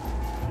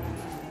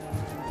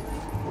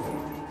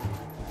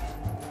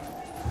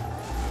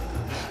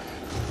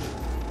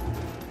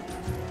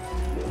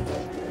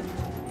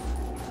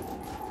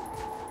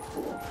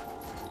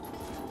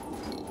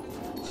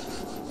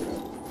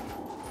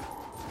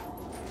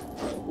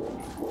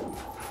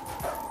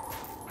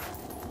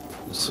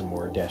 Some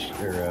more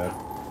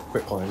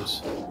quick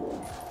climbs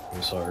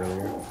we saw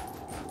earlier.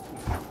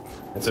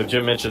 And so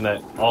Jim mentioned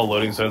that all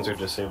loading zones are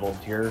disabled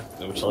here,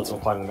 which lets them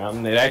climb the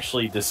mountain. It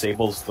actually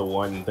disables the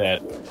one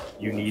that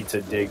you need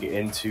to dig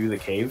into the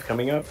cave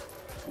coming up.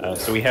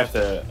 So we have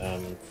to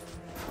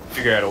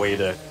figure out a way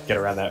to get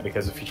around that,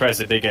 because if he tries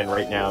to dig in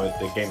right now,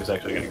 the game is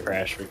actually going to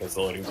crash because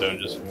the loading zone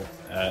just won't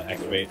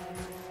activate.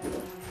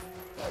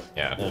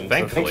 Yeah,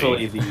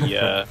 thankfully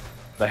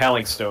the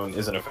Howling Stone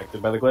isn't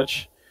affected by the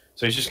glitch.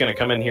 So he's just going to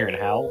come in here and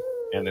howl,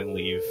 and then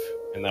leave,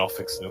 and that'll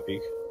fix Snow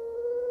Peak.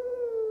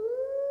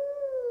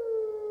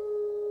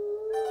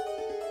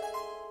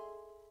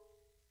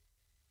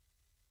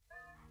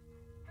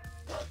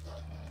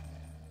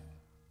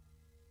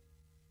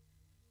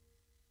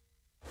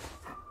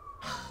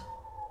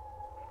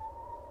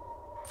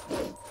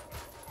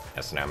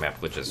 Yes, now map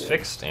glitch is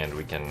fixed, and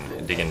we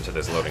can dig into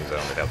this loading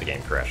zone without the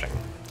game crashing,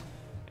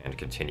 and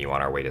continue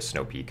on our way to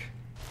Snow Peak.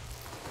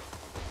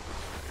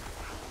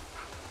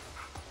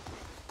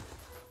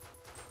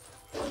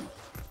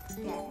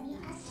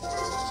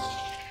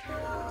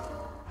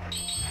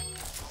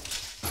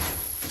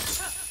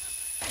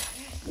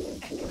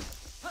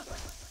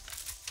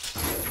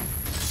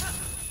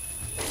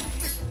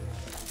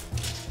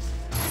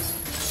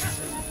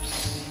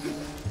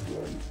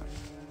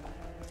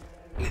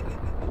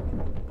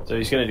 So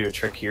he's going to do a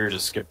trick here to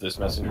skip this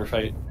messenger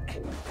fight.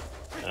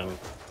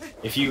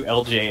 If you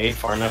LJA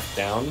far enough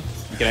down,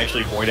 you can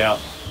actually void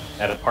out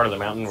at a part of the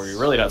mountain where you're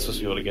really not supposed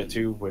to be able to get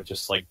to, with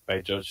just by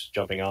just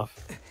jumping off.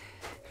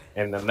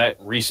 And then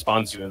that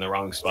respawns you in the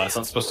wrong spot. It's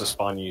not supposed to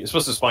spawn you. It's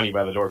supposed to spawn you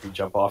by the door if you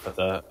jump off at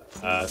the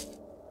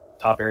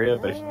top area,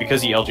 but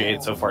because he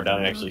LJA'd so far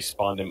down, it actually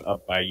spawned him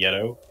up by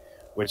Yeto,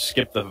 which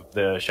skipped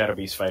the Shadow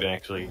Beast fight and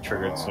actually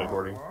triggered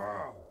snowboarding.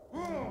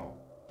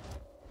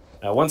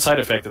 One side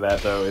effect of that,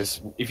 though,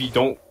 is if you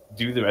don't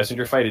do the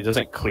messenger fight, it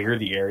doesn't clear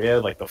the area,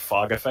 like the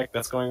fog effect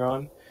that's going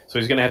on. So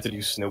he's going to have to do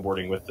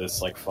snowboarding with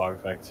this fog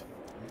effect,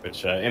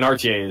 which in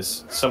RTA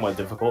is somewhat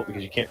difficult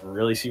because you can't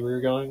really see where you're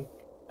going.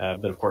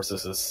 But of course,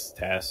 this is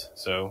TAS,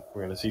 so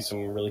we're going to see some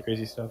really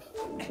crazy stuff.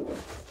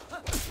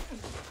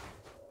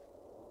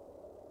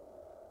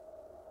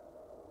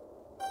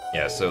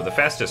 Yeah, so the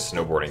fastest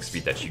snowboarding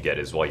speed that you get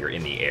is while you're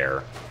in the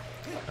air.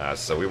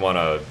 So we want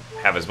to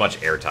have as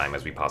much air time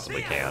as we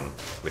possibly can,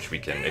 which we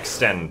can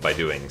extend by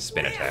doing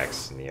spin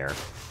attacks in the air.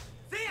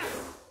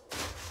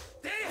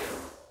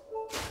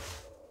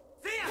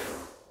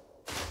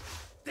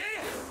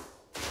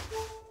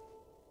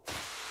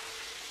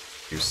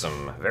 Do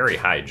some very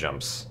high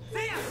jumps.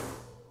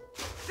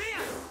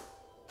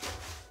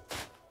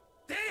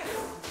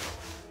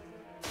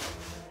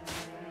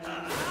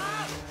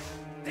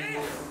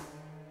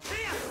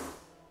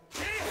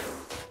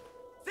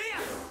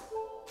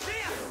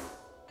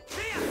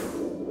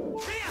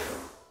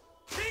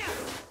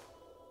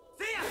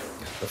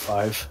 The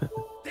 5.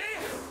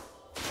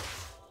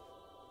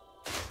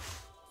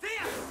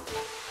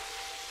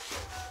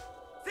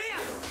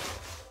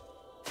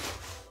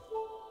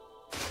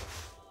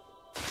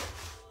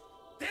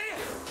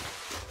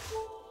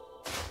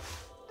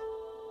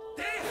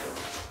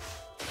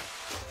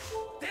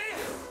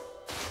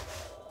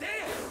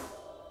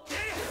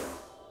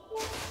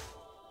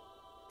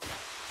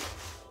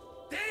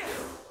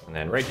 And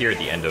then right here at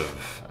the end of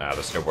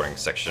the snowboarding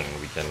section,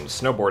 we can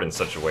snowboard in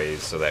such a way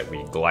so that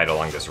we glide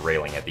along this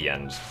railing at the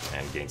end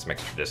and gain some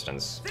extra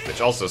distance, which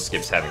also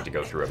skips having to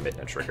go through a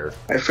Midna trigger.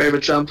 My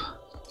favorite jump.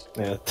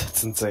 Yeah,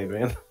 that's insane,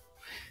 man.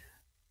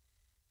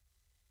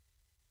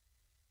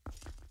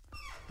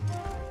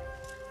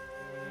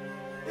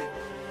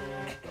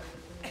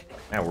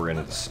 Now we're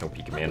into the Snow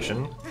Peak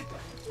Mansion.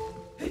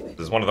 This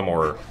is one of the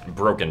more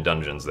broken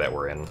dungeons that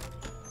we're in.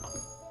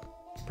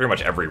 Pretty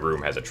much every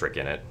room has a trick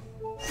in it.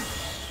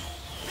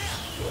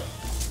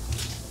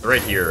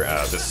 Right here,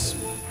 this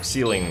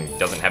ceiling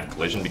doesn't have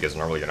collision because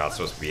normally you're not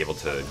supposed to be able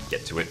to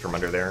get to it from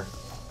under there.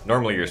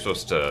 Normally you're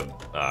supposed to,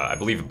 I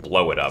believe,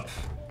 blow it up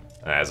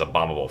as a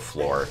bombable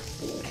floor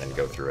and then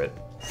go through it.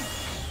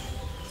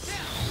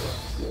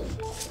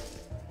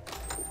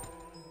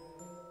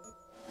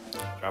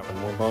 Dropping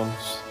more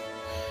bombs.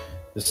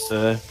 Just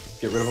to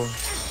get rid of them.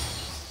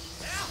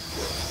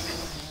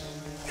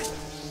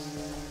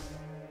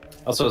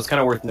 Also, it's kind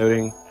of worth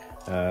noting,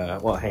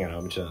 well, hang on,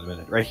 I'll mention that in a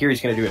minute. Right here,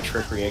 he's going to do a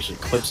trick where he actually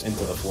clips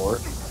into the floor,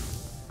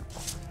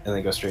 and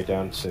then goes straight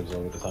down, saves a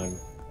little bit of time.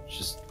 It's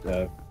just,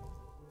 the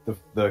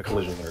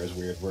collision there is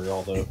weird, where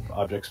all the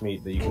objects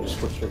meet, that you can just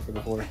flip straight for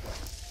the floor.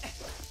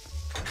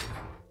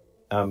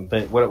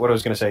 But what I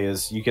was going to say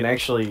is you can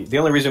actually... The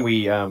only reason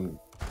we are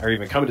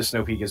even coming to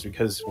Snow Peak is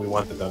because we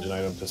want the dungeon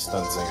item to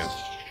stun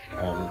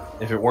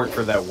Zingant. If it weren't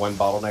for that one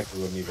bottleneck,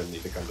 we wouldn't even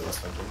need to come to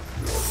this dungeon.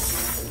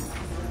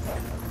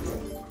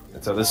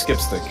 And so this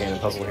skips the cannon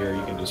puzzle here.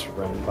 You can just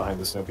run behind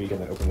the Snow Peak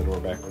and then open the door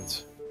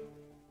backwards.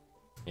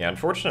 Yeah,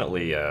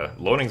 unfortunately,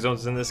 loading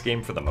zones in this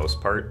game, for the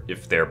most part,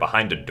 if they're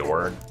behind a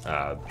door,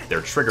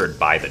 they're triggered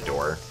by the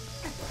door.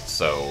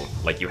 So,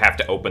 like, you have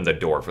to open the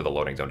door for the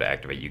loading zone to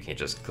activate. You can't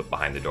just click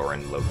behind the door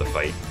and load the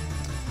fight.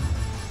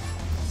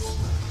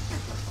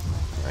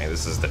 Alright,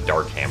 this is the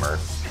Dark Hammer.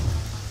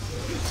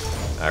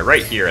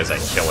 Right here, as I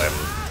kill him,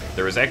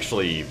 there was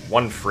actually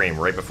one frame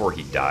right before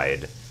he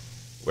died,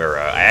 where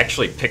I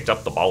actually picked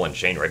up the ball and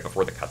chain right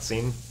before the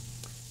cutscene.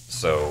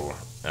 So,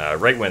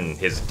 right when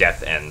his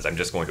death ends, I'm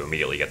just going to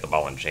immediately get the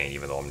ball and chain,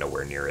 even though I'm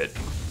nowhere near it.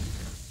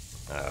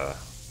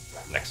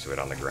 Next to it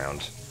on the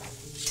ground.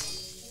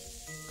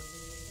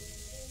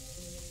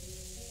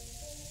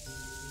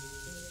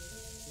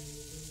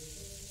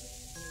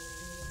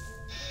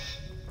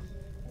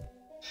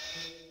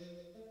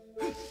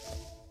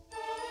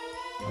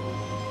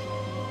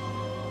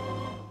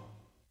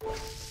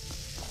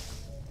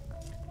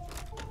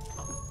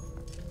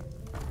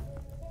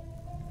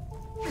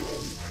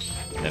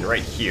 And then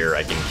right here,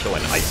 I can kill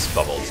an ice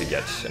bubble to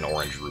get an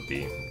orange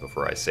rupee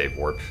before I save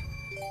warp.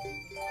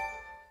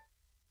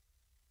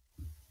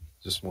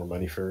 Just more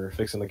money for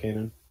fixing the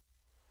cannon.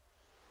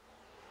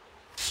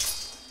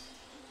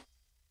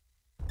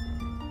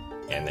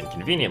 And then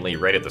conveniently,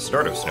 right at the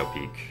start of Snow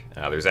Peak,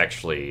 there's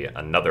actually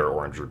another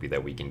orange rupee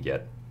that we can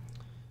get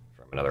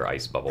from another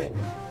ice bubble.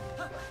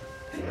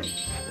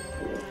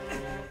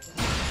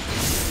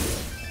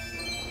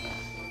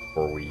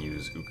 Or we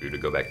use Uku to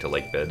go back to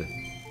Lake Bed.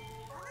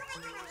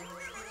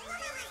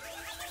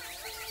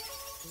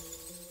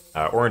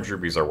 Orange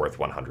rubies are worth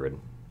 100.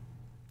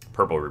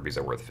 Purple rubies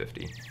are worth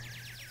 50.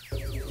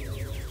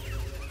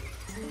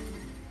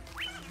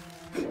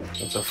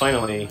 And so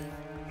finally,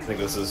 I think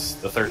this is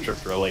the third trip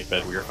for a Lake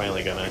Bed. We are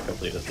finally gonna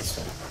complete it this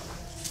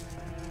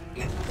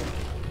time.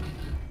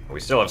 We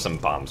still have some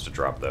bombs to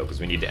drop, though, because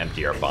we need to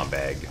empty our bomb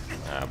bag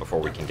before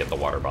we can get the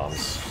water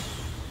bombs.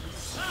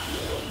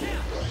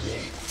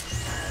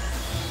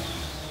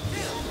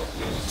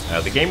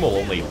 The game will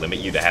only limit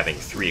you to having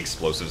 3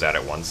 explosives out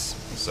at once,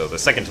 so the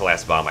second to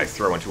last bomb I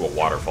throw into a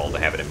waterfall to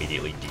have it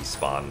immediately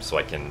despawn, so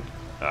I can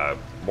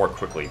more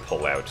quickly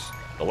pull out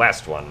the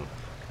last one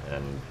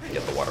and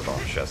get the water bomb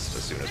chest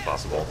as soon as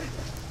possible.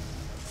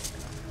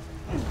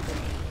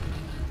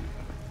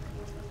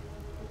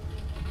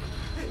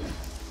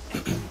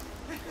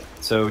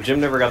 So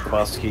Jim never got the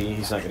boss key,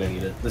 he's not going to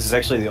need it. This is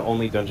actually the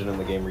only dungeon in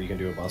the game where you can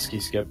do a boss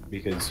key skip,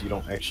 because you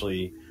don't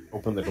actually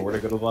open the door to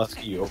go to the boss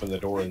key, you open the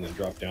door and then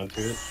drop down to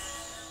it.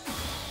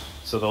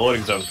 So the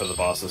loading zone for the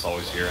boss is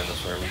always here in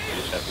this room, you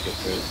just have to get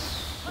to it.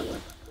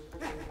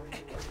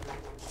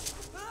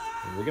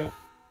 Here we go.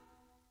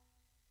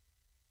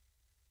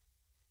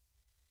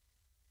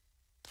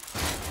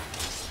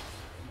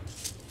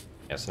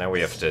 Yes, now we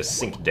have to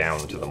sink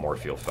down to the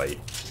Morpheal fight.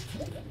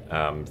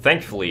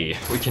 Thankfully,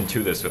 we can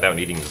do this without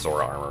needing the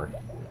Zora armor.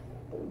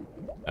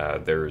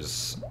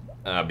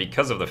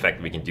 Because of the fact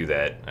that we can do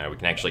that, we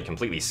can actually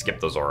completely skip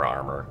the Zora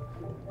armor.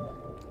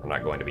 We're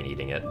not going to be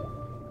needing it.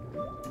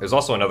 There's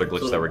also another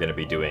glitch that we're going to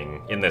be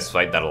doing in this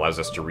fight that allows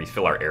us to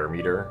refill our air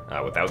meter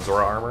without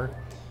Zora armor.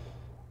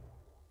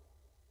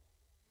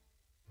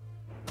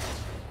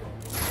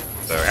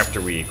 So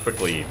after we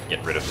quickly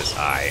get rid of this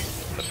eye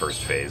in the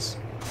first phase,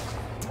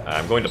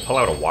 I'm going to pull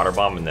out a water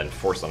bomb and then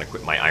force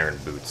unequip my iron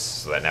boots,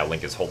 so that now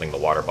Link is holding the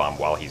water bomb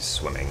while he's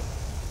swimming.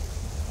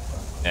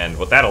 And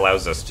what that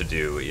allows us to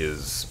do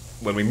is,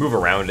 when we move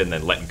around and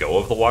then let go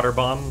of the water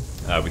bomb,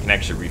 we can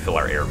actually refill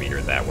our air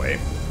meter that way,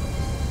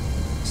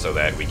 so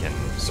that we can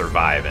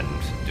survive and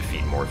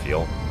defeat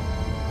Morpheal.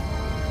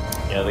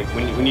 Yeah, like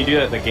when you do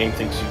that, the game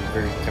thinks you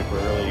very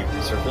temporarily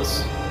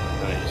resurface,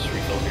 and you just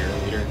refill your air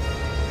meter.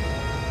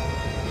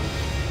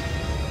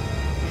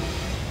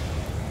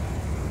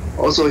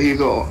 Also, he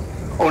will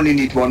only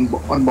need one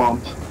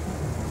bomb.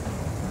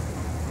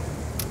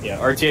 Yeah,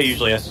 RTA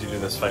usually has to do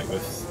this fight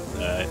with,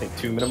 I think,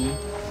 2 minimum.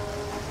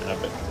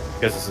 But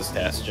because this is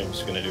TAS,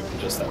 Jim's going to do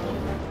just that one.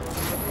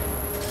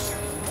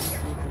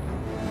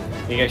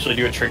 You can actually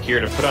do a trick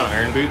here to put on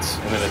iron boots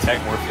and then attack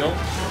Morpheal.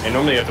 And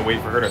normally you have to wait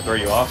for her to throw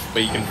you off,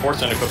 but you can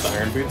force unequip the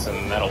iron boots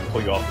and that'll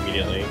pull you off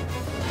immediately.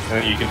 And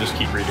then you can just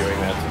keep redoing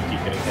that to keep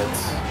getting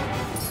hits.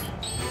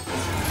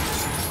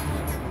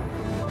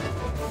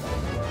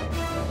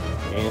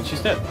 And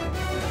she's dead.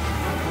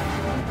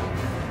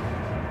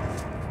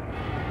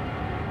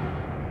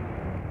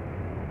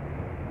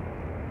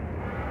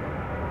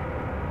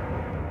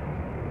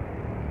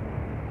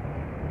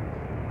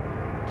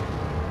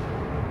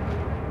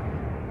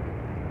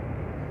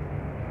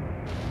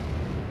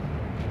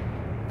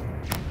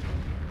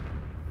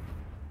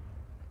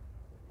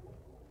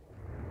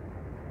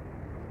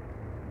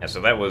 Yeah, so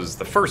that was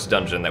the first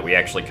dungeon that we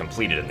actually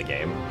completed in the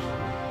game.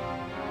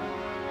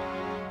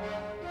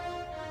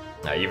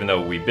 Even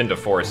though we've been to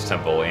Forest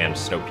Temple and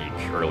Snow Peak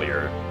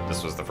earlier,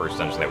 this was the first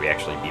dungeon that we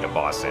actually beat a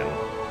boss in.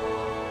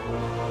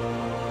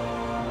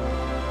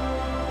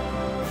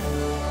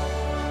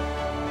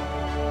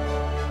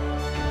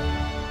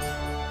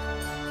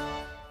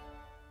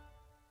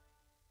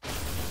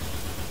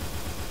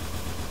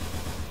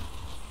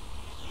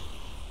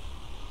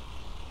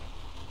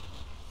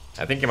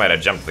 I think you might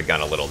have jumped the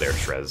gun a little there,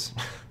 Shrez,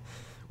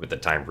 with the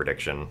time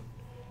prediction.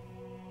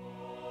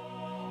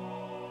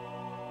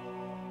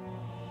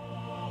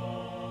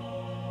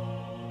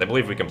 I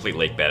believe we complete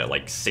Lake Bed at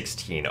like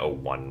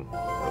 16:01,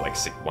 or like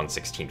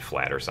 1:16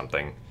 flat or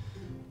something.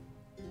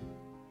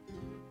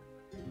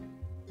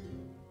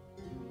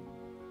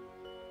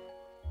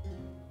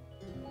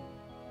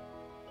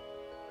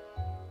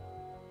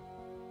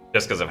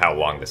 Just because of how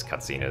long this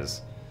cutscene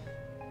is.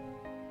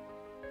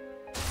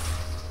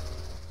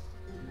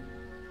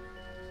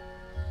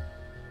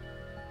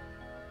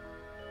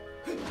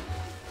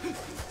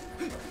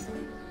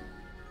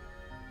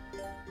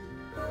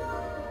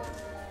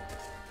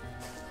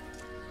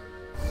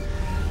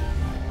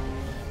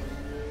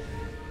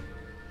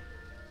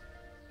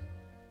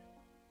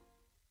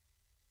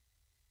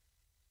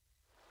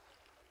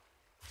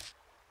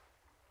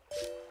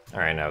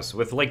 Alright, now, so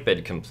with Lake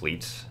Bed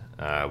complete,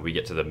 we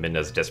get to the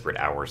Midna's Desperate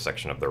Hour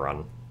section of the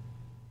run.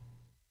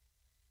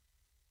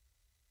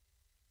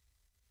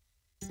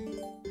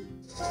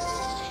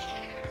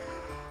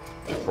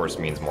 Which of course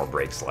means more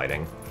brake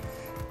sliding.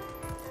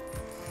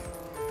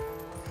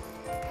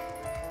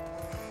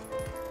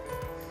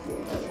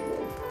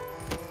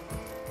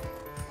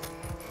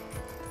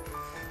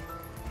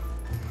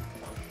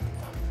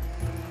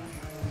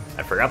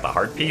 I forgot the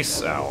heart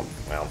piece? Oh,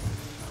 well,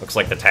 looks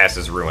like the TAS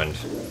is ruined.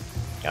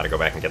 Gotta go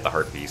back and get the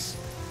heart piece.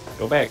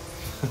 Go back.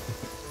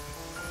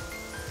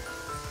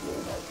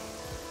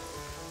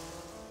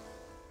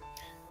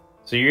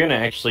 So you're gonna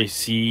actually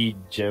see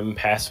Jim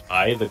pass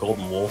by the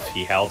golden wolf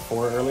he howled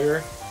for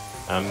earlier.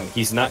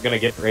 He's not gonna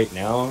get right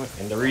now,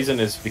 and the reason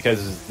is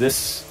because this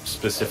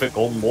specific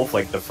golden wolf,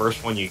 like the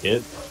first one you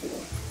get,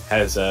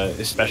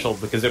 is special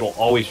because it'll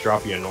always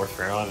drop you a North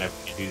Pharaon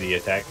after you do the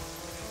attack,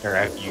 or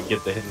after you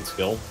get the hidden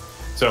skill.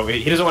 So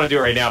he doesn't want to do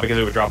it right now because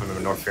it would drop him a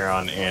North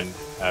Pharaon, and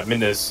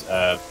Midna's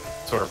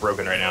sort of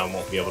broken right now and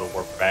won't be able to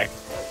warp back,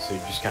 so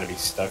you'd just kind of be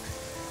stuck.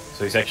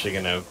 So he's actually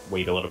going to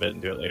wait a little bit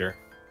and do it later.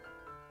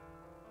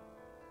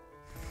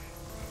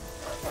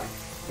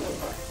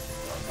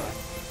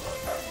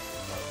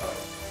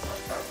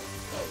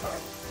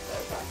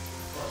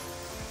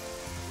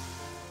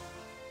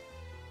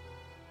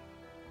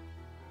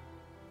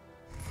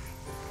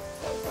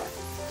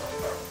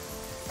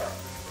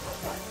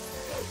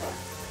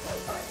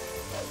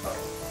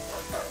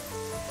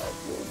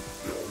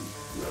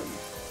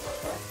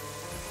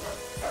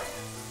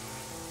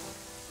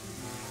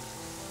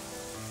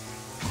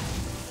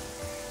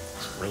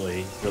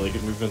 Really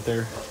good movement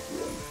there.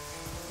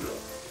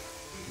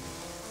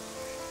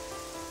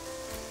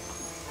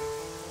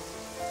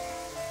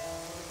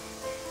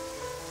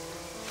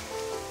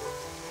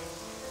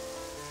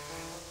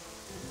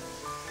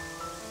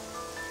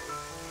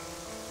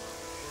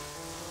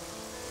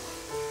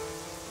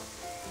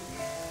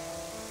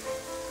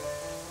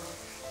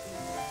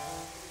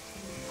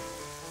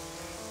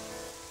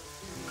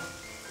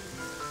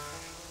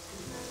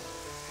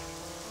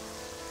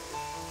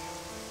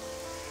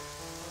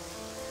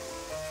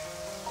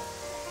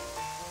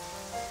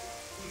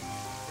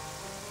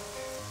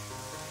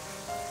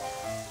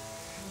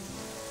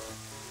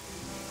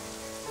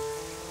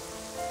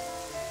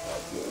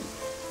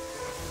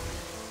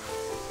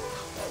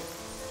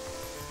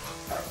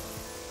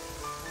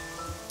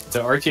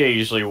 So RTA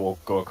usually will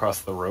go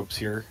across the ropes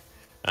here,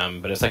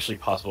 but it's actually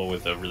possible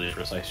with a really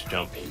precise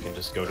jump. You can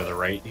just go to the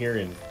right here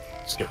and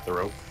skip the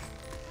rope.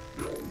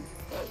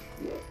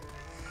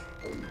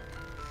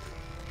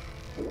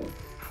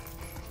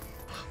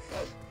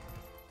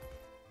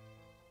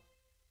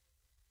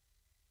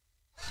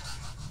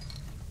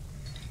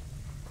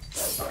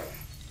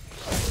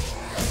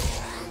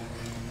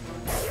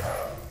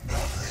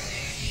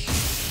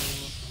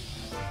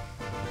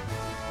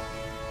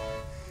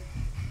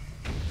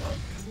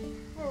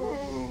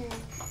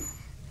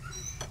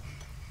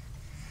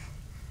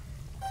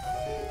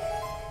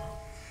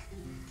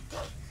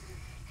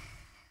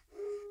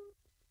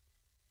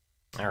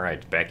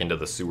 Alright, back into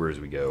the sewers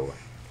we go.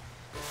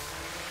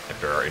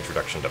 After our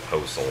introduction to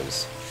Poe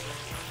Souls.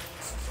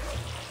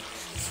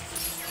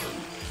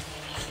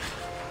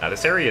 Now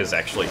this area is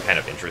actually kind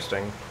of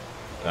interesting.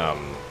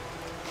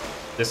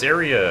 This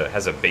area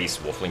has a base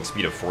wolfling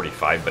speed of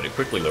 45, but it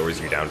quickly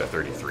lowers you down to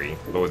 33.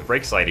 But with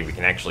brake sliding, we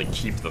can actually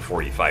keep the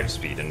 45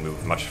 speed and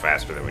move much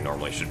faster than we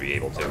normally should be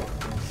able to.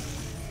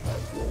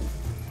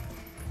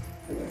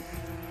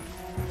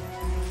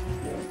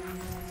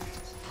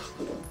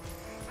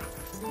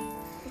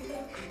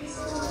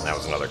 That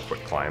was another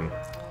quick climb.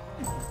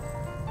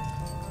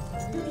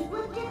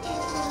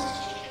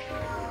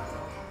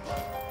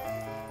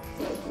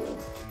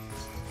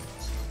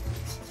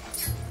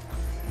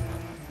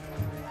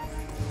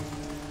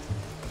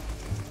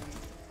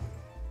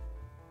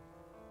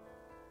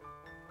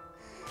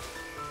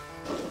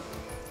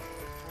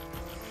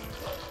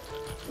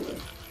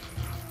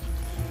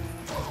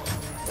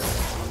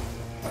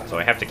 So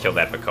I have to kill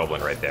that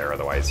Bokoblin right there,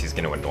 otherwise he's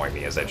going to annoy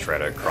me as I try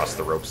to cross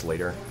the ropes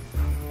later.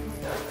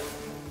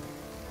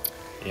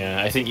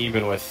 Yeah, I think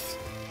even with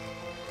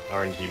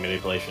RNG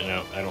manipulation,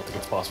 I don't think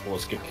it's possible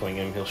to skip killing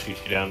him. He'll shoot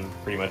you down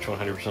pretty much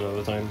 100%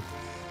 of the time.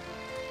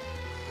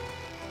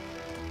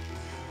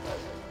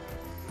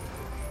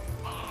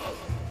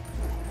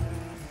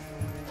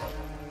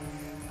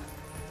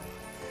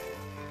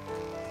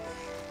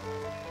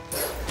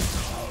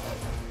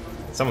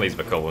 Some of these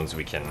Bokoblins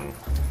we can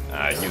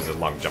use a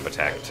long jump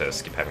attack to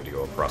skip having to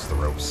go across the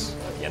ropes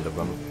at the end of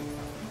them.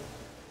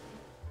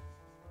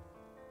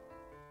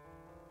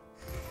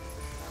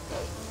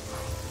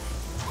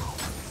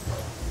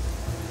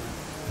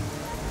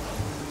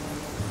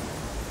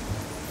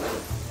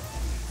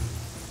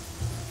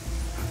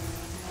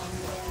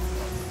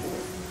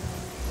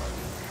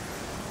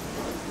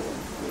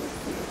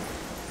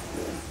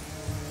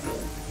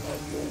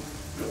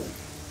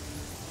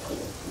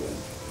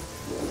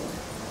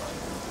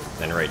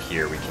 Then right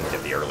here we can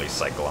get the early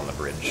cycle on the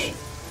bridge.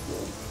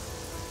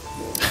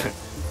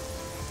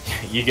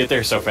 You get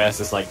there so fast,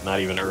 it's like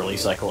not even early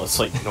cycle, it's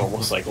like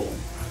normal cycle.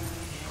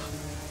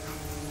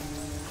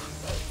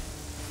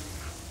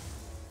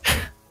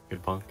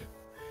 Good punk.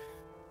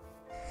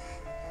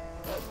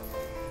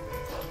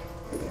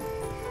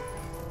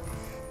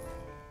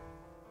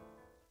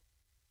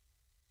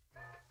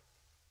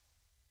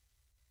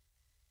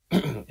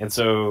 And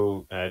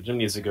so Jim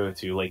needs to go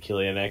to Lake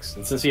Hylia next,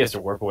 and since he has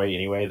to warp away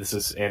anyway,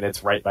 and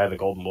it's right by the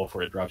Golden Wolf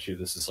where it drops you,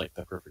 this is like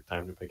the perfect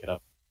time to pick it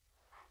up.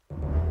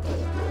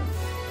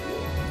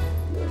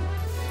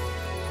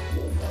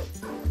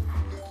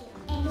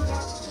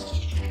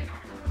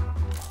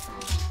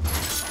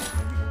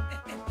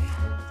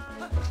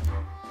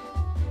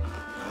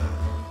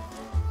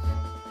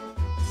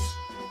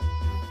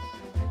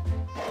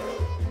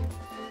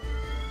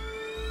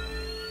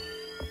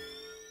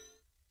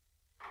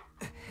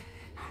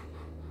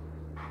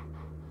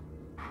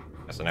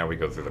 So now we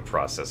go through the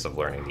process of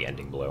learning the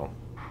ending blow.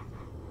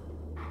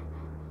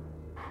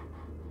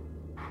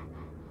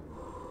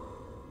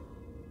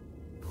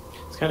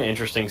 It's kind of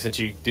interesting, since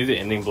you do the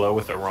ending blow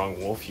with the wrong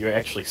wolf, you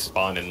actually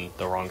spawn in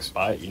the wrong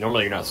spot.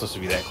 Normally you're not supposed to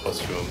be that close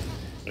to him.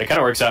 But it kind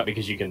of works out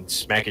because you can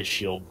smack his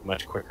shield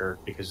much quicker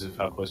because of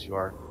how close you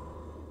are.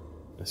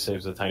 It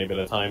saves a tiny bit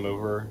of time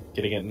over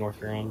getting it north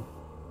ground.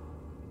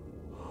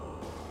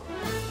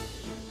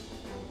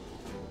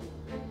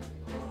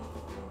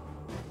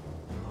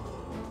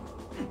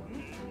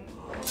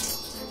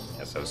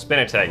 So spin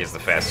attack is the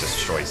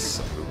fastest choice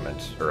of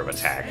movement, or of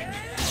attack,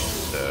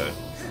 to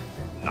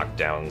knock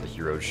down the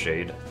hero's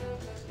shade.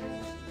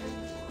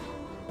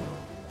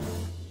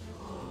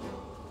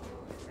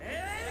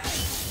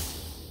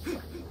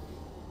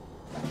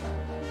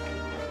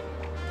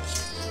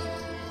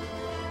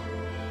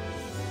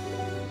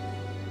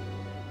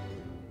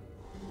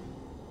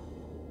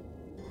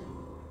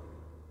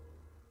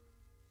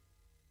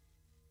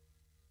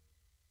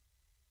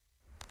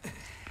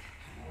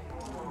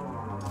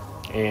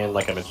 And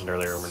like I mentioned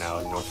earlier, we're now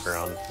in North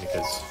Ground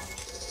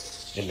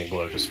because ending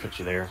blow just puts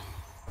you there.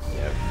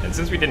 Yeah, and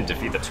since we didn't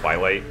defeat the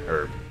Twilight,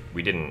 or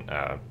we didn't,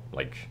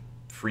 like,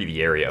 free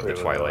the area of the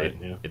Twilight,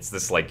 yeah. It's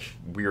this, like,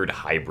 weird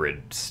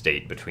hybrid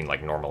state between,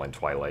 like, normal and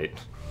Twilight.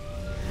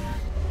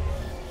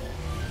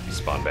 You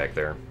spawn back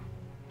there.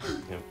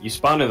 Yeah. You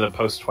spawn in the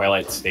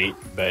post-Twilight state,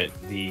 but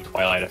the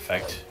Twilight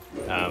effect,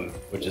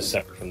 which is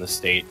separate from the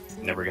state,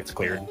 never gets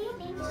cleared.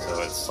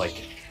 So it's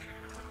like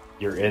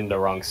you're in the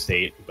wrong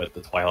state, but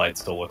the Twilight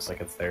still looks like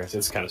it's there. So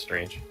it's kind of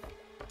strange.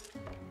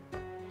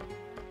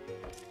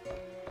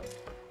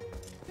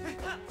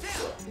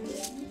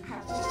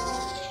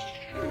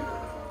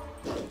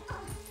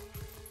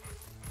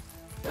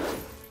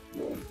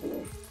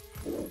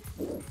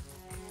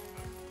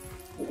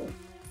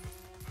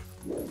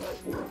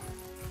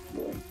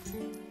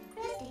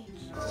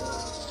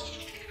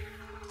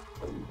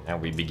 Now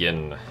we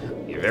begin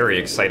a very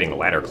exciting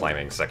ladder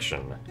climbing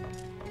section.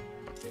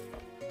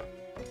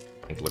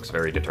 It looks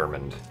very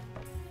determined.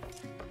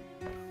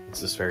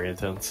 This is very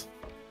intense.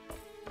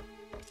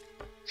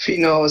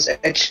 Pheenoh is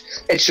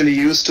actually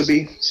used to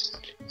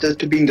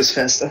being this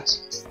faster.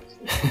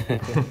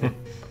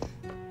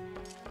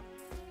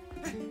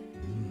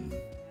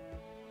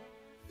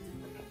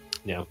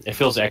 Yeah, it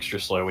feels extra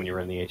slow when you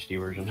run the HD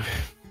version.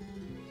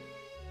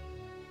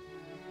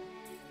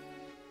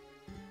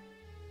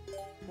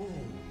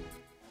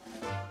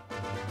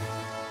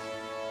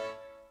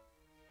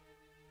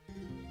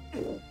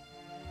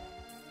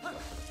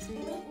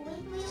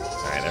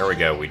 Alright, there we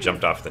go. We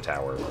jumped off the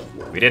tower.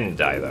 We didn't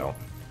die, though.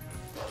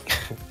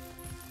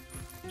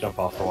 Jump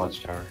off the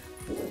watchtower.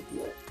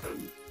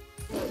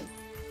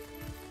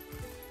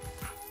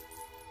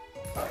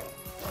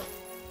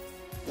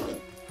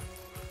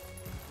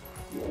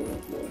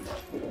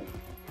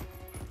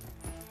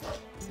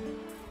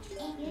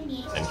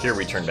 And here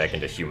we turn back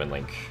into Human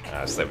Link,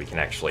 so that we can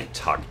actually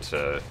talk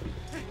to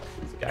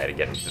the guy to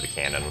get into the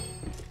cannon.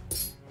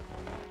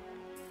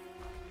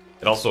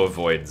 It also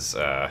avoids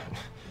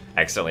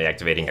accidentally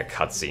activating a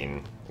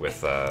cutscene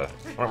with, I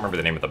don't remember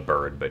the name of the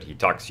bird, but he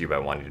talks to you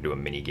about wanting to do a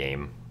mini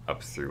game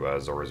up through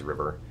Zora's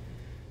River.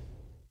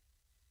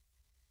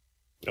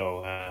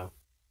 Oh,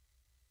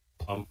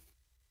 Plum.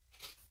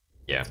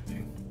 Yeah.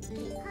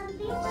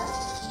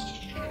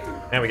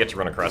 And we get to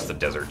run across the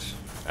desert.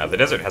 The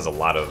desert has a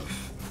lot of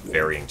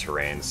varying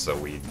terrains, so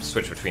we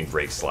switch between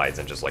break slides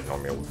and just like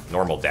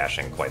normal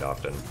dashing quite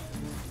often.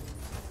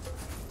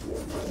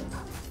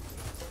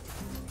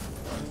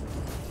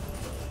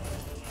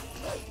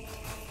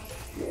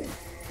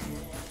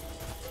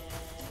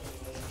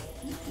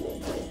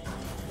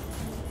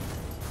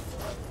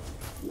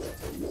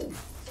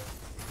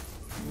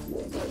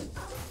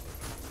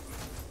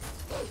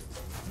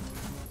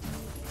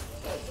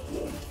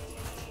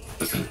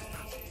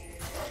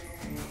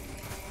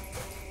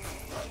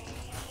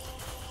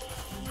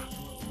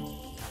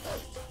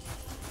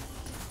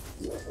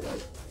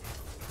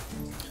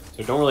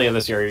 So normally in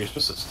this area you're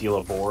supposed to steal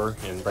a boar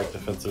and break the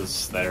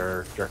fences that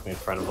are directly in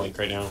front of Link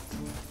right now.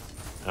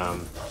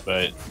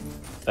 But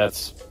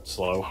that's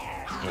slow,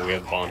 and we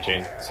have the ball and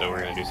chain, so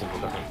we're going to do something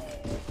different.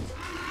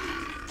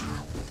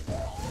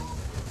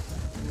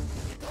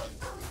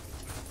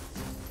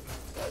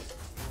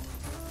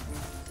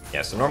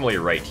 Yeah, so normally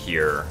right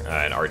here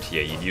in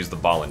RTA, you'd use the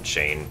ball and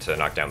chain to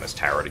knock down this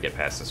tower to get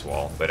past this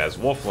wall. But as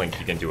Wolf Link,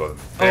 you can do a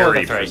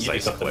very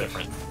precise clip.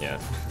 Yeah.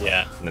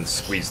 Yeah. And then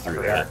squeeze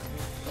through there.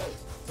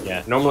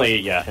 Yeah, normally,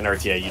 yeah, in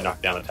RTA you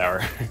knock down a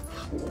tower.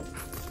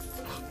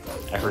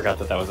 I forgot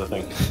that was a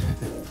thing.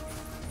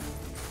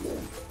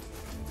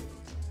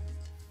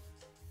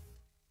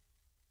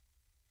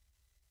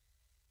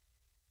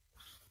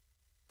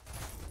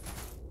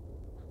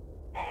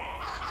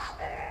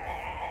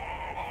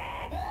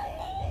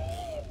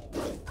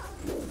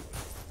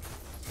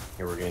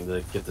 Here we're going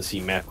to get to see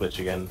map glitch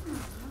again.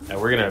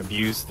 We're going to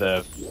abuse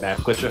the map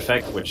glitch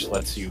effect, which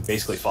lets you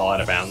basically fall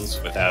out of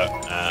bounds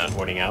without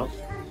hoarding out.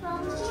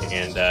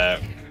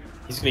 And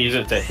he's going to use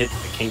it to hit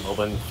the King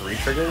Bulblin 3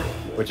 trigger,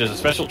 which is a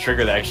special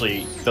trigger that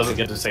actually doesn't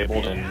get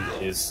disabled and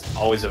is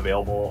always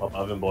available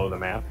above and below the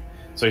map.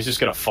 So he's just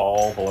going to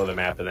fall below the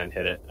map and then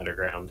hit it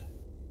underground.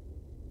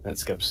 That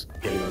skips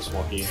getting the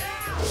small key.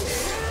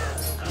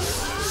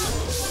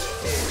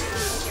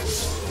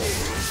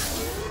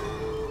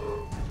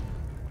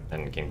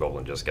 And King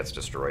Bulblin just gets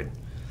destroyed.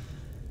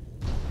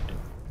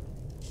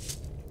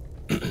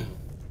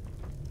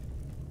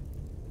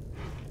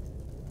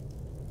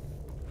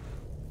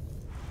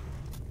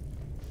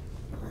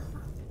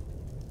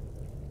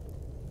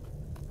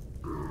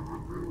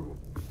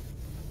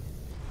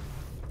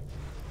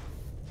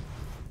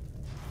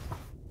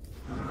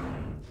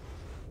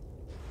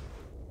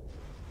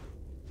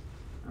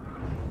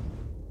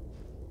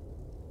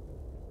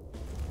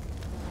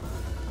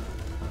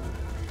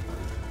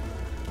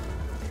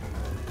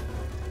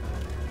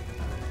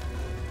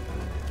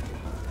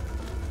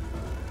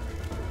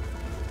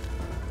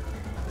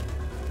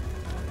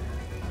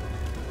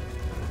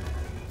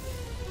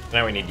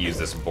 Now we need to use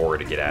this boar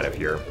to get out of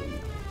here.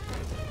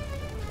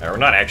 We're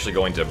not actually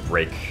going to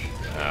break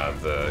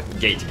the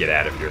gate to get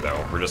out of here,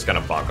 though. We're just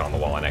going to bonk on the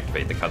wall and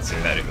activate the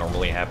cutscene that it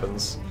normally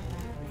happens.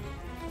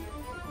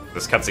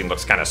 This cutscene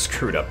looks kind of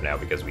screwed up now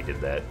because we did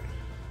that.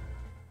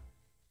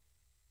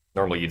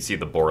 Normally you'd see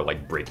the boar,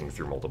 like, breaking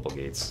through multiple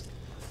gates.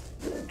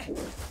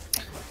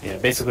 Yeah,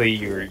 basically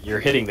you're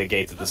hitting the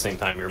gates at the same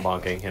time you're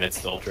bonking, and it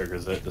still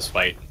triggers it,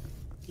 despite,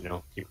 you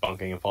know, keep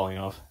bonking and falling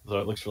off. So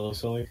it looks really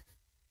silly.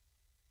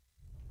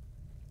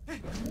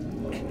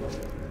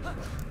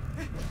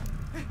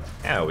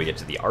 Now we get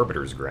to the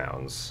Arbiter's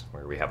Grounds,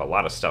 where we have a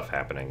lot of stuff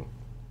happening.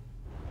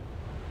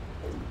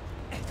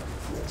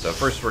 So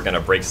first we're going to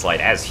break slide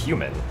as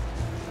human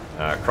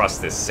across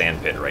this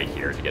sand pit right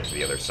here to get to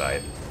the other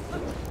side.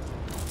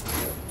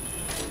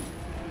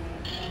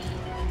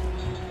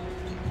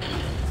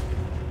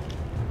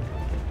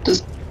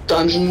 This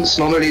dungeon is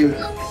normally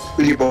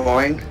really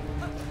boring,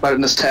 but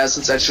in this TAS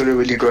it's actually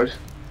really good.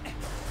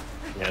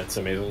 Yeah, it's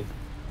amazing.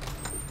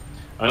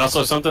 And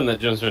also something that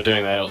Jim's been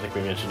doing that I don't think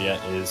we mentioned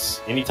yet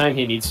is anytime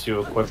he needs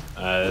to equip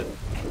an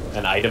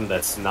item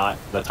that's not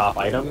the top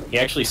item, he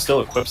actually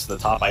still equips the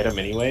top item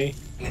anyway,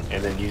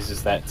 and then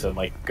uses that to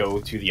like go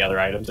to the other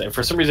items. And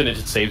for some reason, it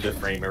just saves a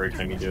frame every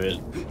time you do it.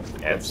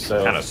 Yeah, it's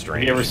so kind of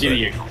strange. If you ever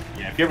see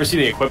if you ever see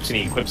the equips and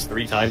he equips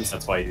 3 times,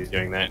 that's why he's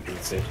doing that. He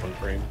saves 1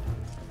 frame.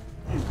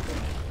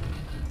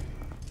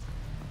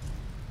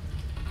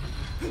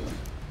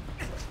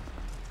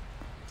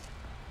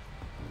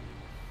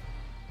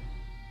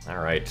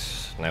 Alright,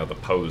 now the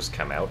pose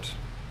come out.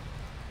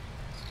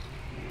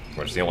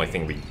 Which is the only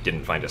thing we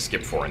didn't find a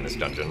skip for in this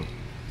dungeon.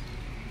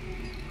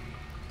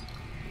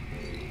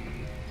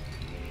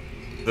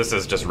 This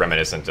is just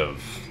reminiscent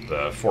of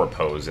the 4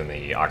 pose in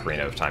the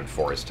Ocarina of Time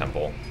Forest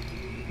Temple.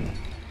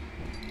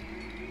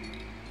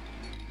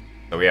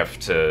 So we have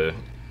to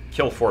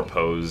kill 4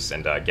 pose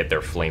and get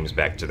their flames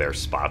back to their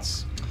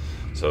spots,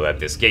 so that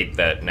this gate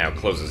that now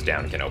closes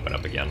down can open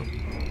up again.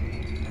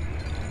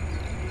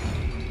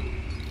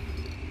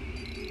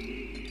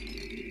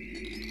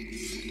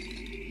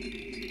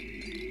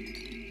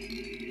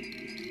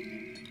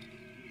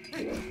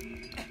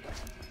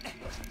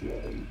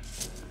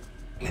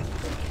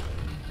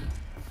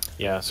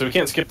 Yeah, so we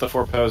can't skip the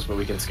 4 pose, but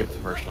we can skip the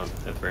first one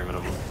at the very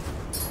minimum.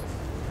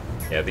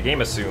 Yeah, the game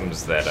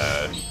assumes that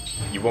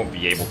you won't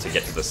be able to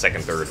get to the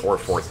second, third, or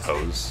fourth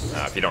pose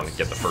if you don't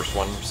get the first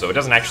one, so it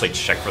doesn't actually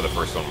check for the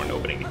first one when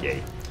opening the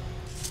gate.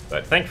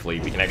 But thankfully,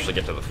 we can actually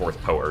get to the fourth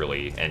po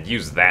early, and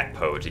use that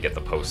po to get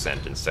the po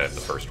sent instead of the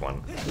first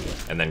one,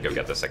 and then go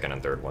get the second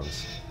and third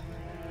ones.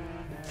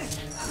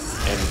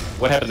 And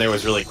what happened there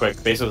was really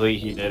quick. Basically,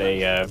 he did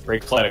a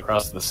brake slide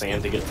across the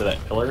sand to get to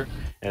that pillar,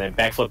 and then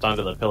backflipped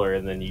onto the pillar,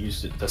 and then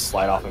used it to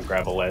slide off and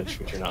grab a ledge,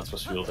 which you're not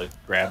supposed to be able to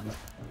grab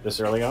this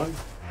early on,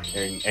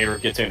 or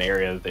get to an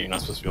area that you're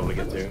not supposed to be able to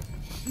get to.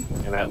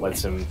 And that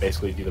lets him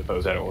basically do the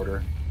pose out of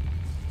order.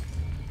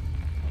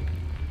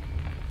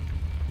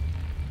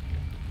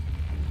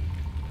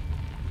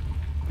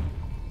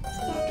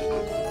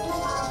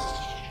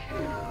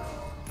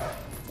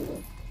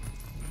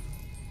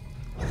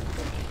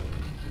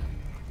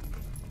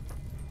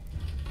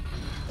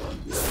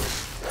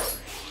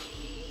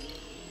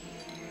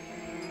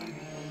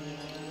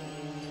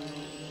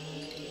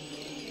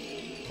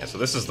 Yeah, so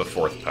this is the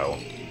fourth po.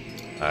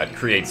 It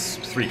creates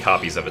 3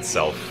 copies of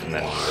itself, and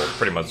then will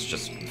pretty much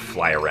just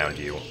fly around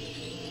you.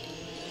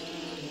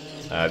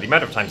 The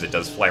amount of times it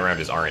does fly around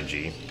is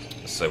RNG,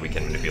 so we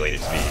can manipulate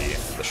it to be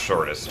the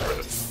shortest or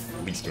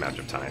the least amount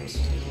of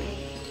times.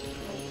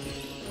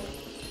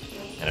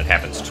 And it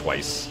happens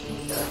twice.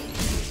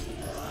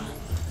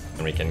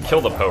 And we can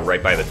kill the po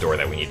right by the door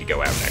that we need to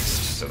go out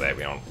next, so that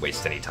we don't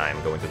waste any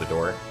time going to the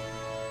door.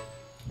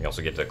 We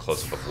also get to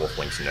close up with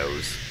Wolflink's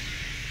nose.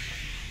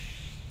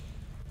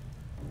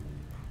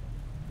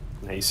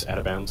 Nice out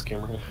of bounds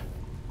camera.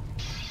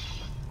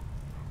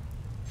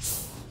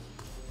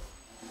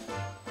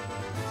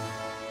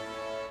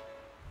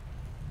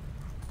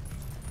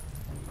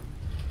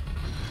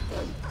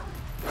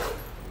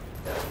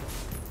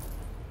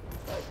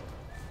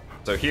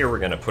 So here we're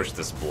going to push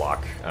this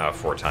block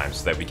 4 times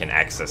so that we can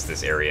access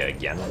this area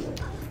again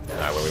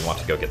when we want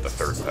to go get the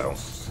third po.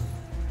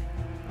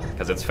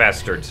 Because it's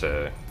faster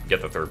to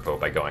get the third po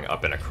by going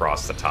up and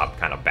across the top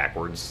kind of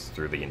backwards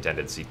through the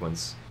intended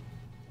sequence.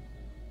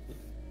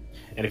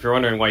 And if you're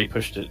wondering why you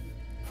pushed it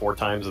 4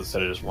 times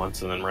instead of just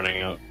once and then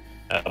running out,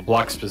 a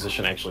block's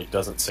position actually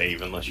doesn't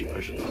save unless you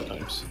push it 4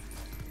 times.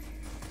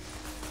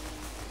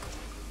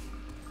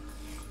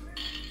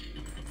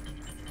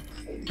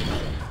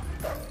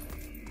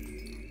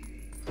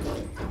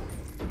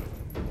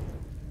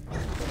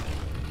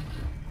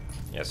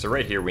 Yeah, so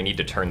right here we need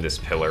to turn this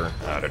pillar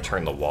to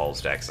turn the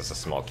walls to access a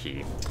small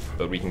key.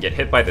 But we can get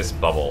hit by this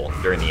bubble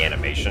during the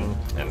animation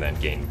and then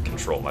gain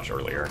control much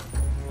earlier.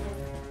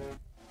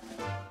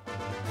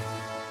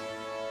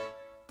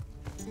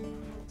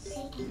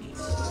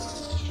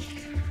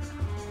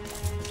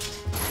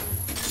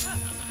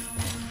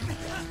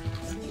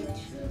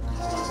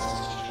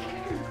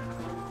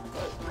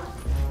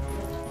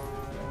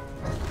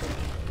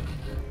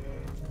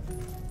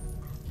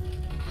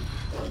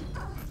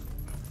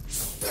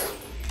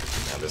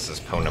 This is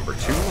po number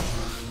 2.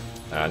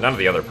 None of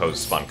the other pos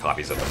spawn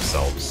copies of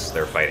themselves.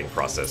 Their fighting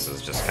process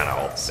is just kind of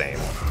all the same.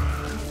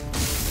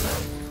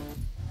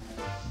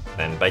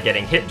 And by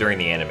getting hit during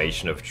the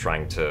animation of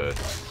trying to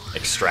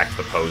extract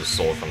the po's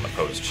soul from the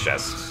po's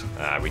chest,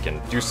 we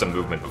can do some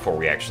movement before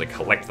we actually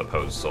collect the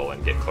po's soul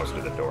and get closer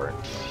to the door.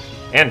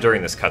 And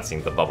during this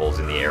cutscene, the bubbles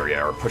in the area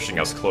are pushing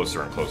us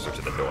closer and closer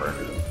to the door,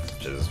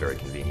 which is very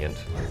convenient.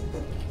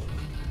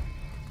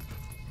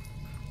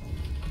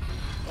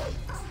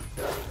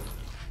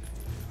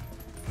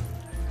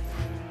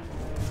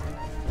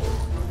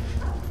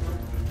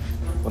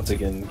 Once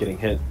again, getting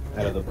hit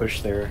out of the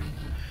push there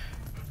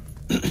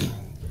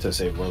to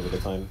save a little bit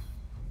of time.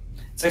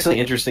 It's actually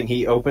interesting,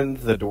 he opened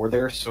the door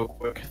there so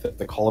quick that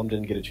the column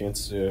didn't get a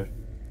chance to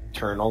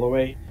turn all the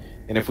way.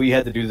 And if we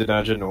had to do the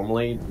dungeon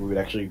normally, we would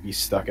actually be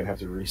stuck and have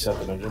to reset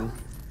the dungeon.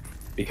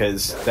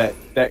 Because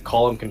that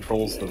column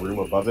controls the room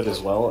above it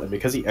as well, and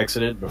because he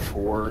exited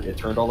before it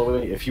turned all the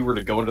way, if you were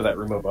to go into that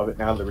room above it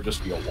now, there would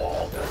just be a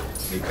wall,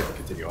 and you couldn't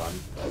continue on.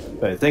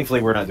 But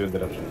thankfully we're not doing the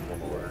dungeon in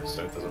normal order,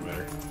 so it doesn't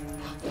matter.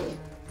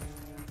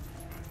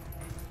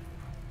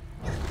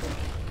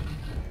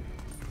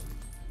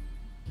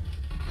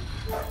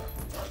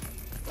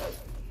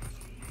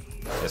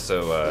 Yeah,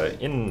 so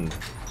in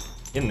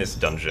this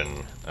dungeon,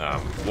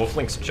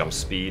 Wolflink's jump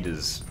speed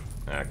is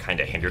kind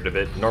of hindered a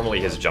bit. Normally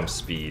his jump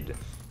speed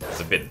is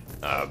a bit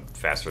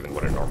faster than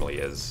what it normally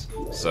is.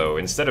 So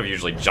instead of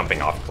usually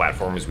jumping off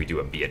platforms, we do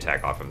a B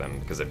attack off of them,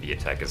 because a B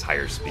attack is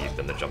higher speed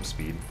than the jump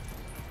speed.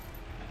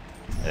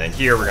 And then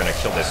here we're going to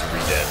kill this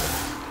Redead,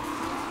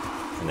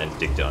 and then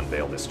dig to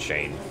unveil this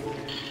chain.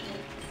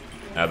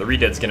 The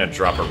Redead's going to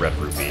drop a red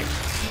rupee,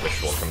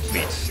 which will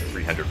complete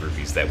 300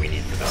 rupees that we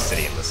need for the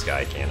City in the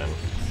Sky cannon.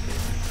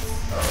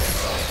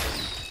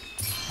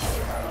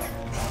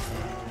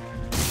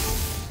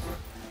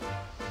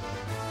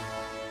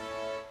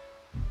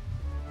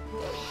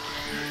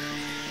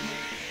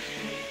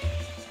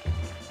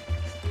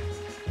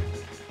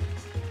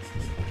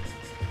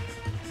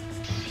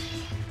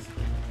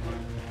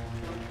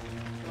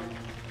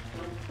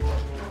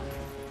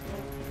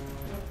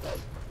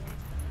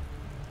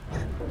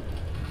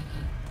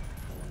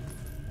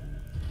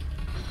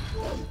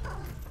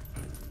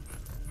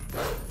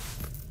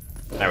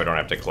 Now we don't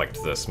have to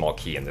collect the small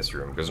key in this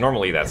room, because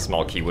normally that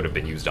small key would have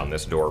been used on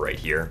this door right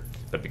here.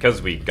 But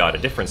because we got a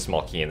different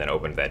small key and then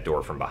opened that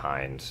door from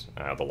behind,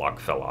 the lock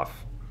fell off.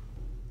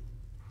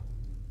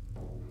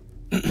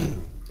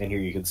 And here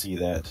you can see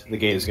that the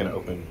gate is going to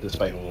open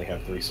despite only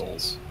have 3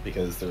 souls,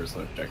 because there is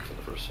no check for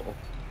the first soul.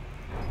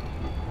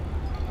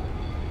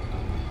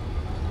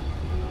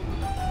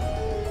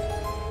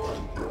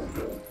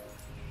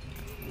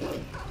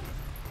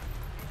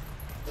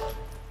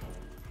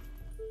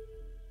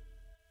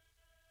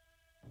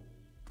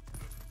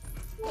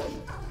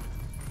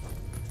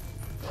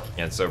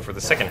 And so for the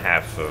second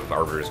half of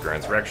Arbiter's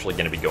Grounds, we're actually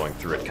going to be going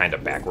through it kind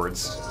of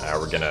backwards.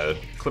 We're going to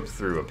clip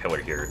through a pillar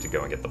here to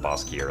go and get the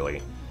boss key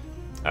early.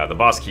 The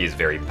boss key is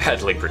very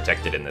badly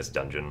protected in this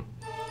dungeon.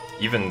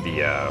 Even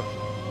the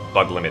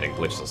bug limit and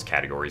glitchless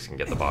categories can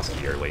get the boss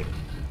key early.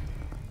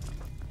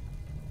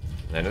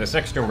 And in this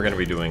next room, we're going to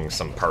be doing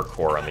some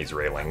parkour on these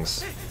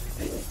railings.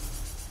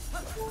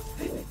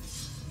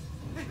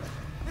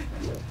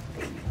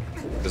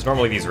 Because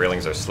normally these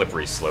railings are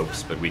slippery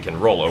slopes, but we can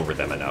roll over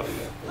them enough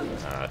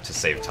to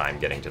save time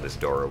getting to this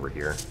door over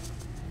here.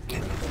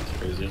 That's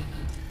crazy.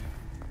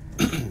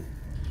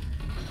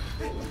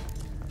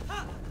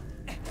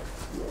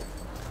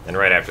 And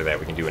right after that,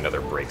 we can do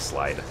another break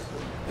slide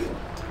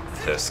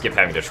to skip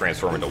having to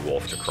transform into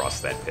wolf to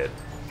cross that pit.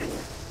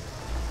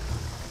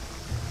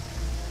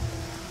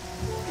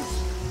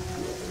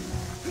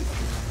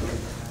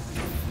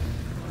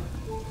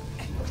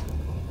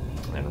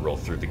 And roll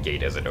through the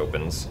gate as it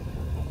opens.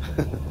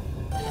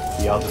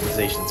 The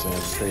optimizations, man,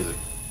 it's crazy.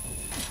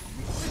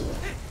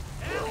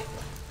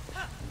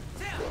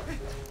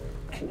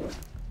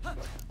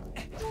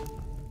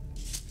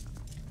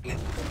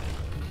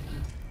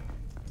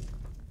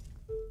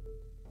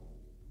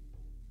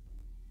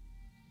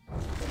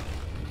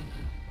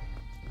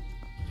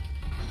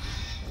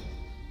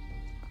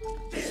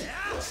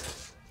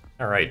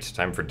 Alright,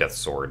 time for Death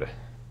Sword.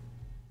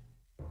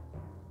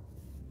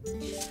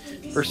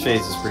 First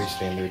phase is pretty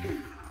standard.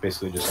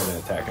 Basically just going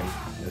to attack him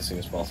as soon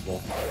as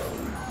possible.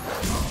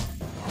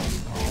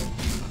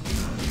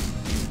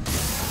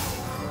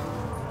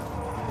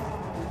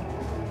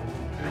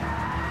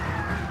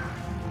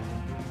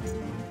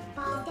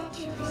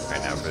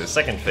 Alright, now for the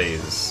second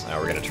phase,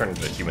 we're going to turn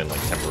into the Human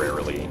Link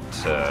temporarily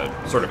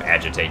to sort of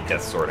agitate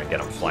Death Sword and get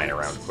him flying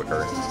around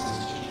quicker.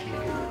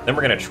 Then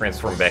we're going to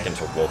transform back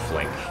into Wolf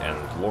Link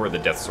and lure the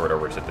Death Sword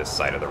over to this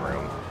side of the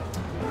room.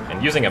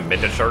 And using a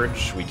Meta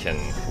Charge, we can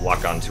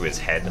lock onto his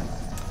head.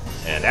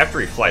 And after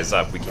he flies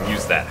up, we can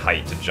use that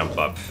height to jump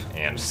up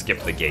and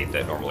skip the gate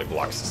that normally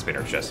blocks the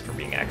spinner chest from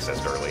being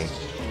accessed early.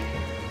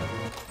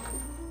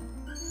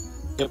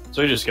 Yep,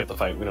 so we just skip the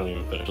fight, we don't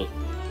even finish it.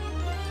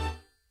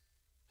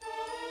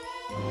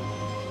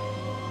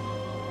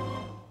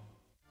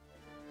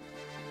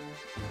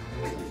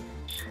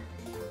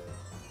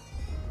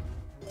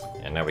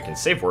 And now we can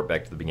save warp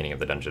back to the beginning of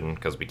the dungeon,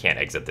 because we can't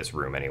exit this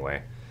room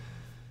anyway.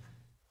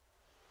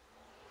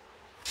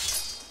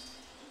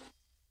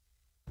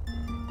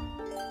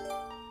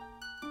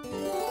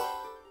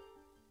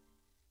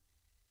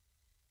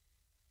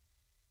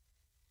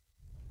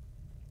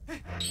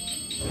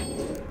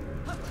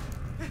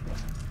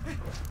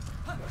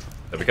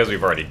 But because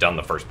we've already done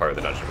the first part of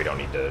the dungeon, we don't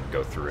need to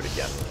go through it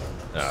again.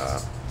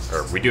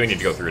 Or we do need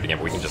to go through it again,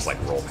 but we can just,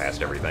 like, roll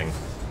past everything.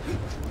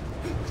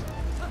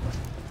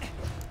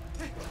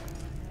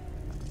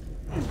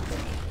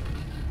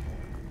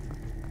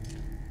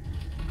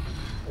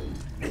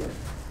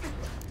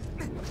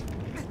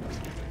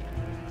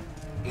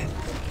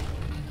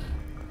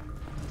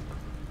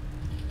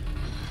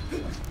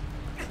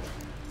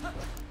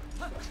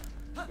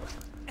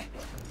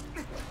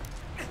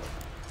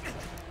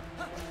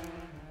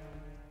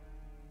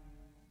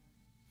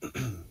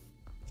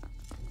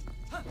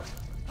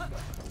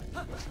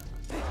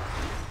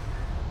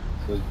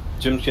 So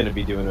Jim's going to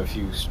be doing a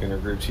few spinner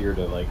groups here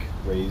to like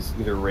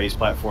either raise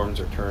platforms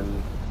or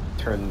turn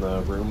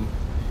the room.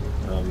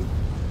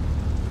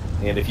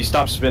 And if you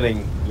stop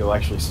spinning, you'll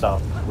actually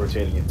stop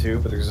rotating it too.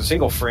 But there's a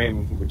single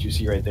frame, which you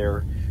see right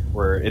there,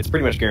 where it's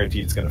pretty much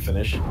guaranteed it's going to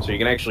finish. So you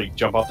can actually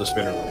jump off the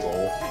spinner and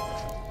roll.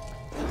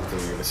 So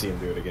you're going to see him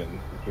do it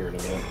again here in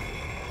a minute.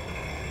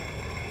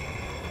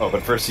 Oh,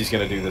 but first he's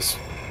going to do this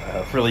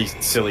really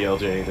silly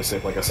LJ to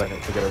save like a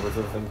second to get over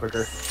the thing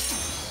quicker.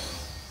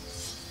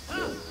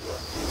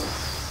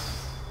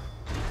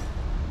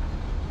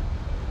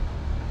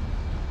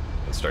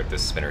 Let's start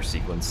this spinner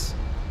sequence.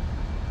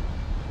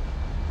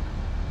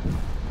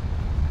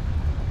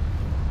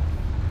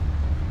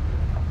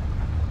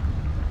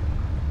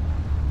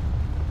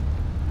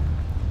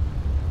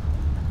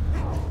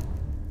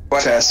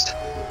 Test.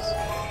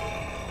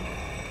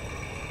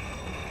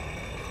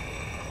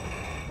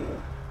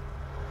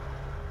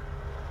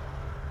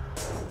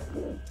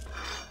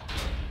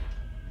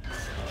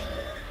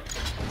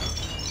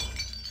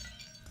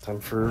 Time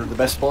for the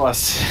best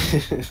boss.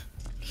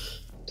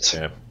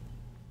 Yeah.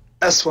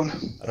 Best one.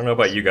 I don't know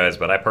about you guys,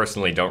 but I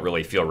personally don't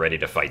really feel ready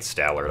to fight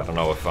Stallard. I don't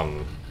know if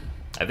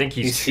I think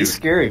he's too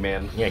scary,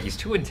 man. Yeah, he's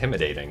too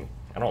intimidating.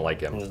 I don't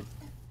like him.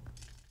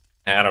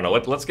 I don't know.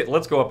 Let's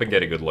go up and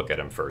get a good look at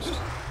him first.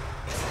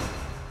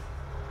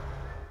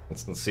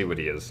 Let's see what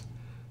he is.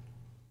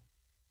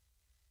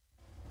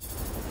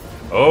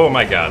 Oh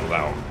my god,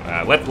 wow.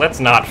 Let's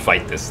not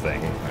fight this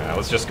thing.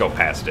 Let's just go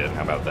past it.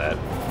 How about that?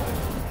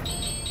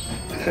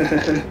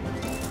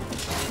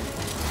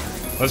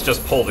 Let's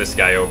just pull this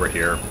guy over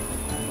here.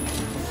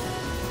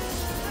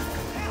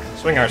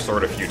 Swing our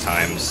sword a few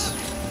times.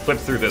 Flip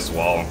through this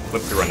wall.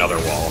 Flip through another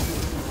wall.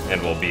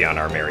 And we'll be on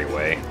our merry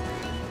way.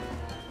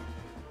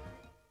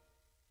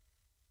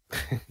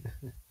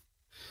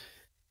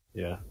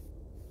 Yeah.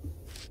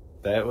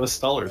 That was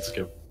Stallard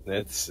skip.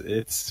 It's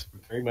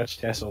very much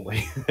TAS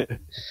only.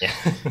 Yeah.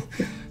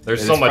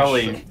 There's so much.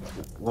 Probably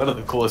one of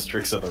the coolest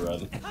tricks of the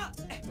run.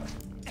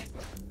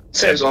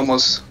 Saves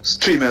almost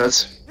 3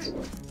 minutes.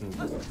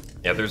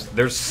 Yeah,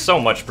 there's so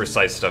much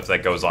precise stuff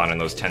that goes on in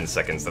those 10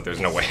 seconds that there's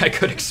no way I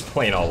could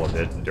explain all of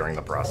it during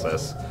the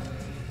process.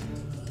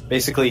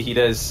 Basically, he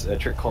does a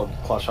trick called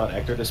claw shot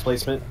actor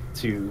displacement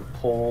to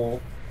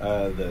pull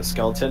the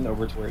skeleton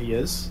over to where he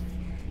is,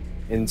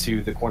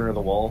 into the corner of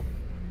the wall,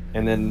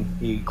 and then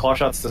he claw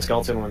shots the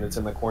skeleton when it's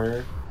in the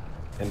corner,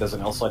 and does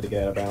an L slide to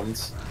get out of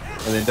bounds,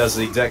 and then does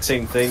the exact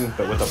same thing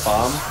but with a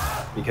bomb,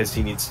 because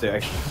he needs to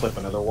actually flip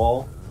another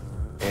wall,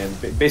 and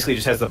basically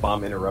just has the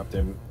bomb interrupt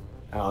him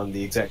on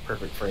the exact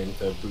perfect frame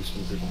to boost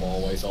him through the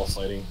wall while he's all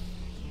sliding,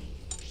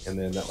 and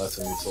then that lets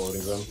him reach the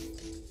loading zone.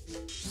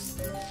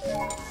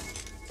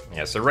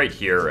 Yeah, so right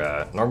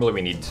here, normally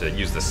we need to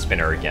use the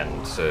spinner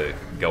again to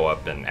go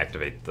up and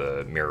activate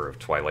the Mirror of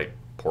Twilight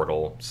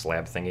portal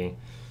slab thingy.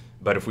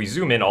 But if we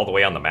zoom in all the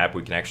way on the map,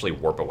 we can actually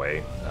warp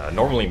away.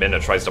 Normally Minna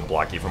tries to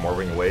block you from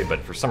warping away,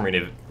 but for some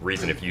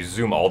reason if you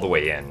zoom all the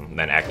way in and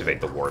then activate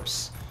the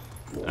warps,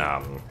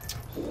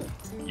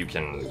 you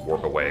can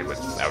warp away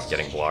without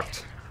getting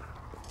blocked.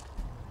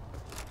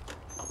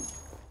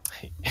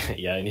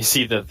 Yeah, and you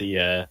see that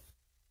the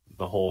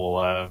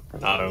whole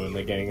Pheenoh and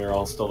the gang are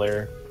all still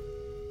there.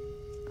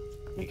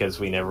 Because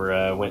we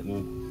never went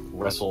and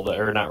wrestled,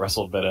 or not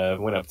wrestled, but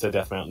went up to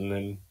Death Mountain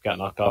and got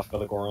knocked off by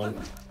the Goron.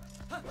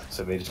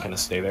 So they just kind of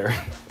stay there.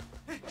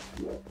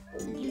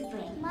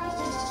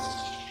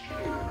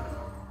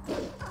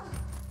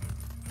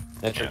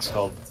 That trick's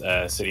called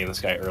City in the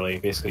Sky Early.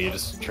 Basically, you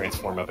just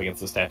transform up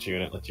against the statue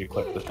and it lets you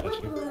clip the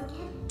statue.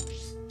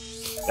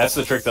 That's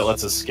the trick that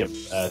lets us skip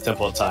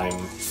Temple of Time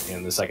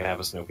in the second half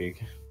of Snow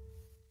Peak.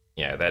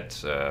 Yeah,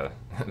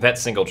 that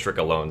single trick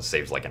alone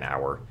saves like an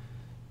hour.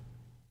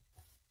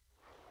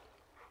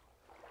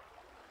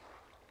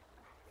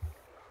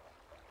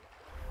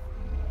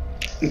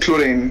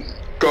 Including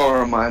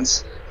Goron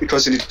mines,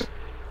 because you need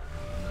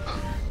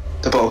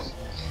the bow.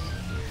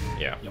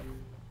 Yeah. Yep.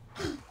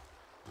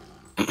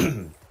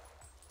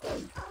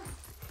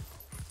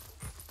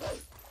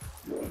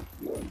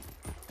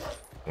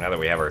 Now that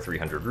we have our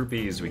 300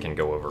 rupees, we can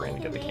go over and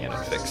get the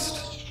cannon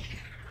fixed.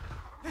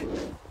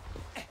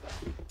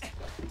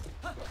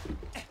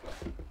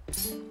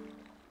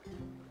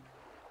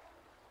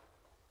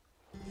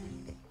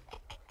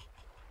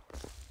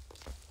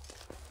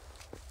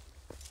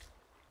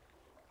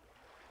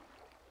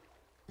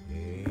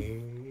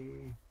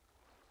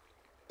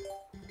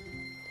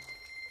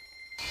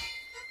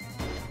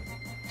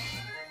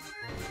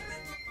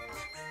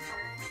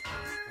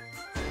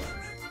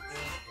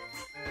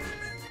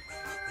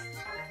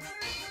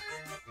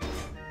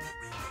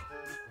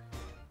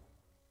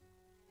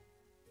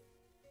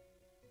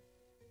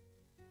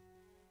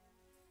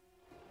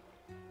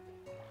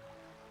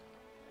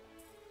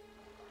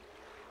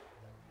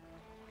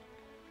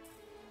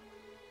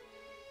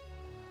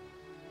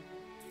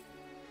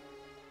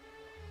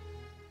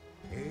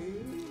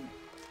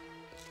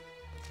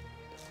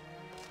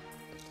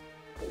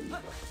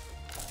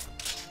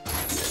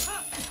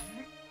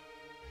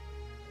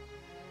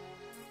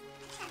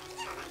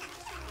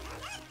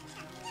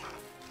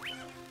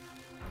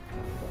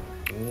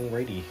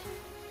 Alrighty,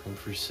 come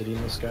for City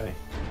in the Sky.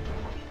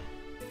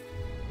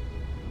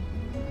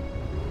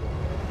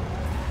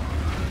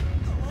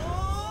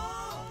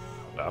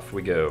 Off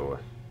we go.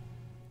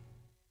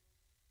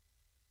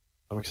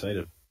 I'm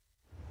excited.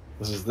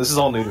 This is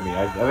all new to me.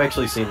 I've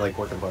actually seen like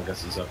work in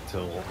progresses up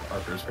till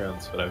Arthur's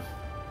Crowns, but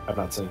I've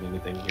not seen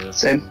anything here.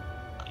 Same.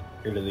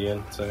 Here to the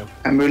end, so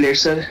I'm really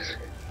excited.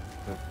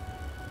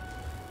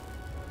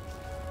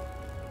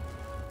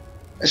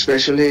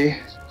 Especially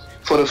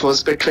for the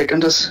first big trick in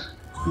this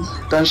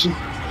dungeon.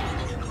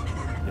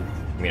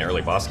 You mean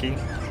early boss key?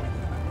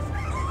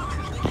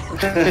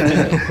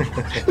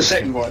 The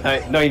second one.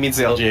 no, he means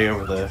the LGA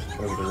over the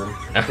room.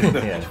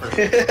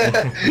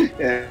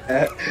 Yeah.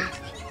 Yeah.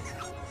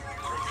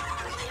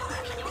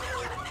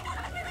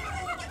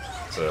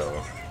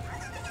 So,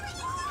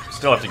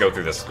 still have to go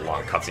through this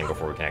long cutscene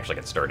before we can actually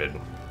get started.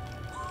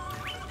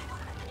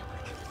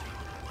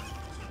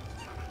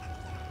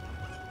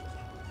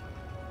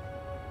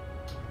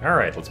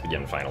 Alright, let's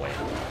begin finally.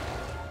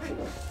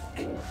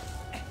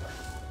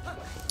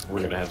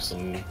 We're gonna have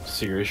some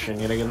serious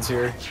shenanigans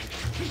here.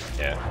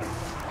 Yeah.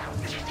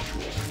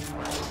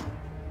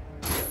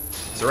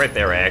 So right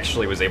there, I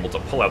actually was able to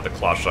pull out the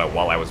claw shot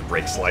while I was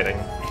brake sliding,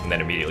 and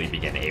then immediately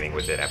begin aiming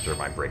with it after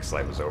my brake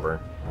slide was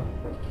over.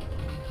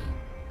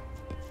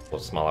 A little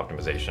small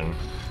optimization.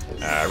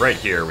 Right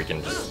here, we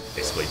can just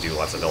basically do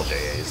lots of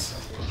LJAs.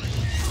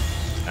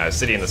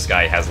 City in the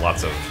Sky has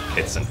lots of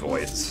hits and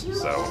voids,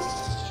 so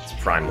it's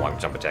prime long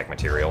jump attack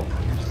material.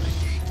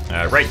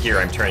 Right here,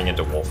 I'm turning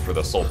into Wolf for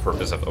the sole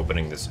purpose of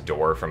opening this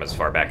door from as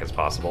far back as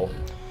possible,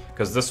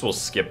 because this will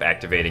skip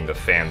activating the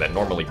fan that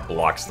normally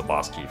blocks the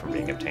boss key from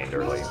being obtained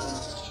early.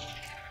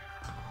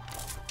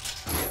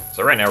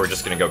 So right now, we're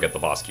just going to go get the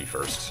boss key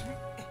first,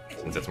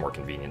 since it's more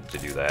convenient to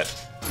do that.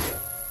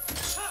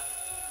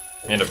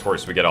 And of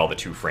course, we get all the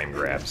 2-frame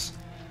grabs.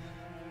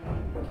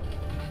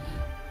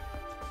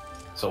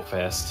 So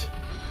fast.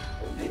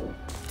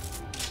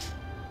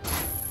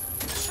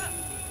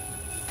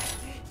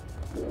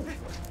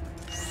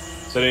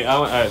 So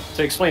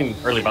to explain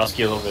early boss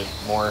key a little bit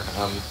more,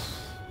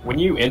 when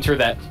you enter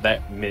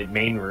that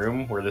main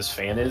room where this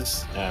fan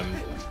is,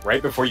 right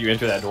before you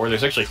enter that door,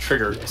 there's actually a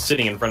trigger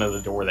sitting in front of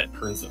the door that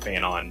turns the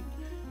fan on.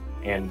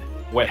 And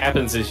what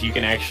happens is you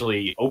can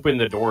actually open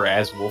the door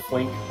as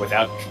Wolflink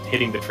without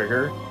hitting the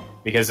trigger,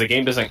 because the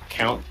game doesn't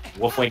count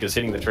Wolflink as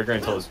hitting the trigger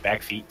until his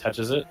back feet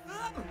touches it.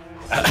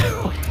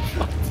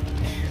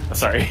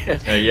 Sorry.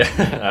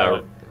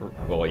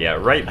 Well, yeah,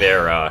 right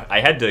there, I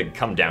had to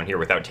come down here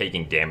without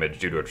taking damage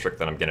due to a trick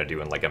that I'm gonna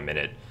do in like a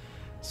minute.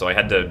 So I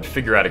had to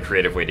figure out a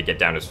creative way to get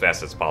down as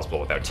fast as possible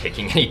without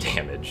taking any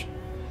damage.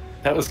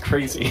 That was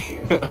crazy.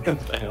 What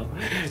the hell?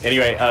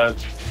 Anyway,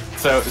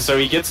 so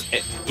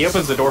he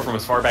opens the door from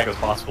as far back as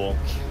possible,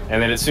 and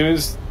then as soon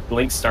as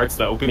Link starts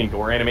the opening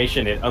door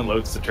animation, it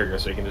unloads the trigger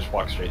so you can just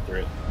walk straight through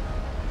it.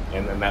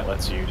 And then that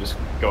lets you just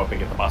go up and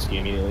get the boss key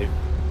immediately.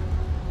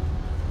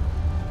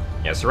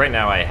 Yeah, so right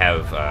now I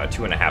have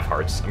 2.5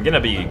 hearts. I'm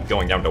gonna be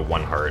going down to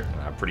 1 heart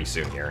pretty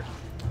soon here.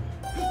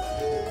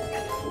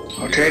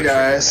 Okay,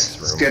 guys,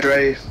 let's get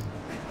ready.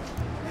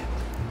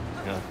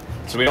 Yeah.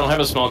 So we don't have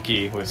a small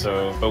key,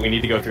 but we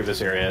need to go through this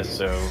area,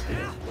 so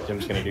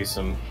Jim's gonna do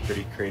some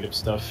pretty creative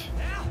stuff.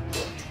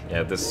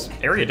 Yeah, this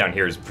area down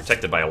here is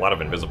protected by a lot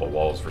of invisible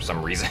walls for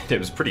some reason. It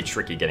was pretty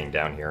tricky getting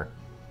down here.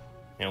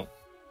 Yep.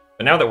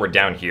 But now that we're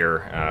down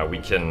here, we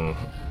can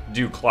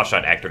do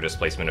clawshot actor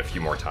displacement a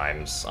few more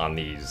times on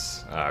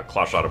these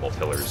clawshotable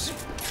pillars.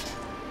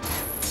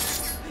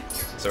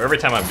 So every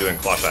time I'm doing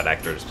clawshot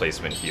actor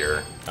displacement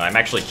here, I'm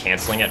actually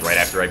canceling it right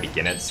after I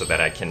begin it so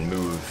that I can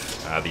move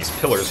these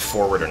pillars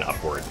forward and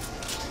upward.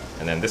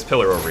 And then this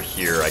pillar over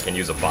here, I can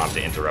use a bomb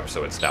to interrupt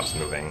so it stops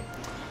moving.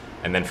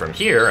 And then from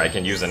here, I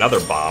can use another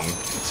bomb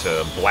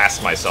to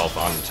blast myself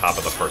on top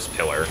of the first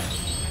pillar,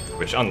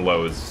 which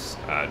unloads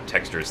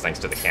textures thanks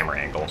to the camera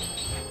angle.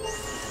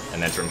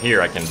 And then from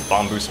here, I can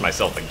bomb boost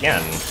myself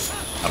again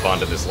up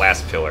onto this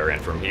last pillar, and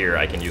from here,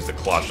 I can use the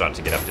claw shot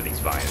to get up to these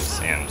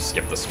vines and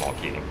skip the small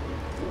key.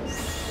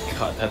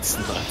 God, that's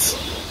nuts.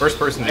 First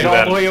person to do that.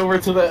 that. All the way over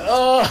to the.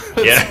 Oh,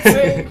 that's yeah.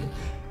 insane.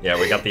 Yeah,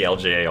 we got the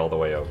LJA all the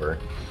way over.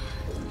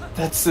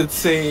 That's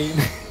insane.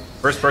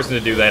 First person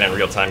to do that in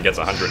real time gets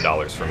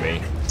 $100 from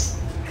me.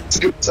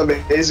 It's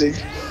amazing.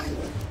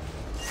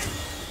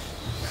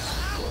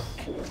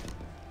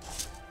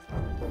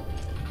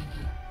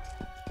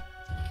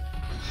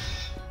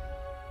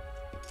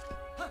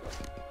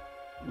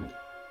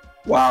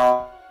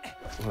 Wow.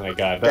 Oh my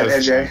god, that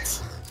was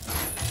nuts.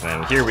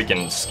 And here we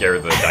can scare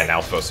the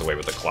Dynalphos away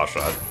with the claw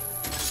shot.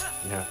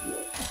 Yeah.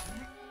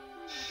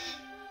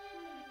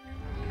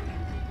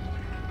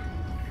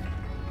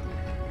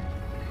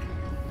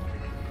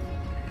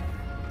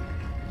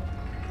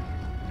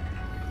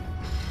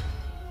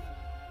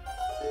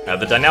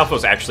 The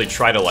Dynalphos actually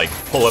try to like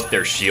pull up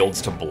their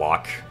shields to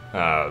block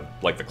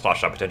like the claw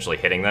shot potentially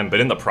hitting them, but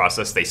in the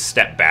process they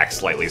step back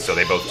slightly so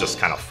they both just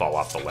kind of fall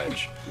off the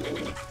ledge.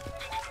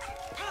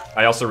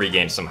 I also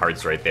regained some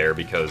hearts right there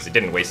because it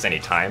didn't waste any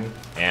time,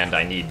 and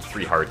I need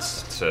 3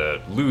 hearts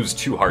to lose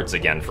 2 hearts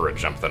again for a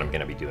jump that I'm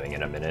going to be doing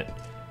in a minute.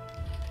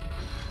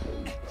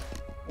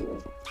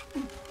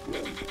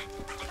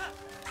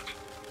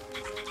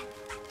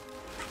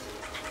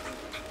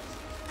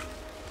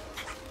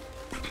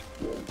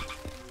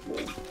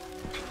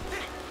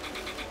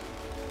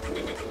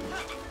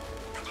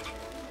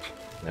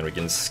 And we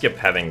can skip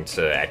having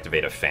to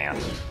activate a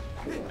fan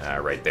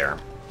right there,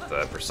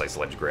 the precise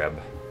ledge grab.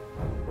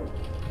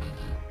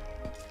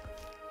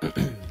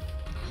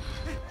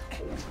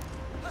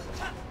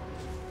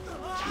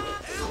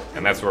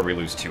 And that's where we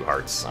lose 2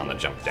 hearts on the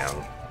jump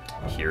down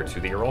here to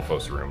the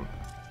Arolphos room.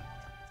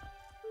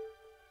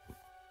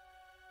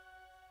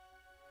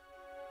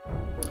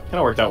 Kind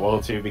of worked out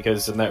well too,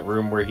 because in that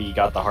room where he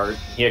got the heart,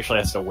 he actually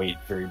has to wait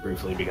very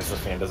briefly because the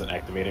fan doesn't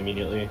activate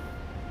immediately.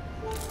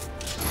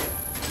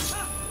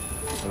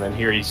 And then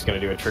here he's going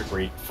to do a trick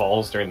where he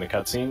falls during the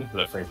cutscene,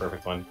 the frame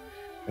perfect one,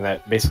 and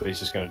that basically is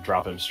just going to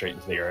drop him straight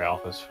into the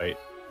Arolphos fight.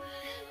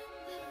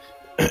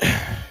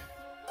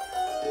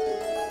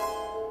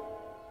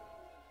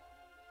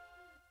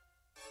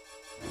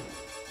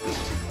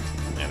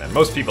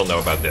 Most people know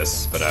about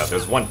this, but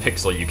there's one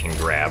pixel you can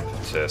grab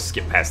to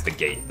skip past the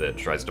gate that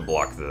tries to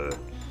block the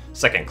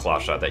second claw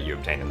shot that you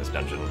obtained in this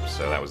dungeon,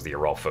 so that was the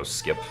Arolfo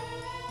skip.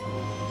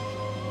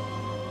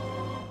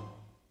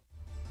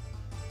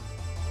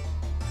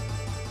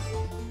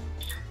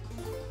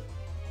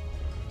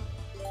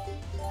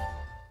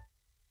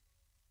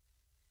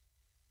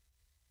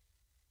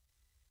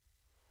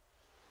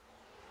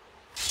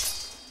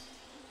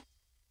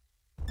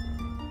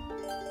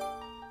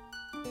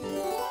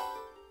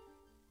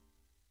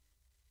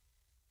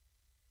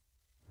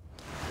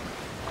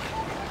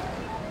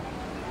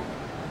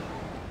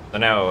 So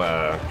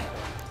now,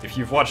 if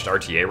you've watched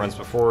RTA runs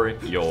before,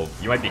 you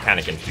might be kind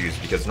of confused,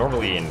 because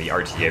normally in the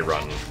RTA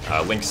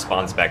run, Link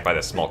spawns back by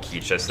the small key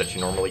chest that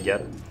you normally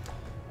get.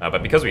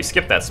 But because we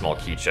skipped that small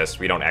key chest,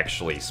 we don't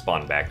actually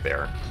spawn back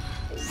there.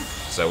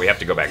 So we have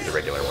to go back the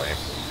regular way.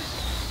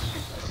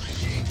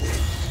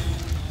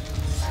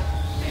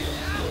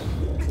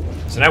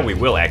 So now we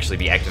will actually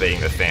be activating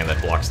the fan that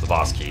blocks the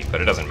boss key,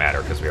 but it doesn't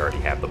matter because we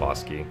already have the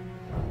boss key.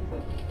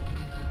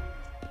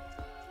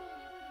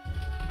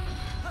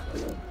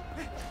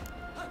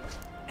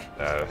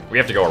 We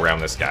have to go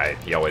around this guy.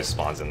 He always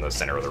spawns in the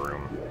center of the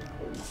room.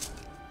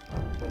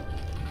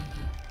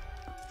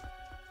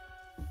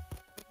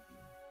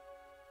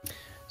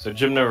 So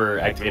Jim never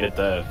activated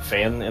the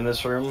fan in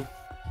this room,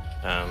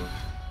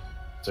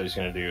 so he's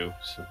gonna do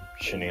some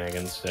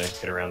shenanigans to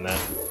get around that.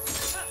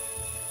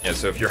 Yeah,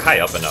 so if you're high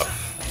up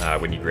enough,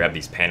 when you grab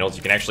these panels,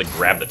 you can actually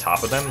grab the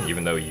top of them,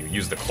 even though you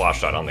use the claw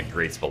shot on the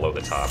grates below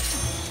the top.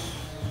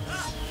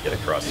 Get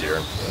across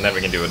here, and then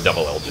we can do a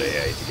double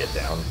LJA to get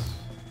down.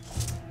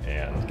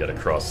 And get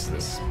across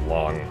this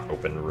long,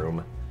 open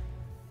room.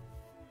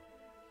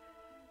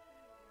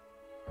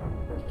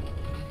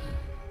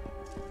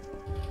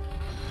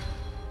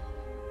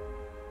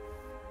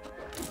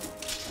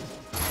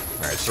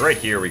 Alright, so right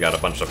here we got a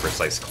bunch of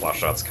precise claw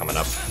shots coming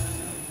up.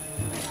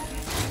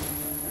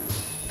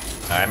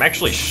 I'm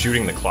actually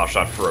shooting the claw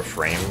shot for a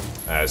frame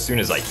as soon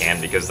as I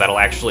can, because that'll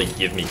actually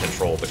give me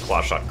control of the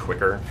claw shot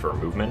quicker for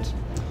movement.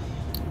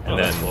 And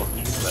then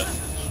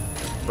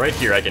right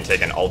here I can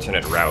take an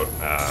alternate route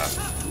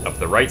up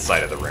the right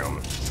side of the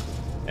room,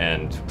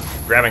 and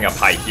grabbing up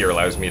high here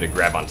allows me to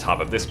grab on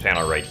top of this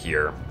panel right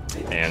here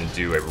and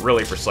do a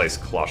really precise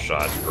claw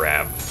shot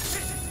grab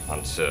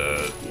onto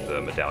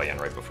the medallion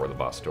right before the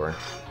boss door.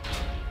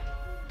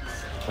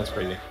 That's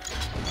crazy.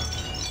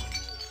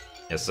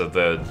 Yeah, so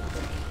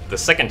the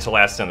second to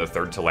last and the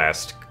third to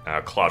last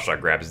claw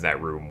shot grabs in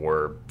that room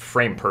were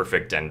frame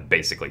perfect and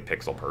basically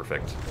pixel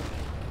perfect.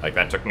 Like,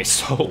 that took me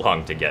so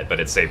long to get, but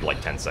it saved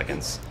like 10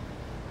 seconds.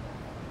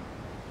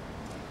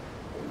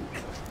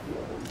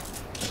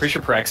 I'm pretty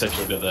sure Prax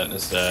actually did that in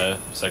his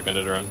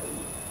segmented run.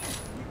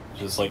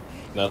 Which is, like,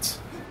 nuts.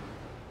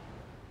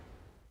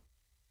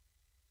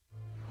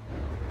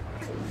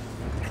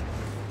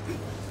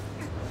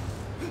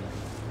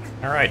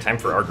 Alright, time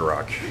for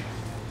Argarok.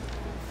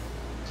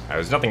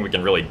 There's nothing we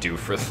can really do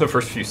for the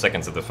first few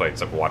seconds of the fight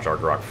except watch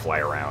Argarok fly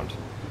around.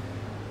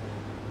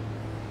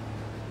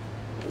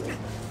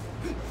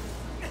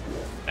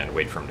 And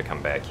wait for him to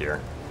come back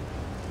here.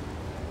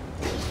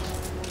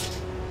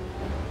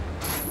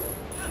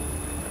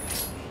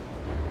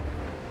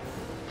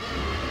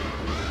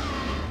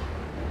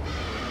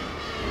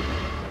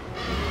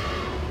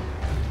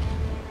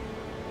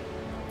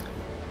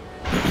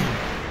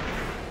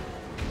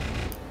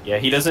 Yeah,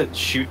 he doesn't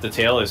shoot the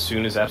tail as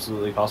soon as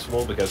absolutely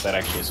possible because that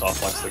actually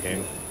soft locks the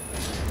game.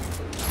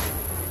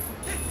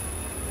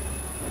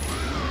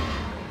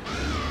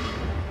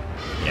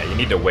 Yeah, you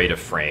need to wait a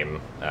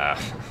frame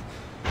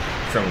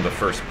from the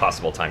first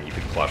possible time you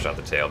could claw shot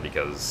the tail,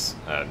 because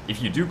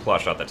if you do claw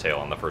shot the tail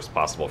on the first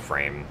possible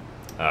frame,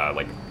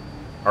 like,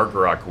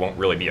 Argarok won't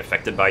really be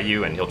affected by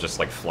you, and he'll just,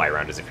 like, fly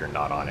around as if you're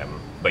not on him.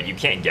 But you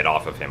can't get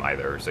off of him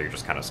either, so you're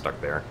just kind of stuck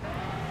there.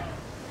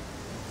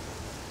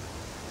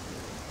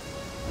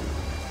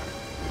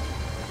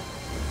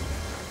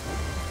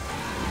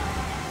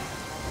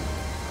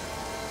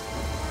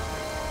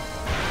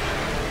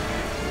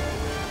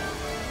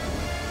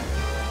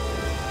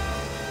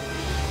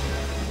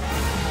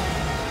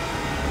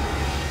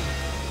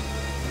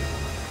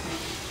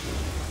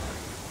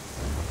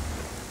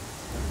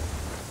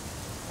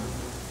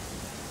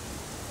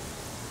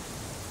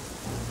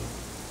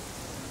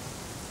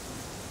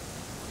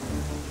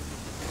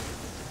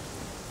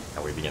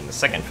 We begin the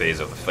second phase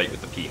of the fight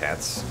with the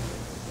P-Hats.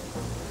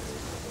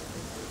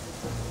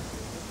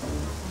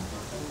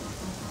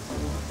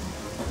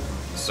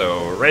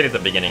 So, right at the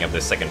beginning of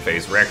this second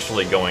phase, we're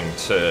actually going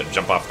to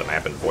jump off the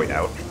map and void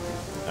out.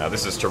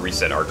 This is to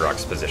reset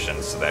Argarok's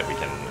position so that we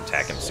can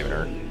attack him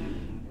sooner.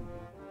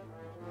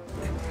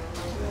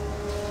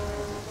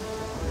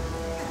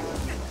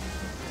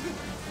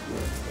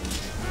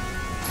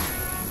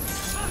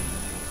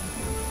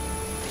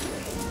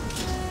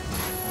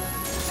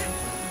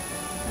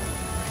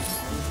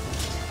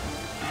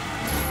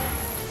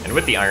 And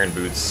with the Iron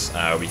Boots,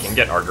 we can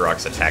get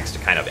Argarok's attacks to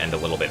kind of end a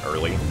little bit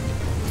early.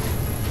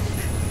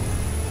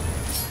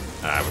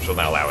 which will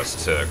then allow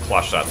us to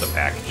claw shot the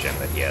back gem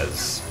that he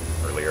has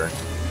earlier.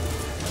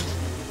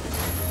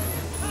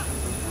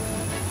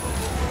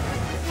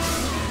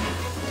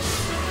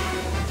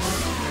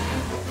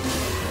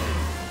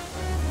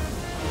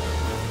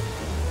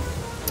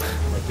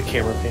 Like the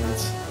camera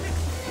pans.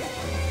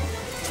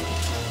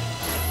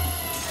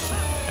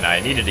 And I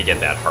needed to get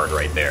that hard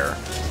right there,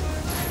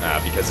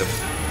 because if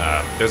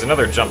there's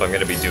another jump I'm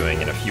going to be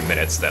doing in a few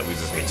minutes that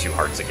loses me 2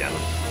 hearts again.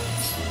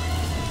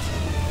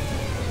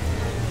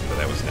 So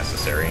that was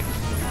necessary.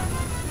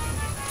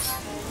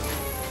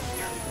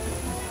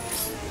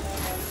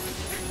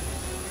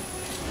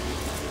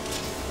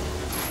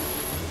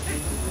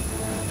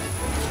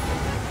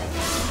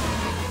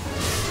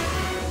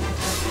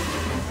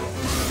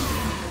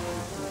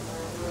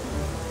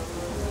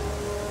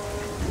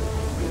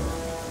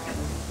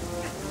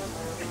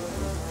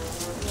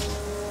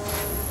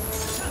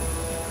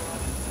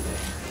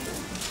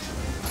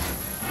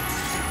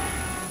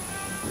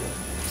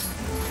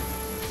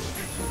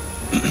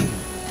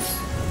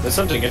 There's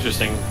something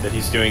interesting that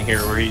he's doing here,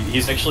 where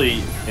he's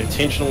actually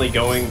intentionally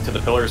going to the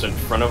pillars in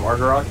front of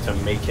Argarok to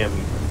make him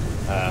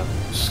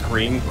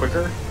scream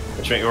quicker,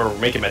 or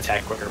make him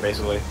attack quicker,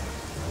 basically.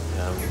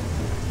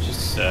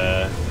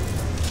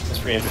 That's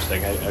pretty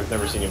interesting. I've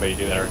never seen anybody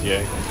do that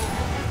RTA.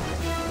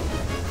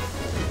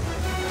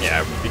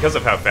 Yeah, because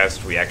of how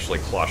fast we actually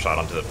claw shot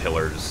onto the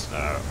pillars,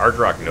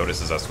 Argarok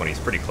notices us when he's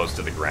pretty close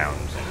to the ground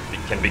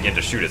and can begin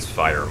to shoot his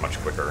fire much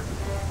quicker.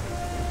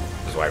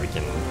 Which is why we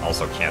can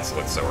also cancel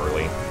it so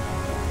early.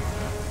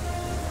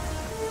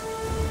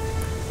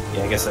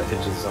 Yeah, I guess that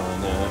hinges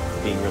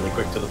on being really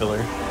quick to the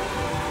pillar.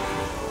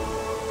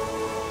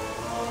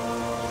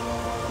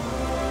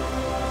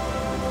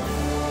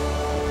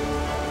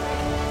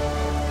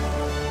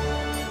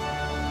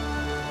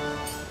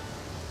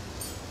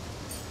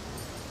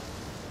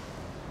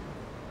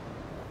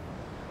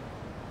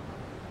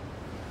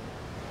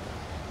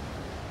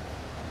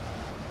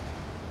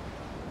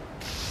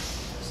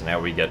 So now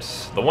we get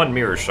the one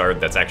mirror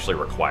shard that's actually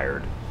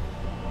required.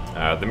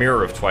 The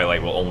Mirror of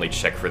Twilight will only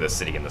check for the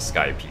City in the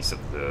Sky piece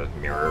of the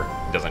mirror.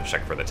 It doesn't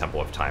check for the Temple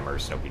of Time or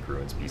Snow Peak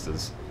Ruins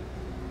pieces.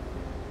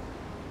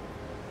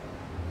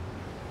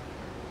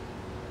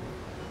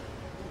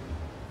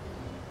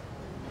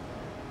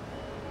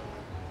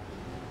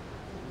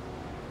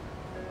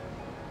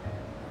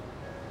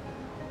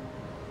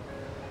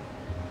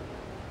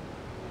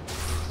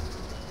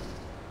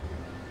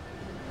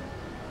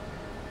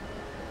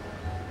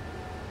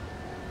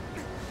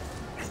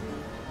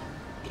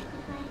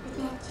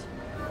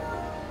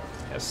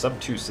 Yeah,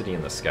 sub 2 City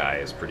in the Sky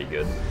is pretty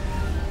good.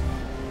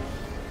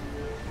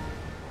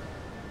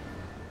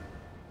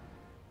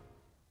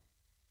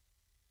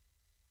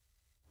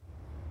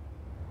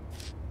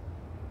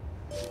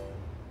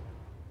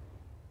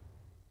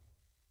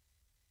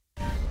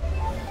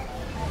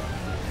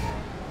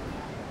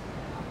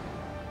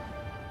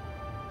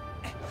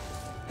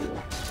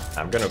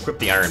 I'm going to equip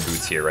the Iron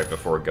Boots here right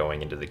before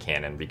going into the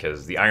cannon,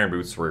 because the Iron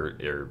Boots are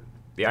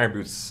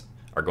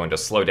going to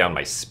slow down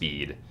my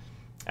speed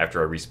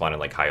after I respawn in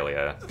Lake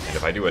Hylia, and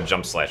if I do a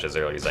jump slash as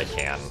early as I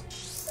can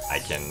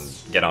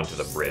get onto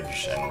the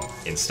bridge, and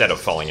instead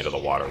of falling into the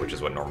water, which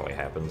is what normally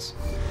happens.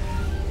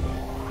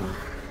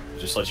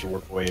 Just lets you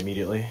warp away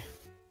immediately.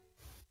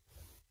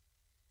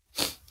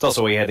 It's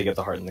also why you had to get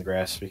the heart in the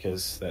grass,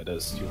 because that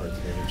does 2 hearts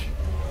damage.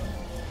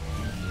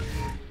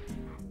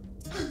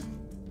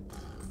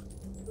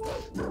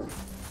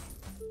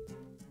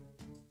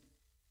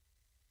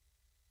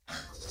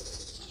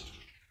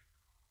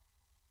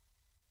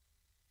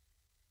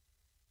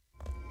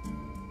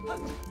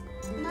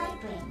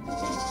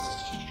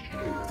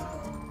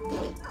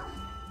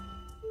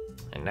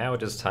 And now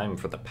it is time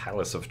for the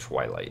Palace of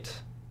Twilight.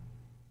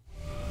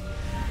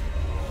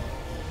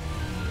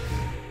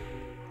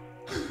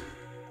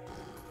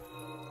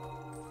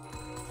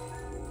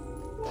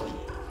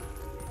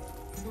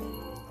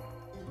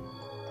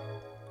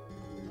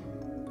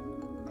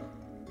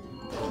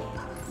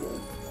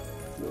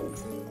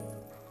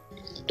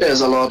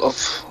 There's a lot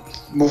of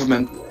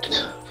movement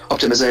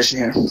optimization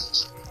here.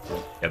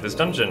 Yeah, this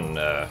dungeon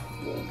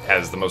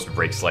has the most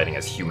break sliding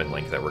as human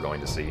Link that we're going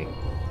to see.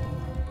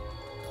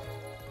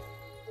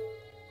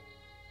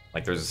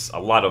 Like, there's a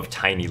lot of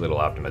tiny little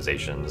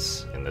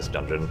optimizations in this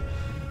dungeon.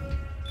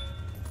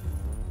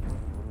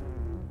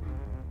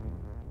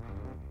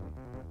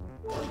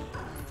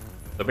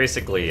 So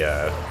basically,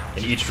 in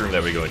each room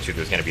that we go into,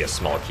 there's going to be a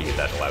small key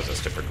that allows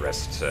us to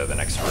progress to the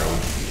next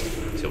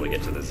room until we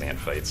get to the Xant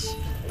fights.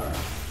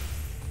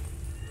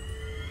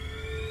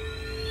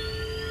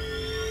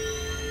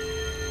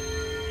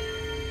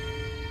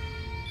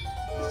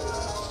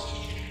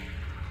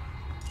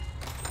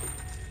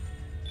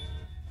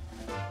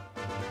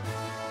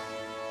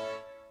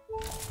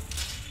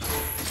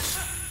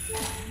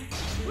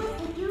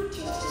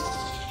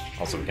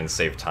 Also, we can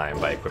save time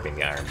by equipping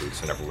the Iron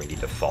Boots whenever we need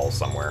to fall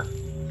somewhere.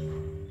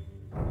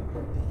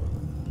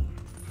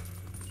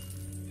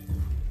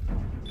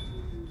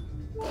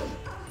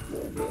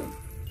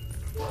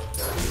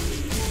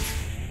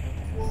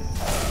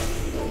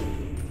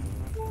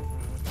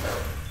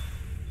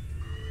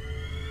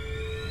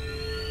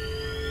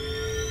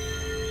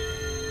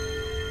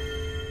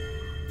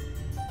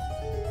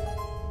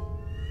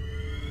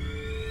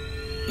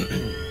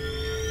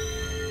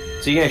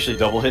 So you can actually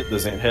double hit the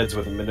Zant heads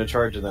with a minute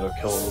charge, and that'll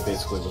kill them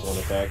basically with one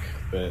attack.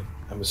 But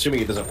I'm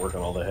assuming it doesn't work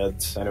on all the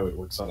heads. I know it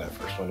works on that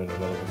first one and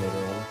another one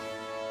later on.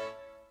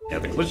 Yeah,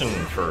 the collision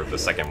for the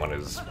second one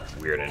is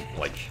weird, and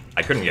like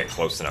I couldn't get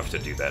close enough to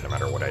do that no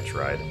matter what I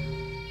tried.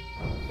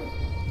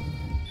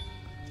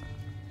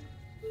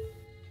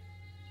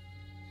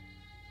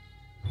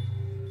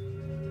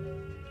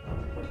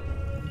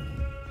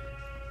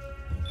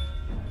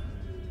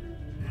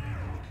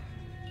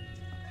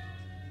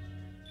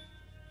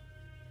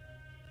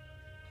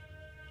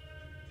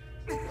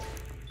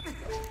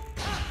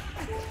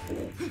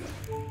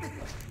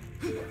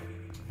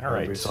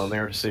 Alright. It's on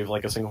there to save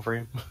like a single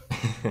frame.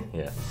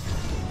 Yeah.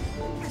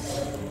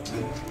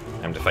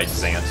 Time to fight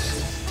Zant.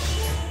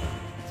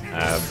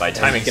 By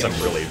timing some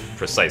really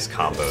precise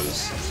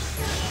combos,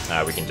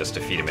 we can just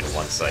defeat him in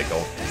one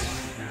cycle.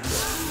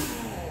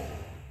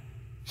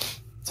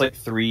 It's like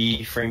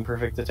 3 frame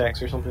perfect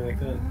attacks or something like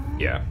that.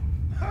 Yeah.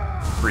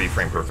 3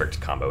 frame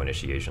perfect combo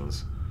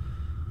initiations.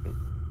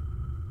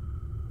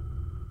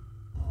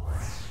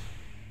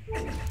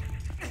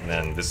 And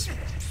then this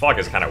fog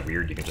is kind of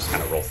weird. You can just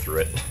kind of roll through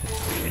it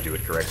if you do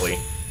it correctly.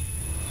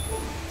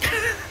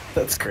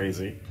 That's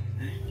crazy.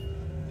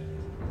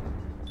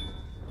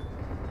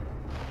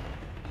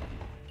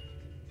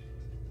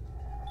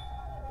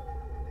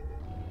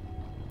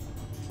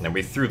 And then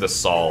we threw the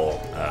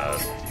Saul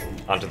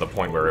onto the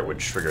point where it would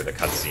trigger the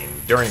cutscene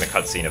during the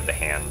cutscene of the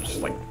hand,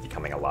 like,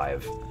 becoming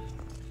alive.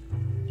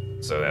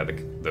 So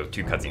the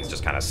 2 cutscenes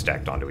just kind of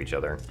stacked onto each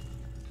other.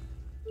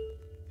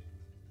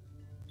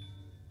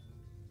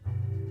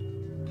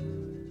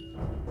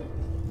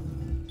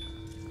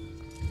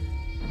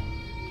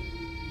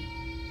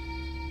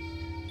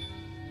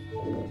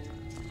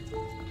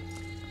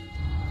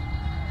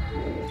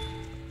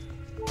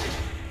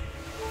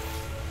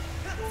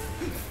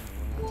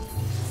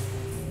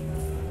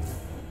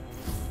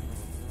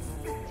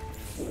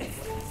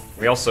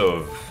 We also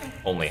have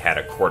only had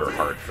a quarter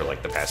heart for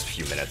like the past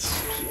few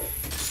minutes.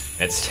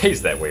 And it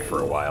stays that way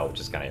for a while, which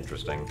is kind of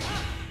interesting.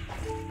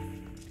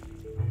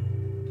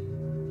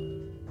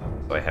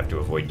 So I have to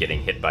avoid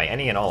getting hit by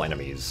any and all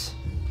enemies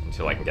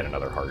until I can get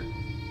another heart.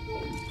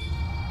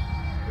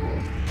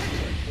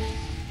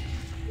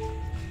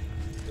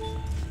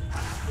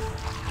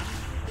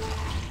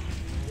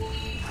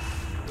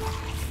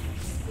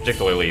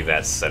 Particularly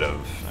that set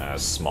of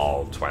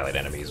small Twilight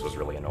enemies was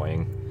really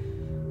annoying.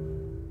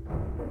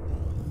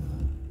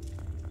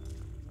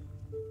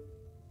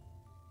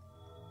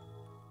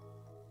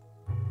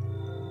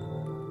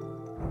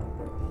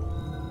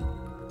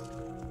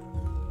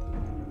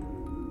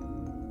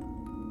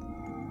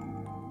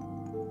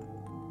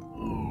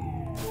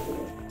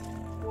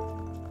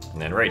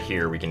 And then right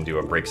here we can do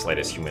a break slide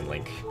as Human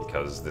Link,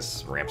 because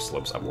this ramp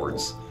slopes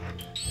upwards.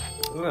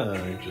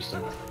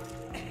 Interesting.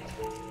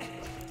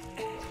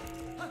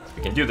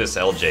 We can do this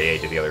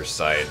LJA to the other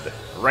side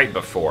right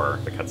before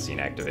the cutscene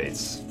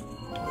activates.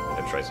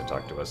 It tries to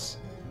talk to us.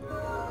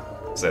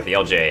 So that the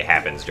LJA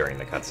happens during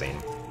the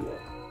cutscene.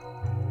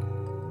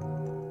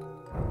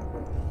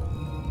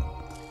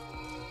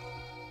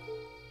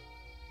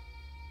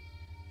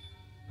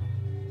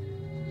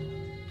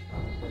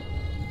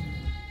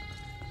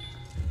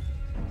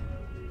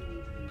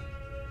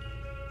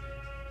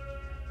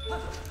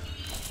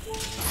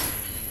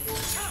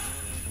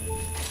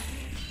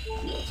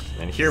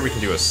 And here we can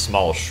do a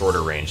small,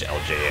 shorter range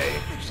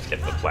LJA, just to get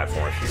to the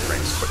platform a few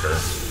frames quicker.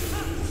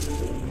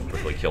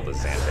 Quickly kill the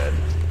Zant head.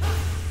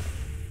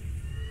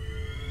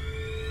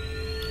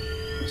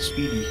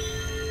 Speedy.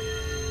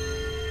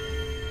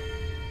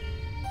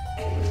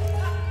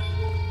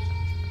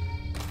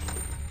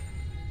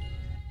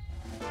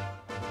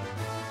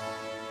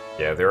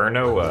 Yeah, there are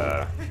no,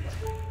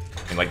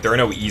 there are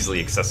no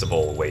easily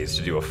accessible ways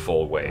to do a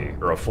full way,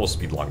 or a full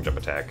speed long jump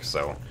attack,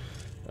 so,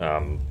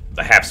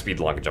 the half speed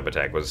long jump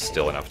attack was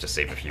still enough to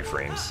save a few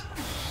frames.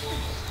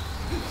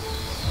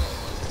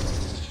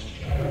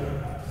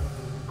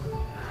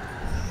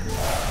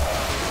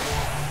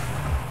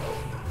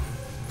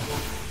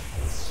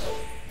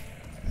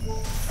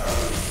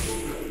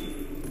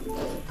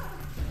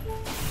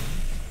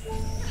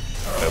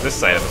 So this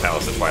side of the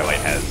Palace of Twilight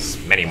has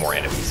many more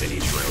enemies in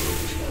each room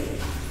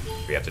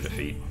we have to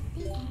defeat.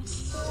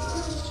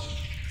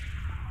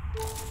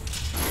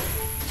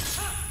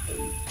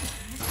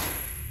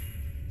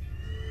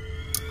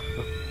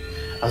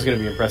 I was gonna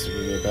be impressed if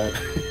you made that.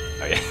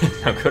 Oh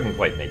yeah, I couldn't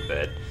quite make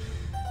that.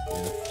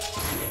 Yeah.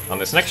 On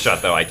this next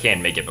shot, though, I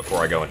can make it before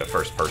I go into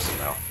first person,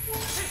 though.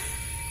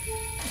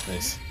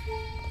 Nice.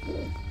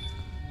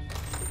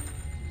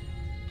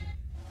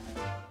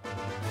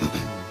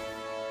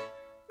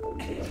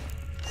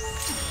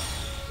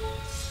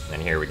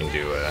 And here we can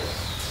do a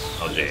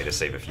LJ to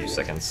save a few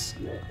seconds.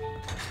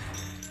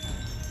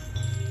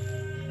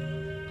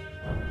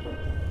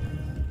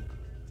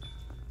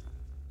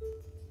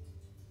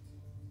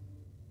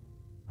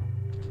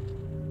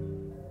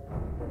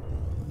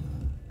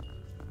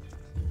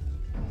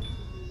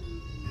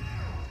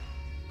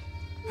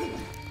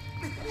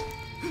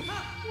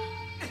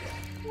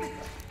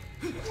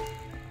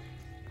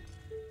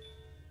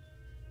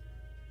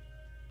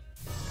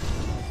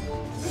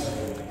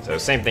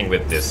 same thing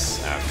with this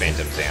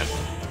Phantom's Ant.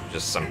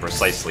 Just some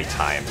precisely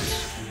timed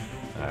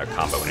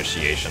combo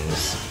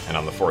initiations, and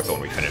on the fourth one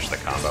we finish the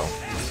combo.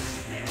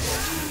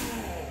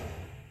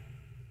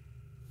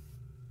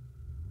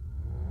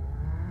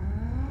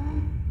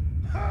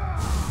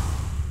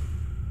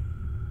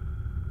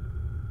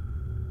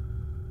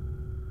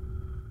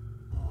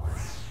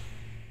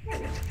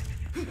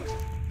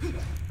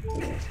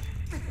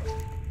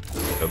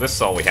 So this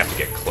Sol we have to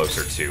get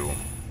closer to,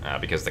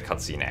 because the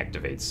cutscene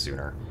activates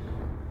sooner.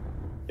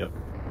 Yep.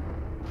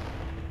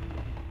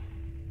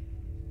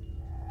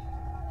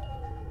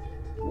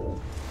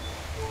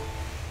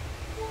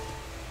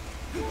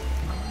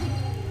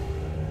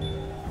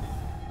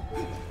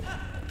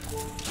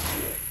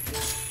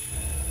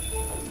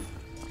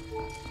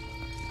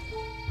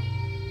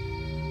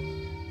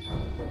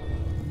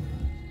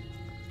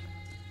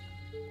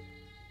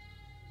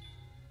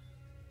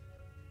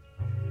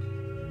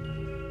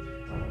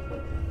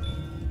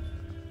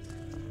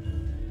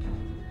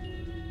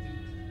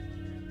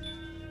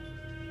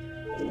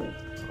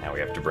 Now we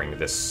have to bring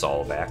this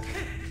Sol back.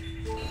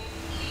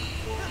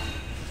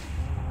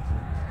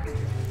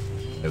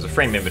 There's a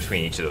frame in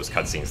between each of those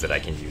cutscenes that I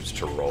can use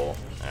to roll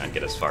and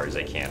get as far as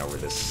I can over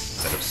this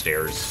set of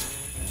stairs.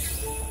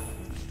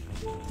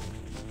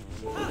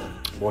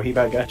 Boy, he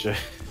about gotcha.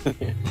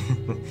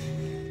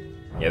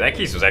 Yeah, that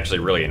case was actually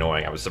really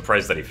annoying. I was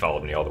surprised that he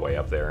followed me all the way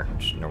up there,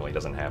 which normally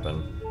doesn't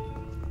happen.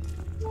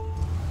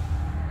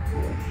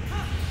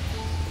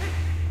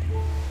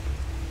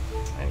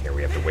 And here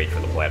we have to wait for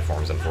the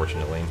platforms,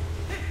 unfortunately.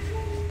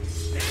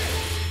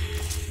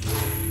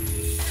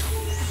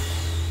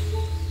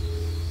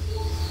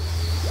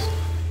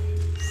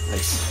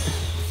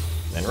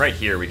 Nice. And right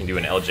here we can do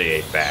an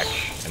LJA back,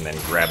 and then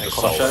grab the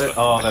Claw Sol. shot it?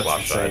 Oh, the claw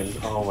that's shot.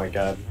 insane. Oh my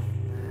god.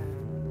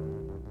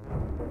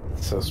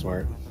 So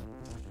smart.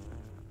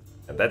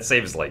 That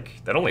saves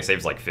like, that only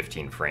saves like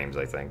 15 frames,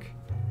 I think.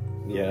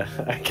 Yeah,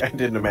 I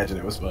didn't imagine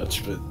it was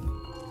much, but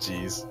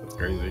jeez, that's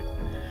crazy.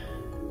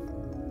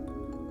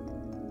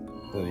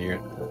 Then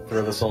you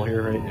throw the Sol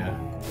here, right? Yeah.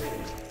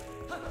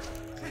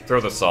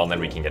 Throw the Sol, and then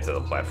we can get to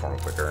the platform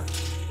quicker.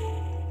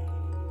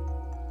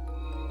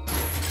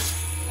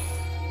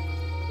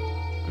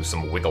 Do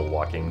some wiggle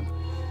walking.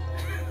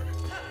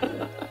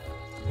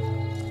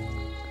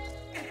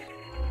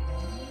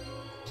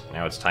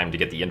 Now it's time to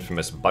get the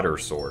infamous Butter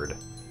Sword.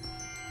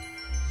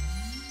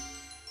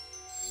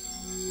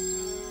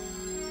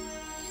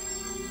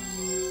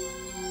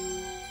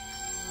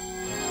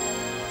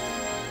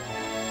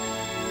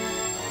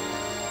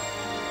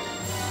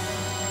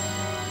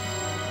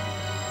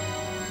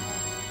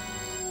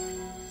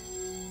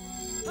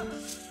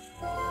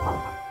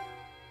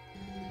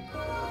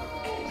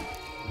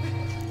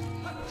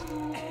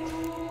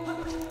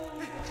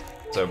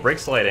 So brake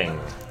sliding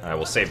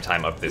will save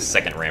time up this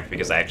second ramp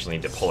because I actually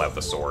need to pull out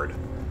the sword,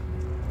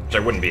 which I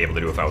wouldn't be able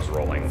to do if I was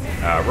rolling.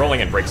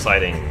 Rolling and brake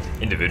sliding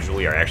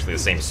individually are actually the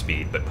same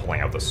speed, but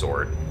pulling out the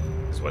sword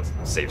is what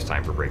saves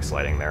time for brake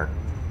sliding there.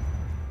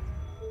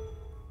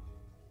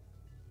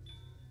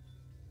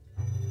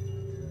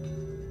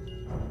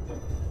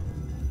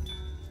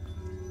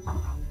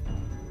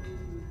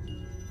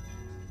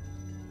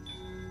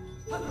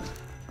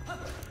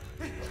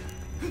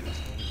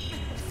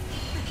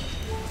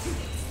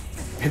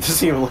 It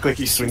doesn't even look like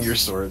you swing your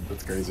sword.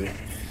 That's crazy.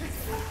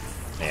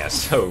 Yeah,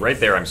 so right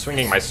there I'm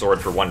swinging my sword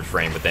for one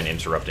frame, but then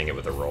interrupting it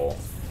with a roll.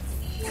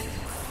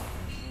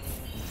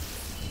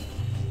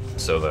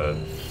 So the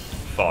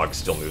fog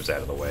still moves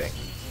out of the way.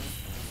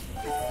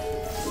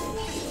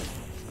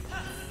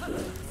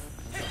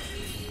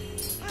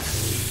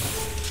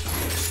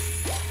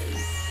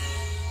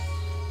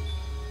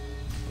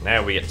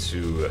 Now we get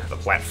to the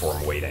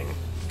platform waiting.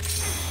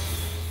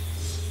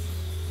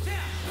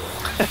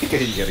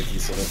 Okay, you gotta keep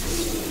it.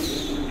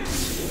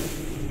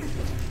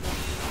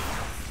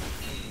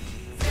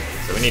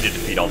 So we need to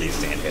defeat all these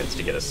sandheads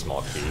to get a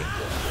small key.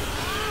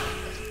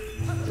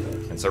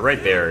 And so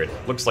right there, it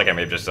looks like I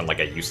may have just done like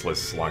a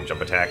useless long jump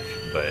attack,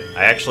 but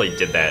I actually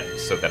did that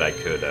so that I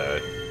could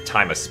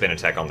time a spin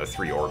attack on the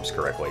 3 orbs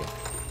correctly.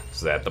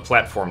 So that the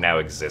platform now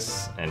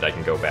exists, and I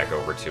can go back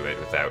over to it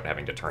without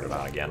having to turn it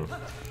on again.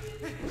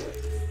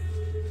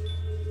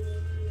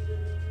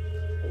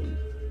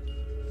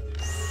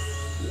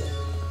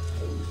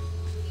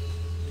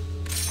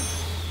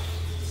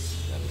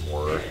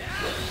 Or a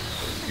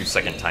few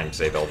second time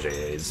save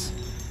LJAs.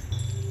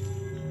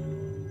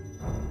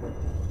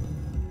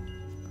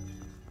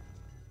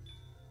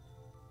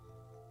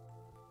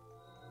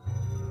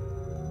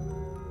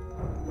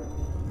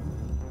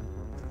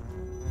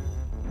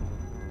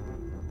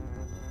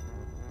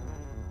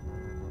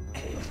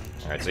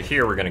 Alright, so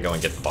here we're going to go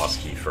and get the boss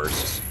key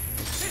first.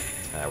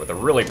 With a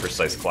really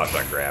precise claw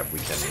shot grab, we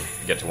can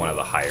get to one of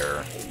the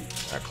higher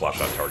claw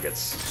shot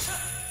targets.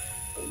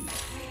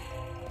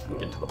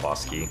 Get to the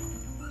boss key.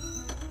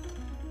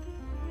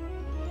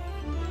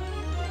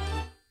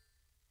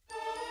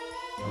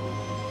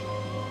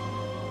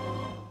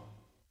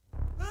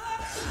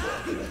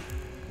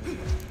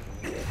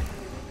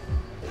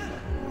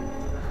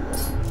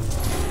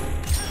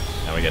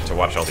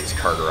 watch all these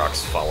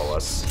Cargaroks follow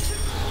us.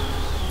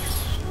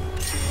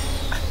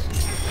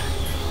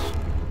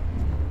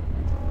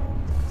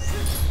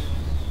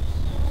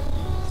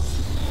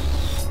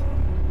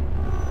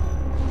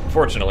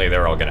 Fortunately,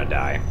 they're all gonna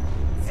die.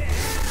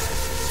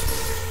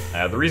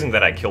 The reason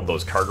that I killed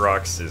those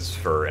Cargaroks is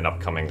for an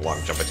upcoming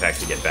long jump attack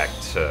to get back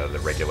to the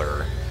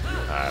regular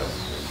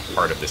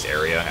part of this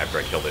area after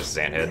I kill this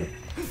Xanthead.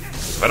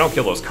 If I don't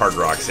kill those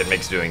Cargaroks, it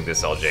makes doing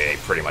this LJA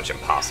pretty much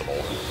impossible,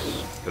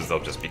 because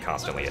they'll just be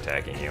constantly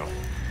attacking you.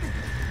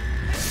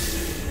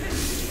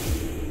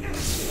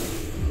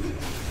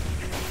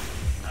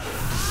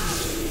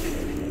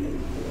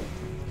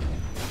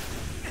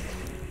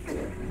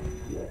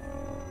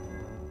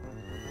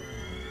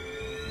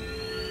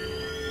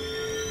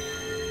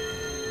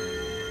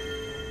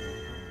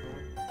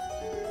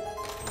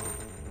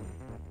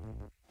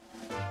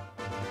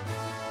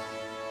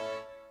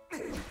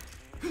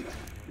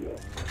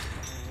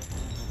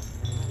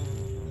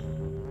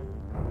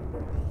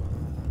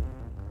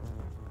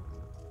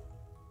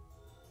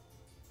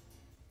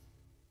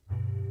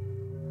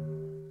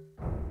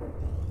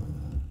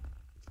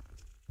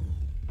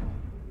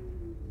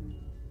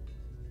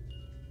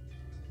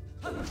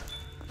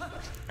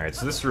 Alright,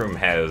 so this room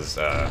has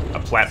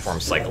a platform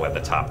cycle at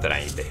the top that I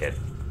need to hit.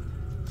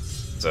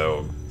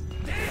 So,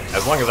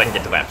 as long as I can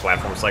get to that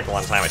platform cycle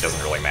on time, it doesn't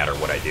really matter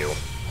what I do.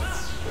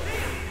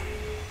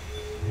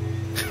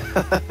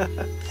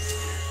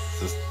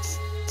 This is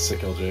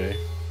sick LJ.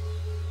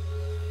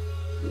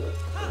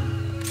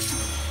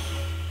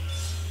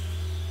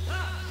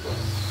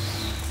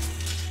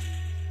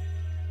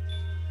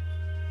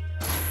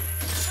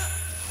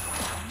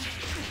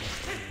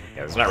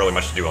 Yeah, there's not really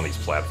much to do on these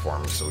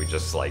platforms, so we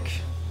just, like,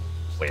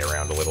 play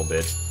around a little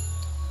bit.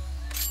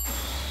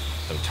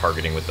 Some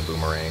targeting with the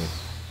boomerang.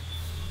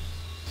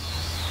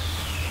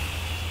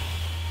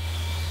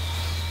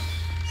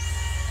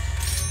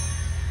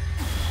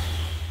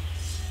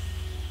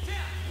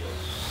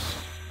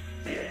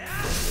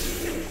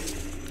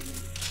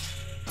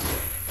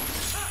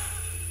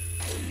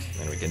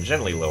 And we can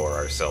gently lower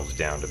ourselves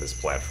down to this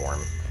platform,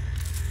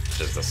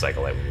 which is the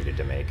cycle that we needed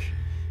to make.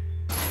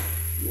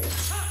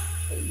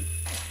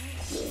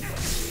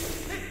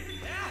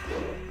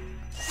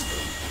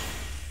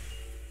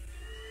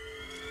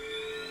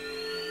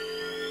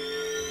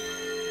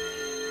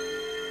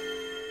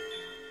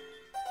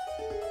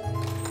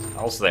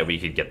 Also that we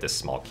could get this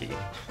small key.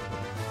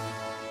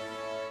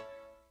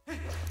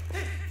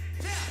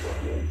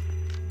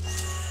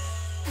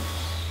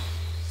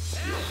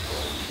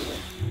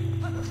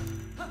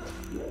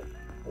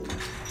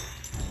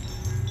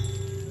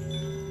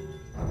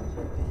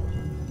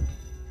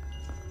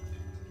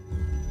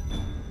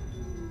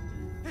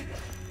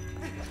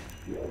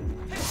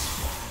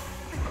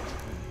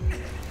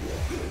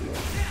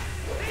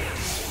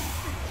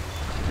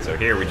 So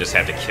here we just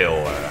have to kill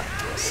a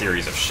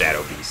series of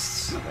shadow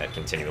beasts that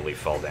continually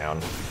fall down.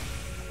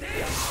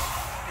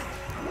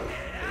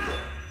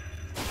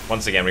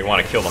 Once again, we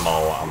want to kill them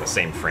all on the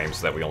same frame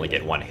so that we only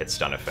get one hit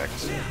stun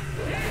effect.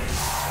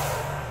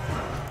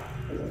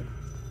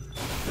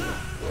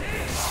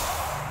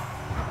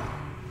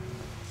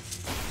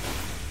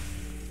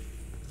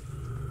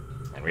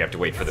 And we have to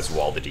wait for this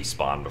wall to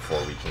despawn before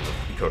we can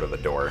go to the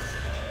door.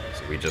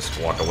 So we just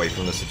walk away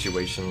from the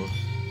situation.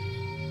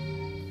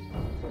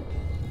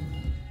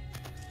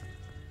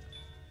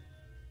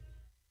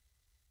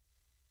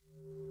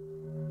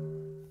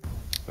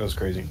 That was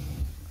crazy.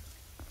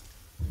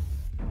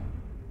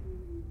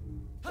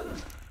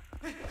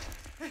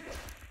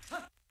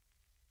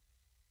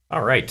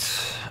 Alright.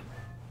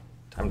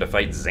 Time to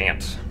fight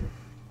Xant. So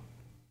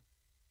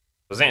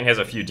Xant has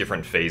a few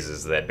different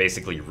phases that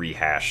basically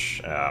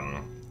rehash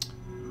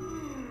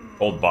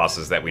old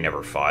bosses that we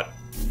never fought.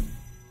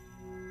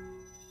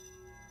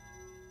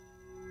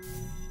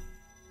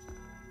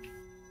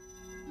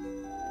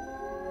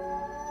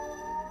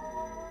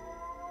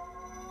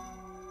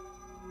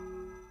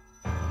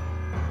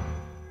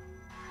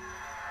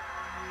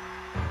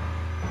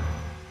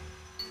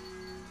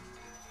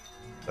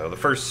 So the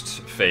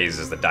first phase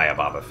is the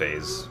Diababa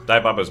phase.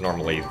 Diababa is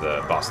normally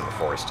the boss of the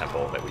Forest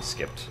Temple that we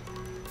skipped.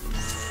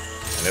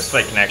 And this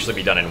fight can actually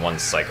be done in one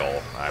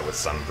cycle, with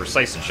some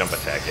precise jump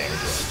attacking.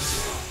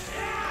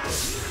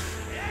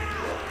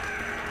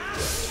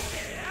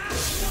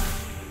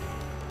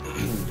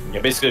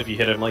 Yeah, basically if you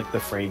hit him like the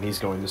frame he's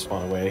going to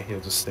spawn away, he'll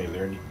just stay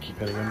there and you can keep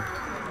hitting him.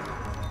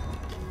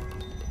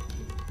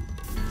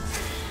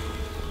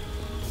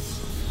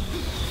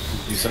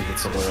 Do something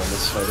similar on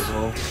this fight as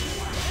well.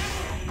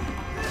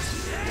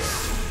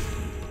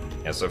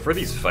 Yeah, so for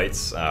these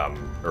fights,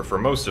 or for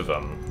most of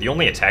them, the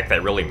only attack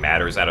that really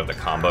matters out of the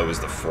combo is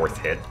the fourth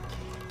hit.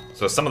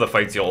 So some of the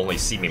fights you'll only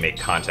see me make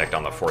contact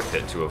on the fourth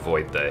hit to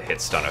avoid the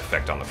hit stun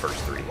effect on the first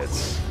three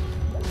hits.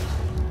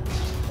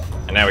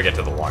 And now we get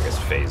to the longest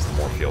phase, the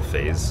Morpheal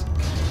phase.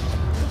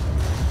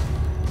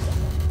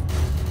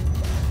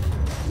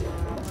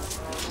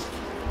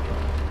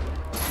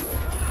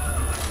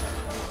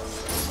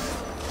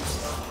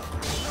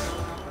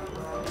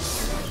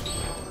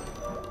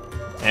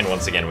 And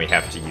once again, we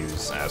have to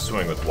use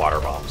swimming with water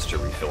bombs to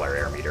refill our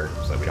air meter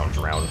so that we don't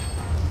drown.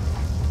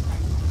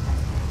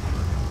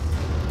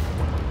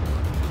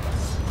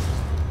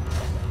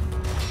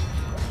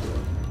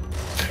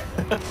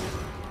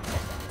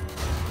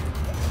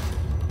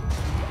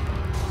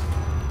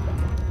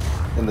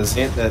 And the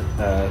Zant that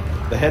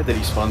the head that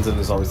he spawns in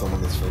is always the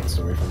one that's furthest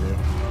away from you.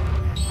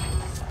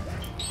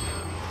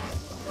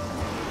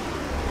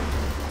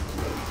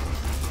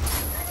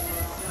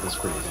 That's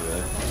pretty easy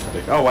there.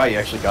 Oh wow, you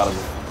actually got him.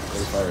 He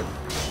was fired.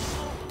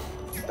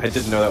 I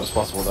didn't know that was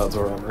possible without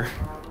Zor armor.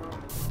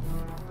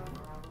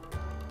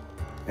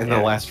 And the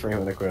last frame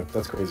unequipped.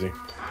 That's crazy.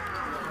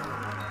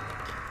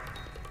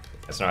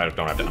 That's not, I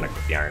don't have to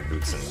unequip the iron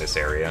boots in this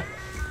area.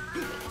 I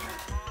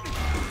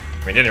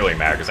mean, it didn't really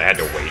matter because I had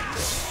to wait a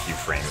few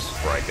frames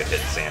before I could hit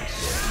Zant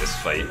in this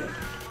fight.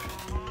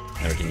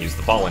 And we can use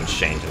the ball and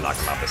chain to knock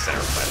him off the center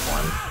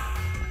platform.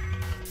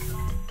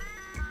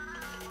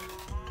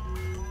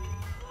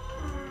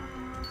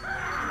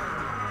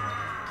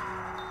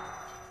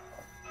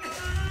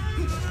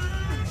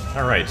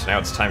 Alright, now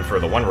it's time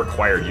for the one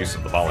required use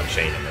of the ball and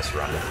chain in this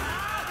run.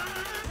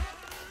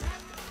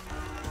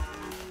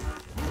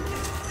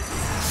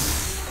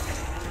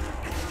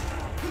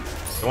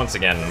 So once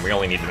again, we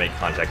only need to make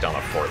contact on the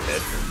 4th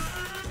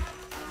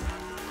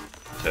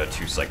hit to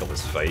 2-cycle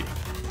this fight,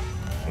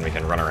 and we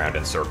can run around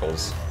in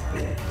circles.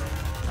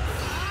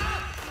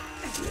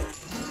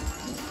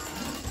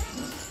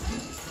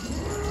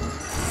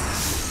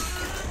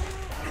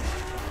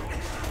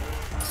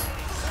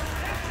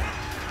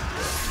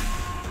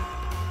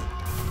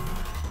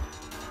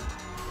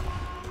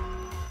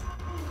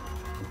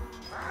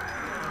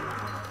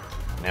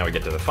 Now we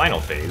get to the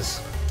final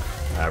phase.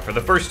 For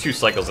the first 2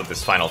 cycles of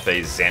this final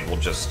phase, Zant will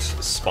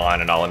just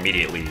spawn and I'll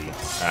immediately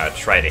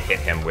try to hit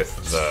him with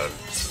the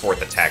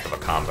 4th attack of a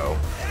combo.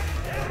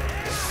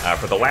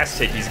 For the last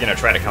hit, he's going to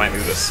try to come at me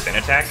with a spin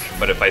attack,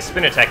 but if I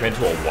spin attack him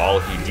into a wall,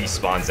 he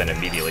despawns and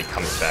immediately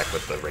comes back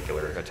with the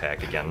regular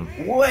attack again.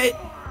 What?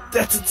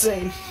 That's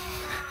insane.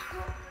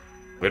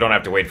 We don't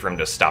have to wait for him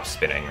to stop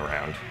spinning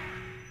around.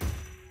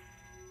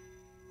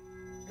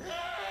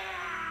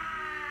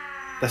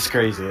 That's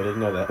crazy, I didn't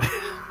know that.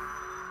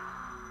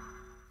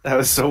 That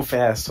was so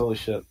fast, holy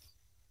shit.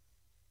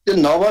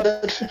 Didn't know about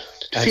that,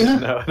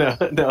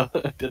 Pheenoh? No,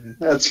 I didn't.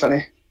 That's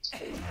funny.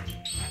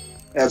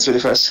 That's really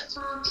fast.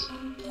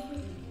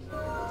 And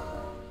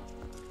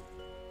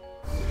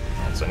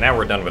so now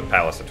we're done with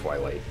Palace of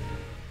Twilight.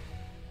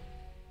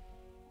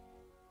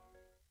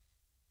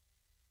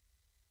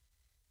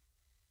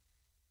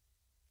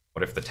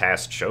 What if the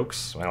TAS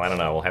chokes? Well, I don't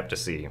know, we'll have to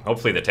see.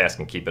 Hopefully the TAS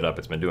can keep it up,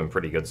 it's been doing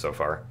pretty good so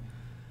far.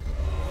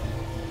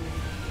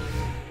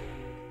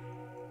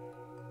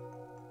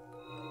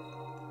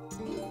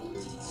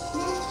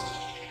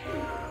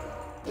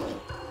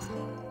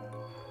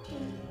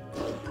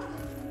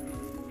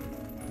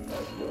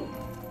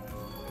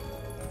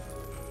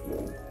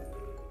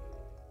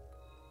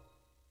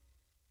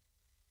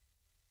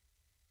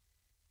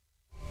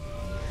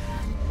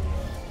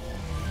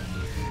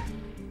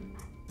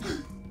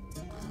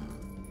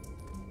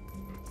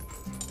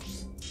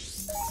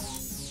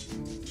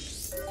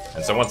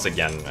 And so once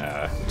again,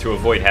 to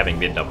avoid having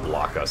Midna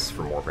block us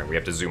from warping, we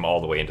have to zoom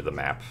all the way into the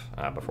map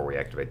before we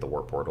activate the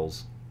warp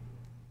portals.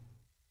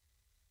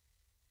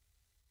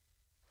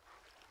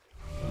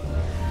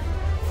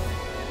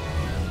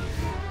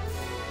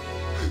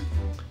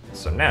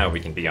 So now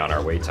we can be on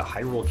our way to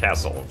Hyrule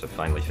Castle to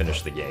finally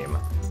finish the game.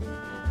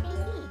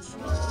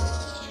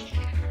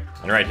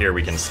 And right here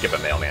we can skip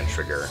a mailman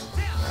trigger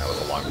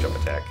with a long jump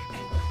attack.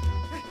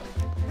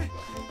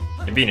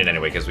 Convenient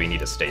anyway, because we need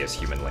to stay as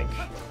Human Link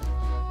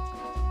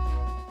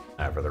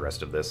for the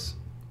rest of this.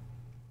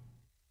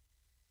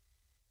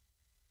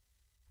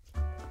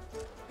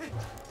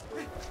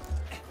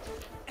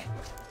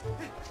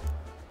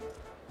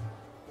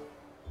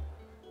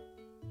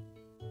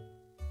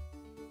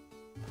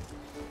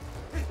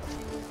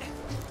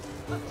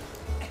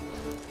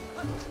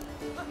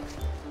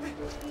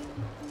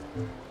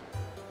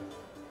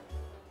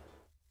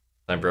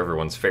 Time for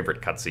everyone's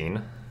favorite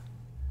cutscene.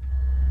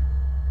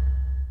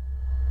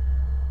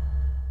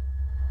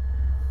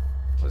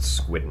 With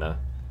Squidna.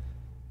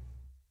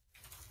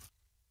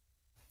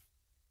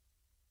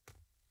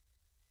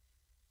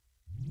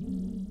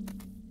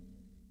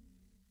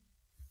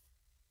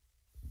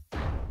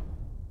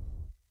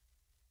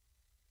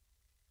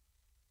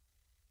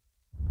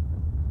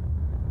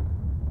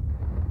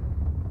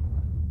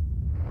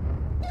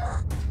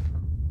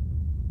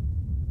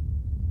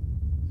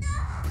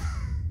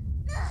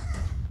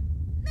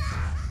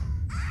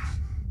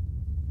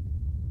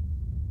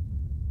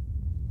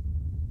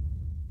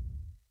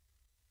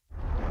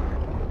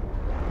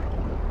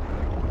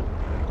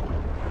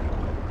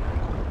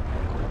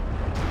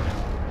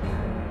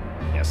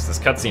 This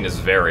cutscene is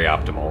very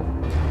optimal.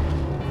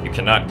 You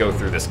cannot go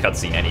through this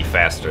cutscene any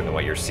faster than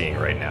what you're seeing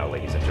right now,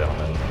 ladies and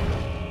gentlemen.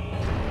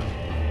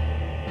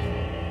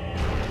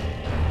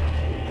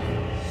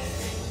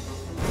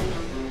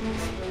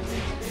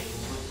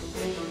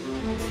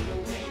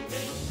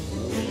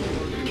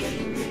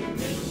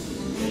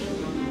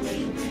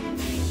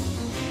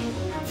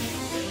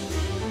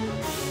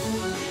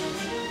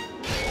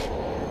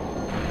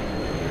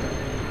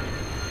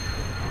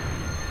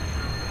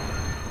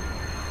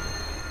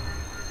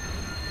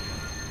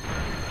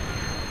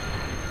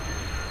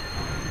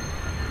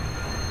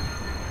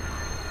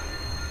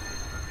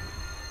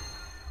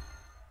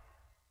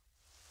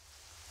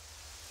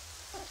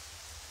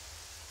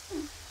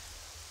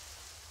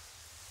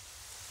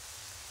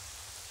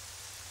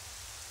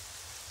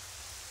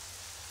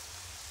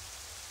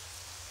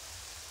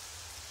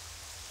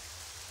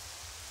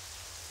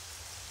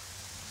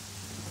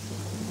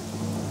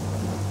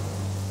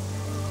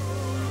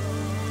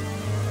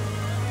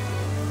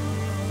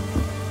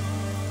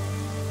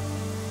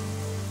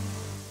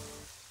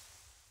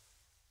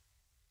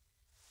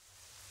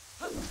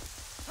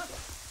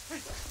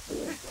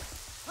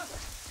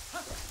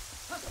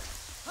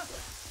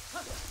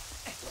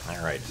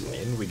 Alright,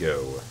 in we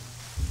go.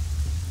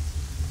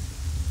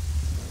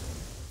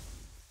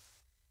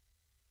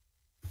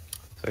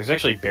 So there's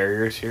actually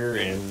barriers here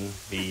in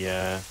the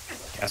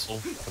castle,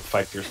 the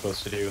fights you're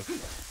supposed to do.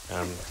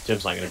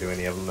 Jim's not going to do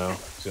any of them though.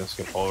 He's going to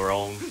skip over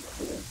all of them.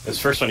 This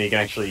first one you can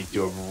actually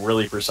do a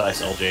really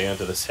precise LJ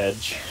onto this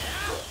hedge,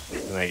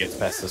 and then it gets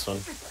past this one.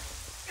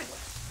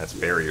 That's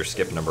barrier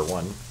skip number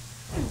 1.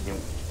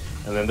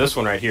 And then this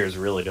one right here is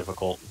really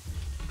difficult.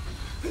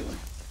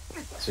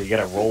 So you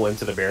got to roll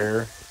into the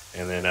barrier,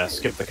 and then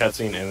skip the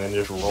cutscene, and then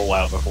just roll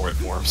out before it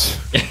forms.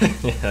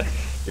 Yeah.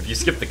 If you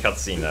skip the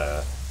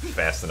cutscene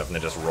fast enough and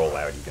then just roll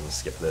out, you can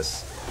skip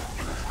this.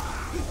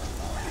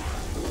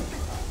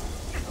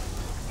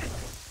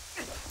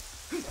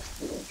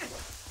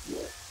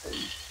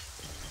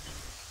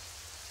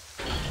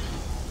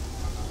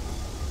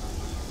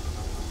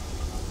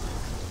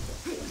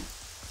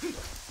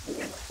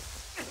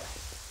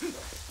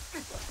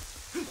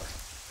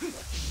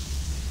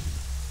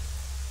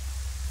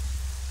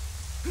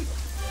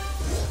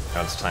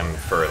 Now it's time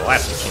for the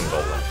last King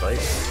Baldwin fight.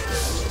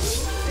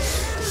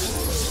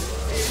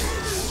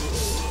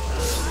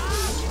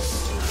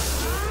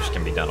 Which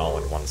can be done all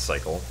in one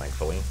cycle,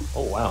 thankfully.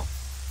 Oh wow.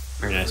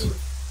 Very nice.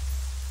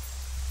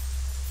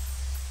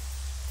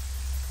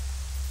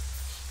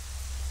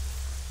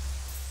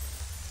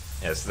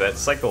 Yeah, so that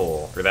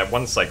cycle, or that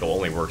one cycle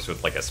only works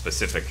with like a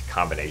specific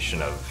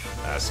combination of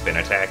spin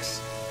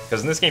attacks.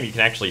 Because in this game you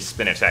can actually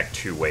spin attack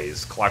 2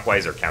 ways,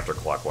 clockwise or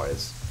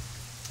counterclockwise.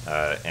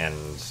 And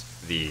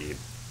the,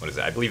 what is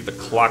it, I believe the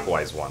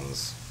clockwise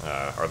ones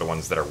are the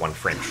ones that are 1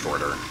 frame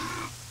shorter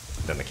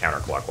than the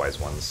counterclockwise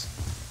ones.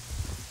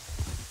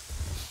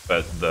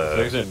 But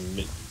the... So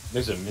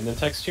there's a min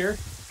text here,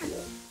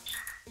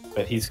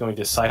 but he's going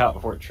to side hop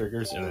before it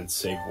triggers and then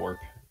save warp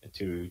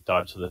to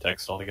dodge the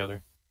text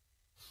altogether.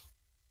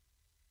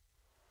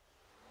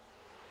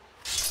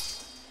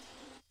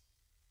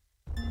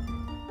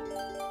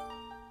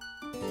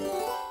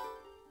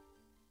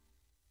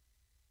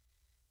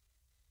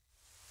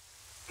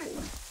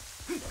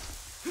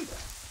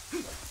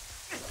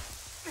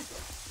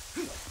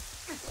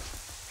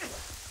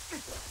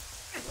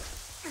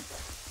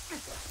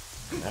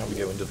 Now we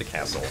go into the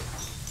castle.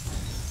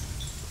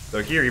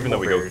 So here, even though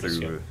we go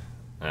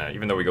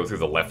through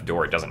the left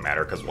door, it doesn't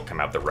matter because we'll come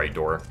out the right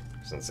door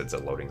since it's a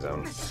loading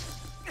zone.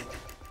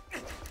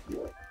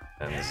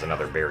 And there's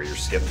another barrier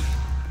skip.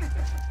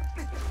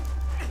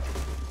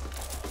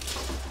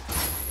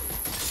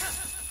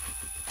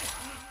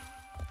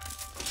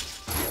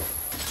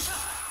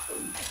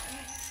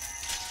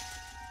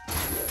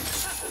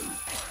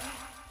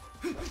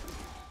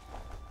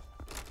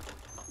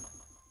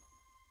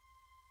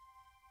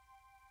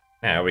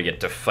 Now we get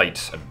to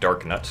fight a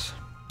Dark Nut.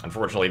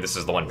 Unfortunately, this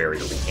is the one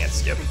barrier we can't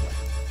skip.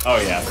 Oh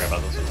yeah, I forgot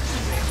about this one.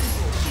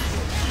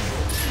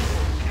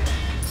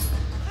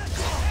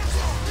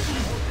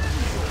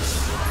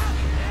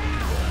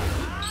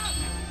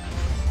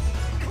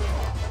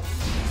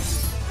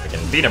 We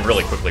can beat him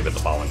really quickly with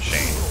the ball and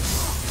chain.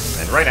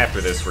 And right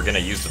after this, we're going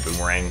to use the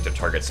boomerang to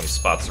target some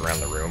spots around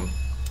the room.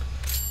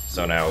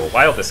 So now,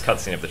 while this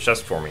cutscene of the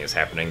chest forming is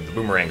happening, the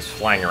boomerang's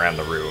flying around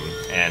the room,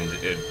 and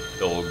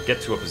it'll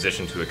get to a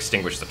position to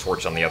extinguish the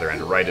torch on the other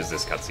end right as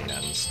this cutscene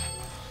ends.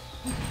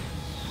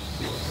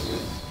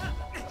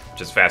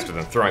 Which is faster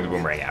than throwing the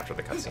boomerang after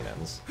the cutscene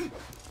ends.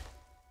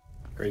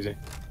 Crazy.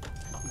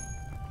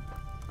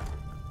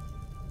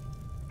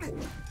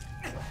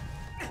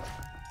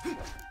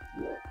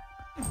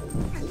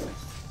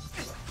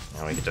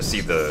 Now we get to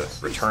see the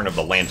return of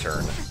the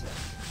lantern.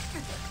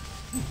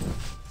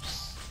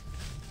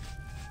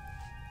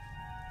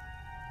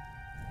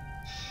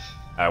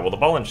 Well, the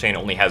ball and chain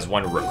only has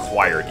 1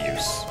 required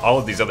use. All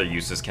of these other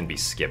uses can be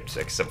skipped,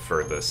 except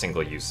for the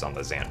single use on the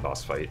Zant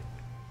boss fight.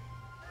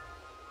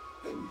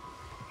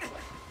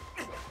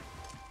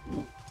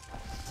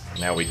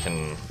 Now we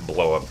can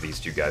blow up these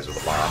 2 guys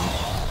with a bomb.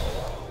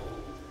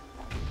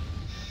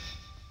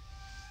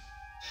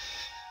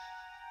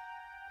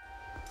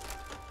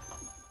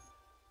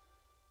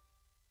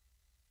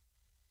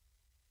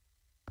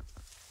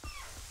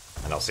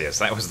 And also, yes,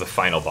 that was the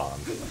final bomb.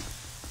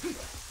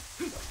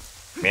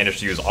 Managed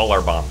to use all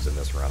our bombs in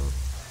this run.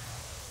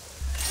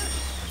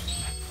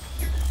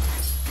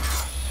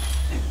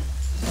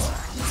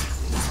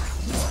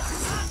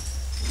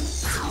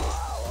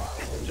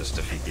 Just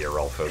defeat the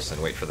Arelphos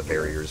and wait for the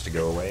barriers to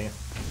go away.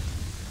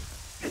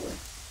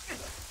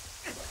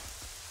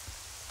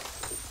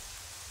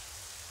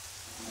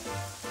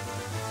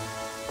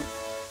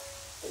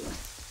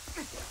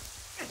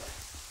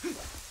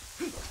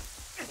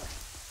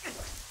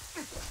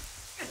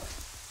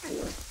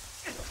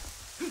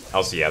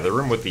 Also, yeah, the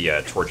room with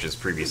the torches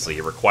previously,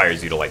 it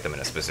requires you to light them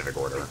in a specific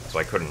order, so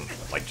I couldn't,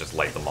 like, just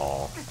light them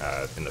all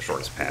in the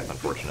shortest path,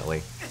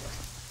 unfortunately.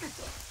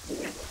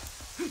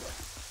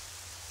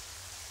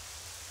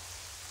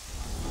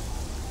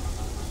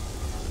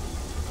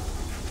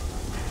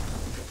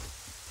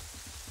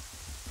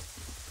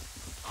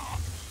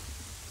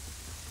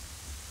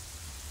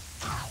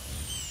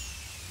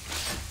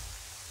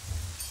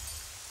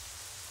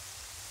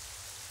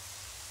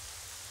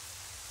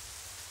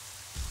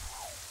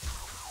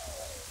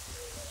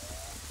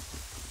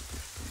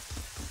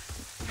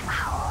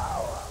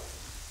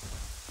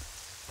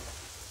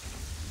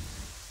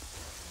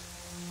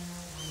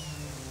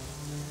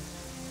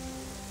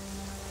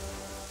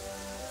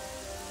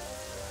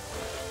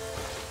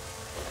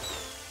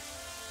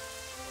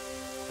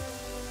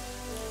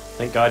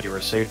 Thank God you were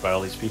saved by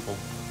all these people.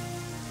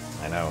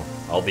 I know.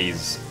 All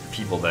these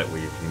people that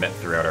we've met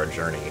throughout our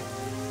journey.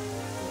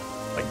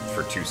 Like,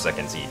 for 2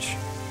 seconds each.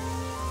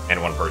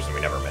 And one person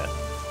we never met.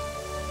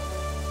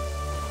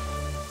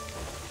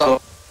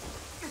 Oh.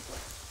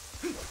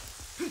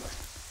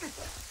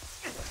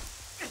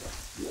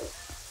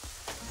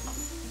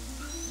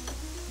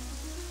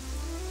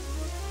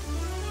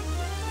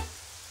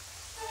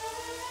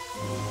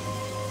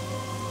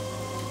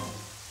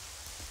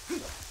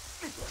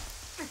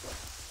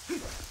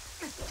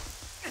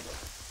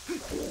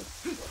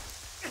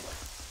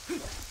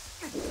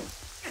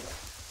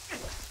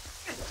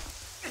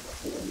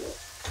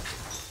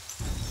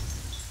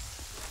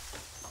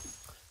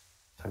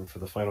 Time for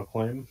the final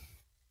climb.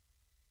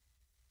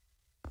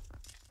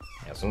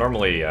 Yeah, so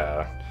normally,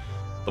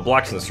 the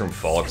blocks in this room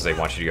fall because they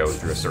want you to go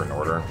through a certain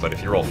order, but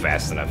if you roll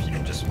fast enough, you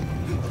can just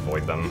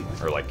avoid them,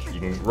 or like, you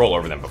can roll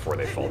over them before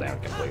they fall down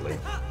completely.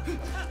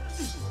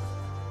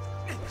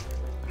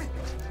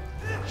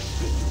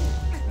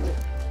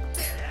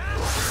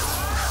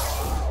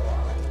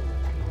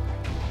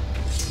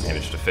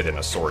 Managed to fit in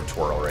a sword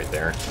twirl right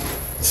there.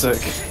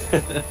 Sick.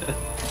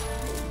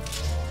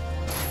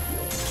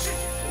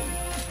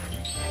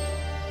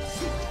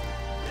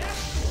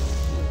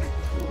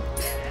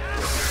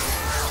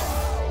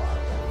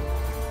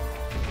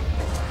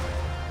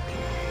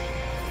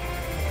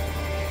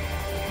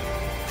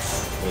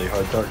 Really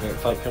hard Dark Knight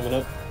fight coming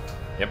up.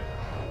 Yep.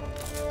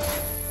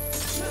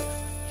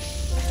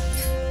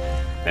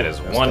 That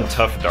is one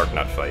tough Dark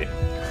Nut fight.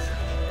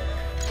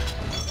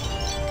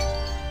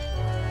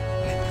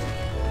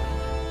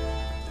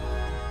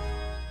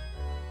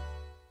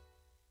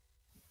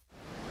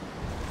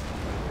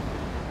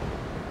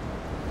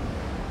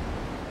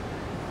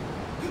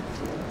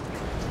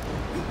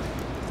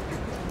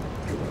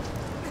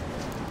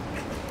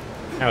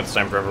 Now it's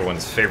time for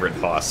everyone's favorite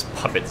boss,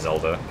 Puppet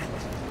Zelda.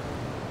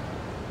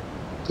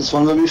 This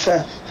one will be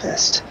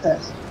fast.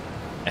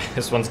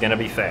 This one's gonna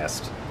be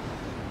fast.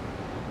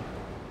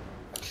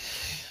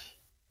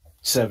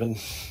 7.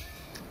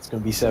 It's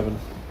gonna be 7.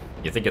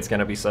 You think it's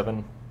gonna be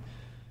 7?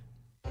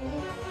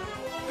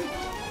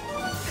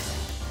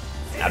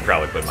 I'd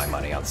probably put my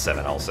money on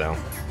 7 also.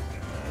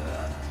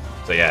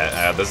 So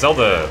yeah, the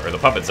Zelda, or the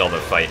Puppet Zelda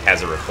fight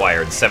has a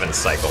required 7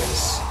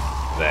 cycles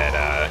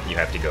that you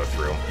have to go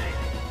through.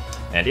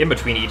 And in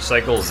between each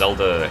cycle,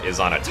 Zelda is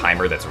on a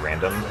timer that's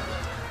random.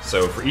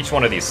 So for each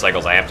one of these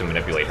cycles, I have to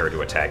manipulate her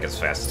to attack as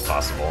fast as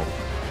possible.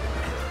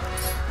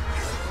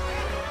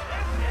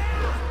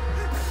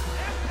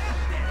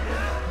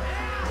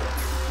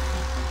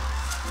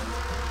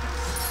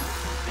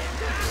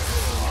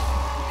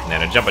 And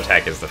then a jump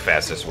attack is the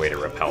fastest way to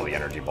repel the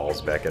energy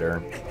balls back at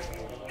her.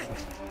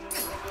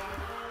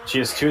 She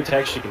has 2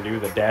 attacks she can do,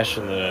 the dash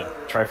and the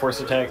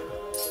Triforce attack.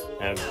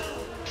 And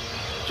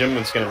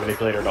Jim's going to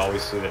manipulate her to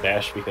always do the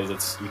dash because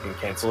you can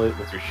cancel it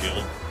with your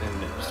shield,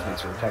 and it just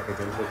makes her attack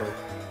again quicker.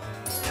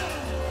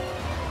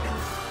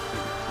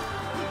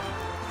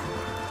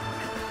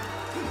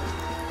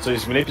 So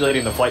he's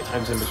manipulating the flight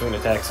times in between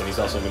attacks, and he's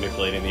also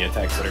manipulating the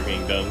attacks that are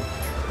being done.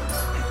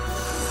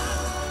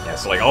 Yeah,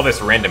 so like all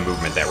this random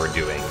movement that we're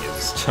doing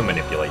is to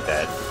manipulate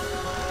that.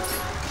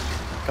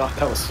 God,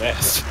 that was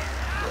fast.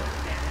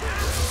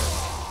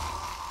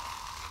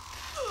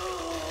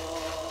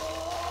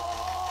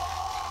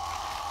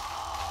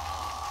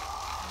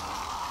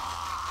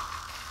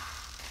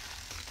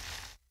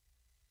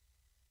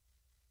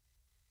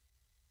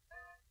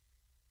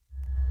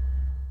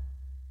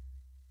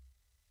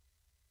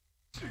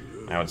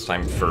 Now it's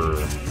time for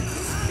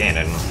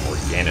Ganon, or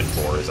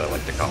Ganondorf as I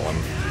like to call him.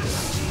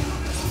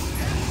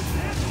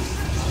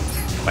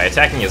 By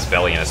attacking his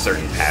belly in a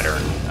certain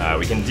pattern,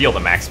 we can deal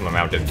the maximum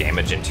amount of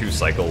damage in 2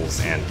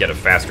 cycles and get a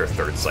faster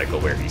 3rd cycle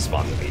where he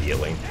spawns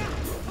immediately.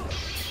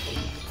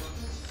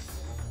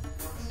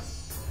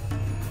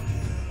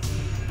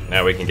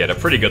 Now we can get a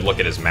pretty good look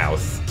at his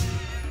mouth,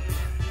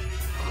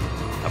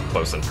 up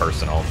close and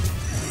personal.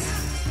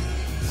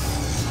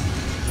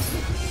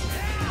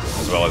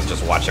 As well as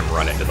just watch him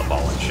run into the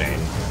ball and chain.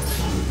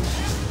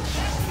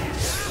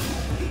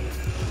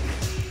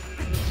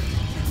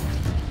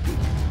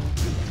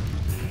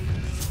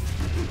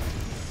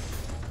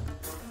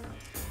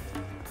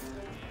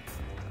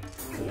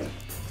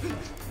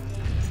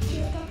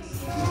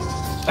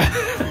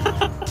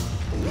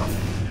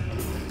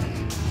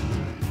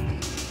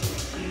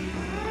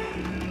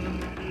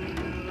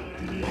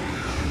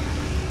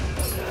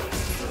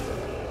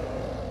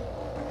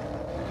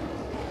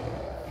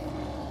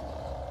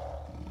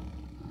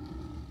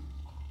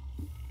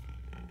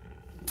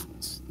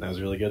 That was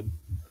really good.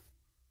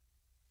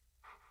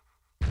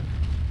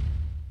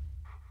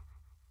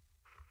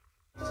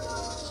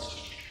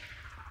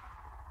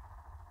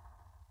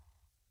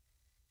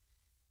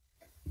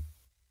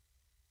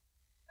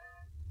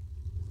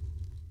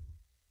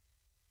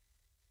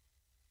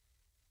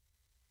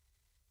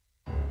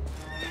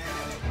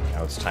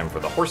 Now it's time for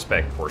the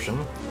horseback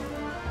portion.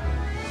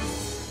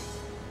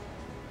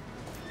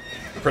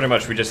 pretty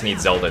much we just need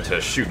Zelda to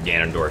shoot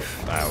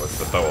Ganondorf with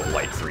the Bow of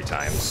Light 3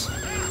 times.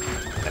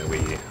 And we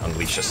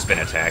unleash a spin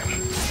attack.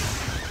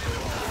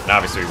 And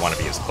obviously we want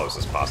to be as close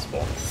as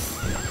possible.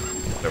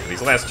 So for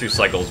these last 2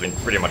 cycles, we can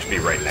pretty much be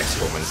right next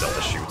to him when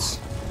Zelda shoots.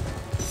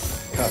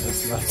 God,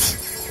 that's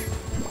nuts.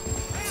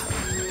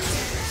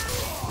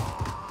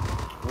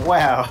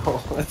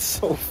 Wow, that's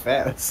so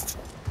fast.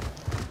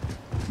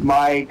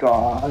 My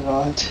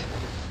god.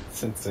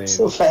 It's insane.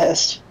 So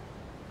fast.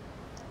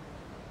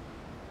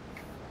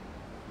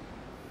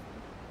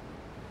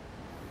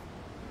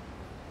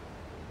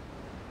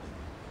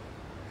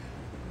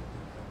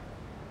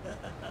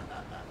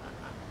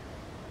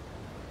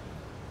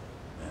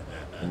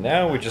 And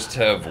now we just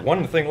have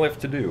one thing left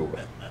to do.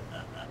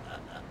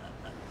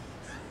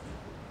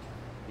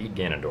 Beat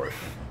Ganondorf.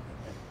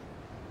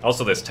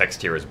 Also, this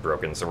text here is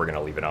broken, so we're going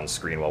to leave it on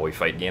screen while we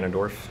fight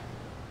Ganondorf.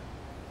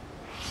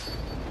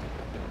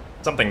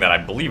 Something that I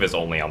believe is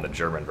only on the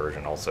German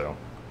version, also.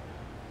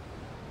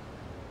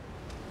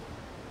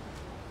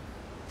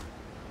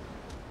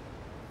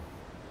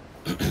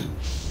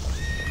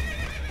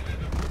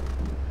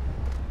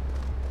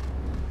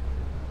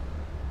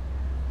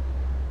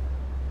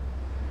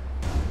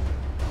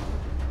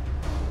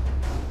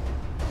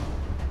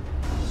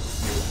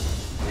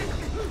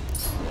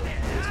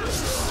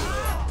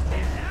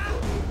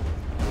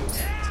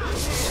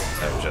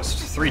 Just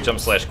 3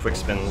 jump/quick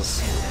spins.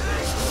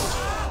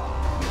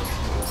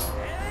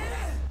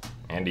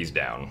 And he's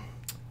down.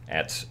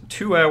 At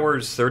 2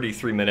 hours,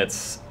 33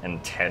 minutes,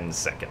 and 10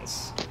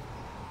 seconds.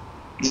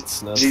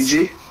 It's nuts.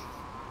 GG.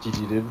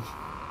 GG, dude.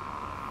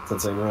 It's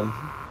insane run.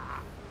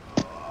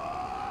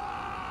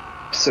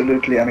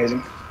 Absolutely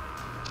amazing.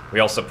 We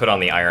also put on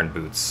the iron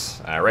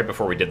boots right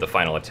before we did the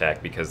final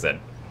attack because that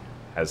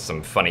has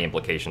some funny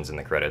implications in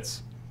the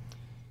credits.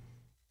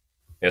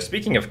 Yeah,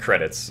 speaking of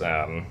credits,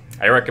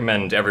 I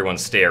recommend everyone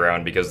stay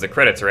around because the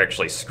credits are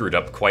actually screwed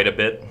up quite a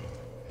bit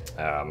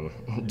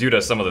due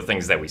to some of the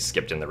things that we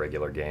skipped in the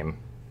regular game.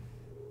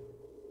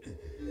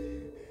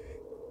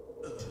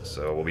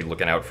 So we'll be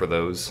looking out for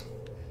those.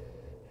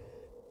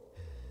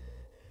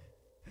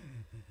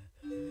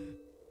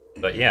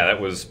 But yeah, that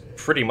was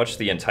pretty much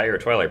the entire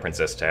Twilight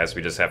Princess TAS.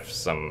 We just have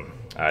some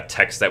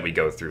text that we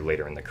go through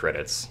later in the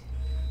credits.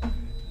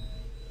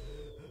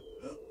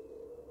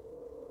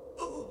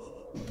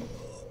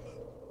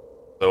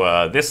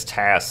 So this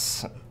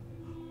TAS,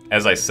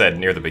 as I said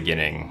near the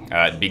beginning,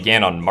 it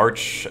began on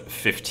March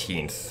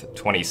 15th,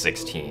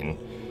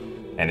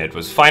 2016, and it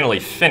was finally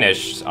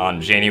finished on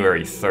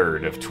January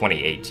 3rd of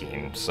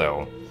 2018,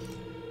 so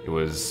it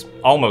was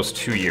almost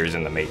 2 years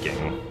in the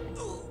making.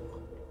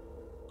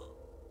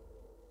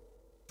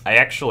 I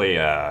actually,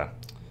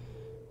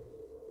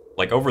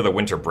 like over the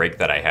winter break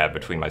that I had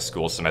between my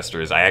school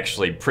semesters, I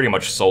actually pretty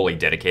much solely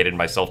dedicated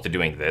myself to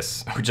doing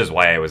this, which is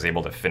why I was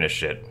able to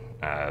finish it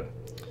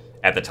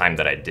at the time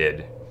that I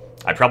did.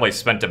 I probably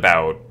spent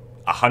about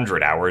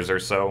 100 hours or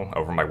so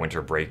over my winter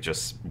break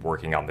just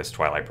working on this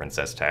Twilight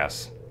Princess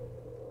TAS.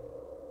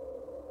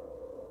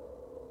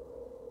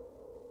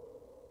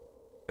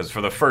 Because for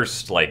the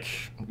first, like,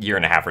 year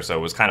and a half or so,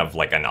 it was kind of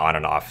like an on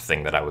and off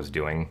thing that I was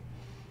doing.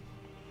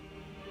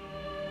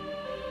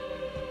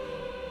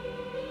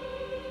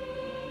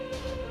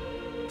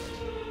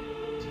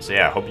 So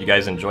yeah, I hope you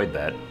guys enjoyed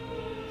that.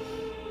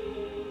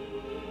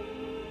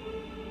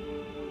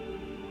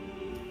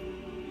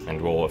 And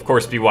we'll, of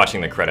course, be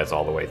watching the credits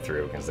all the way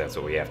through, because that's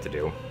what we have to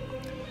do.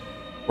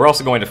 We're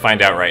also going to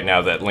find out right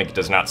now that Link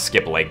does not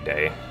skip leg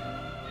day.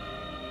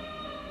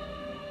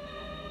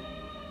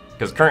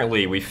 Because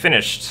currently, we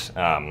finished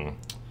the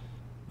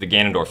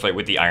Ganondorf fight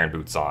with the iron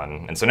boots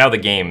on, and so now the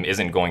game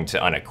isn't going to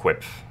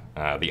unequip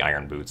the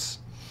iron boots.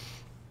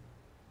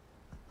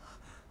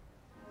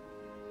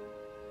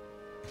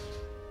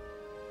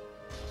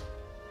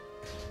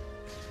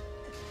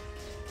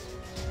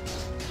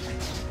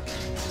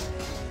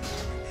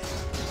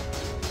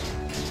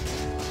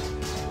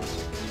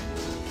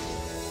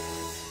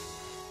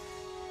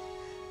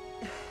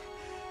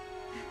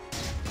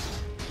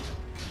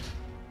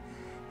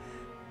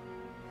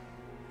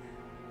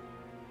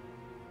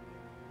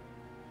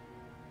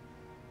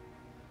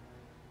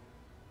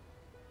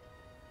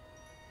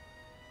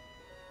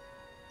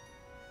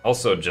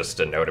 Also, just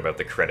a note about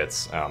the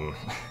credits.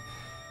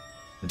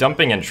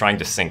 Dumping and trying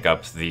to sync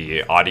up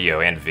the audio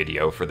and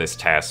video for this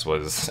TAS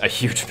was a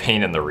huge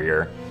pain in the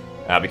rear,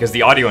 because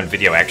the audio and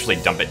video actually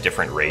dump at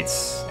different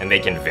rates, and they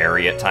can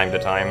vary at time to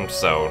time,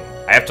 so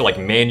I have to like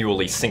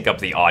manually sync up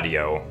the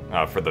audio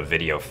for the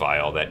video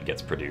file that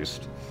gets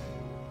produced.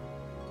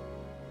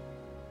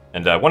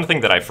 And one thing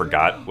that I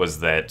forgot was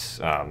that,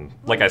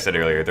 like I said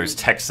earlier, there's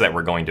text that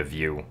we're going to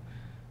view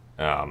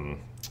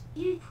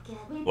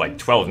like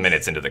 12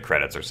 minutes into the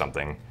credits or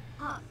something.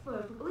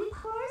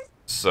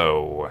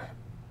 So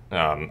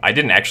I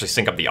didn't actually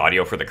sync up the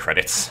audio for the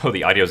credits, so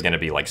the audio is going to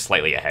be like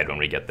slightly ahead when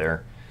we get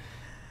there.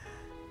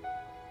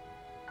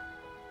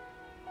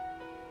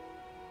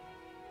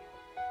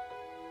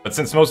 But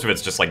since most of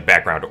it's just like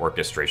background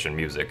orchestration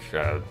music,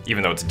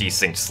 even though it's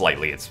desynced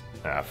slightly, it's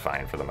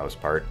fine for the most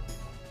part.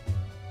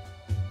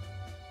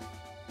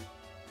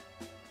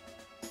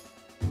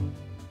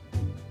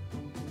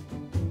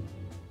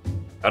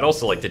 I'd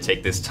also like to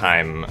take this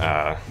time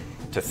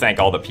to thank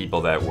all the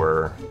people that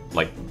were,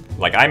 like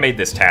I made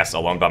this task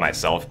alone by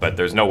myself, but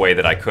there's no way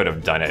that I could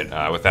have done it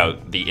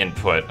without the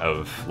input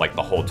of, like,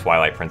 the whole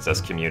Twilight Princess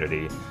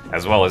community,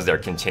 as well as their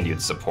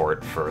continued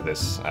support for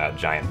this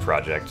giant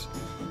project.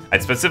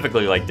 I'd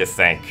specifically like to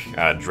thank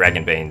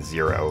Dragonbane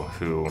Zero,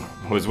 who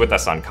was with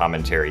us on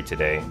commentary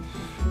today,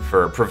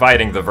 for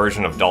providing the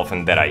version of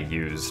Dolphin that I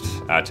used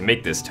to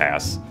make this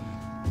TAS.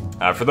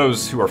 For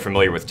those who are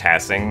familiar with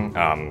TASing,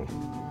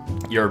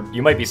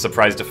 you might be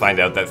surprised to find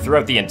out that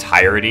throughout the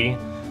entirety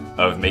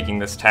of making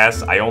this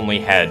TAS, I only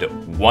had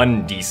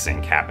one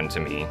desync happen to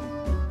me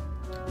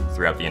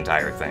throughout the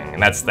entire thing,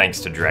 and that's thanks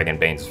to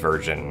Dragonbane's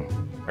version,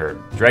 or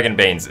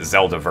Dragonbane's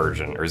Zelda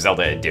version, or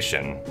Zelda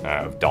edition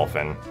of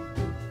Dolphin.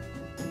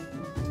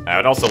 I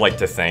would also like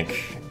to thank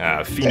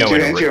Pheenoh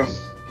Thank you.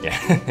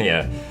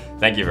 Yeah,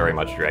 thank you very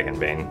much,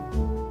 Dragonbane.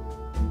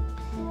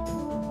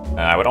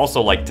 I would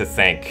also like to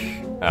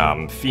thank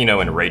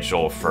Pheenoh and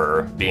Rachel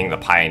for being the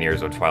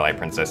pioneers of Twilight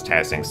Princess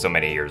TASing so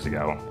many years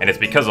ago, and it's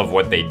because of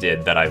what they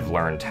did that I've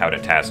learned how to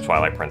TAS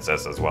Twilight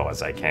Princess as well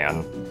as I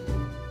can.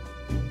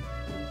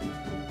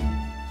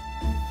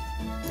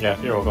 Yeah,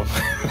 you're welcome.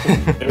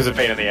 It was a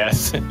pain in the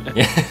ass.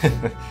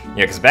 Yeah,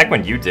 because back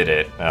when you did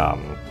it, back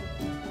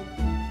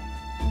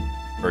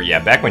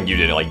when you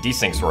did it, like,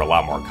 desyncs were a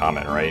lot more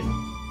common, right?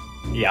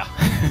 Yeah.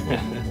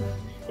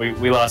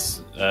 we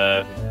lost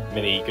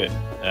many good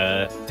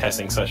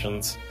testing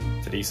sessions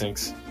to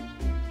desyncs.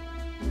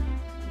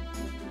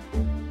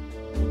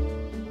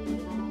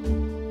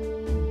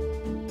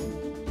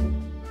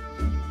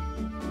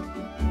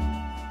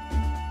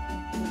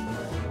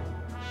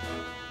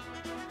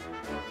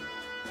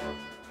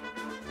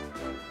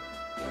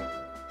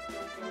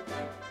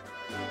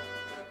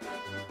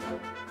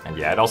 And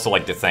yeah, I'd also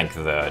like to thank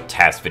the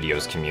TAS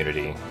Videos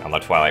community on the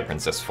Twilight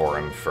Princess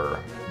forum for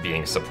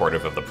being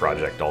supportive of the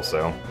project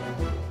also.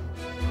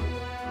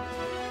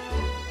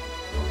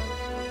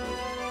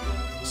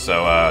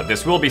 So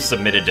this will be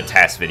submitted to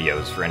TAS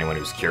Videos for anyone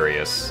who's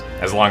curious,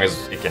 as long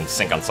as it can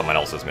sync on someone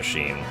else's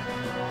machine.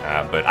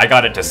 But I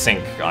got it to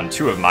sync on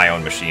 2 of my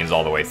own machines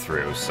all the way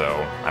through, so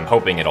I'm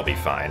hoping it'll be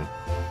fine.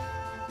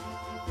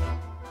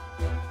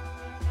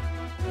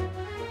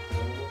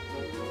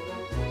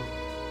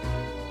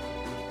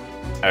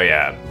 Oh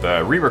yeah,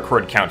 the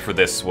re-record count for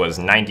this was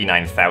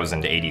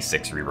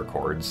 99,086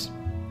 re-records.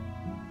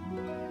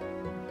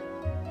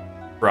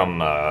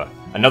 From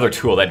another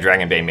tool that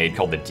Dragonbane made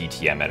called the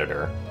DTM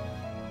editor,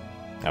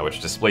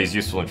 which displays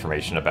useful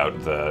information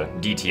about the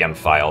DTM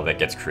file that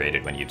gets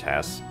created when you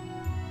TAS.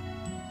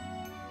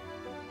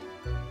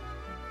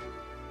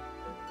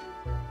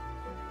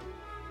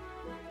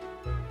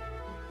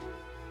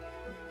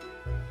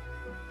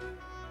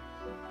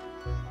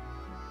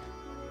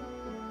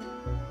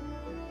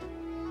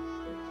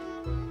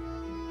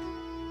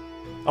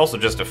 Also,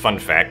 just a fun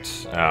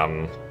fact,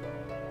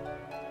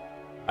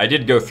 I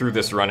did go through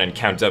this run and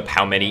count up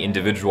how many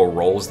individual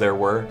rolls there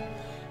were.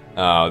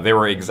 There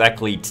were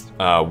exactly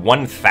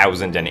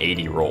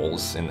 1,080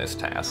 rolls in this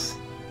TAS.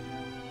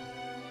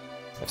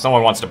 If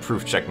someone wants to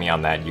proof check me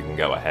on that, you can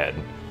go ahead.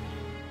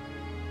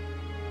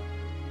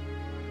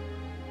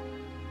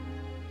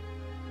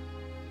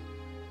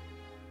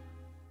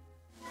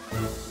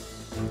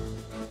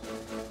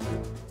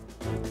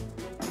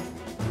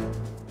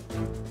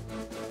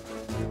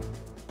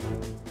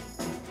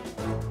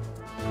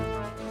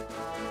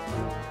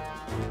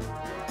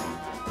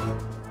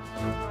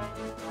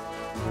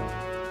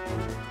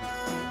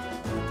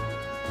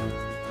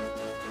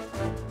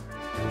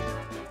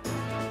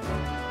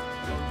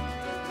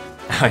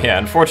 Oh yeah,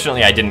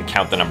 unfortunately I didn't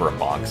count the number of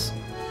bonks.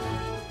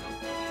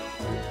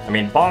 I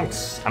mean,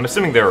 bonks, I'm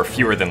assuming there are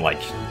fewer than,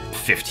 like,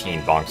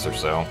 15 bonks or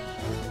so.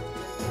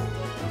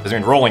 Because, I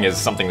mean, rolling is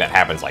something that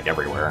happens, like,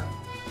 everywhere.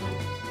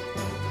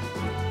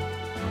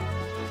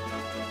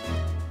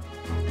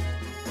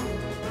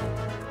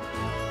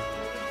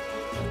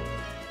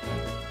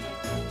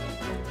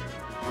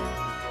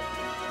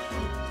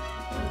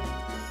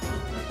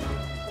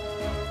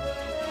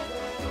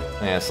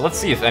 Yeah, so let's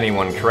see if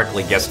anyone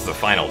correctly guessed the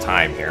final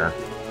time here.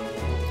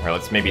 Or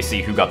let's maybe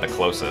see who got the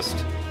closest.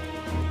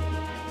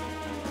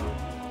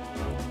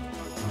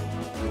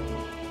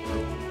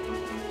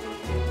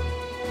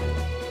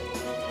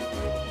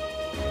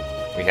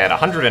 We had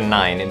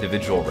 109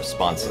 individual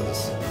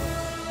responses.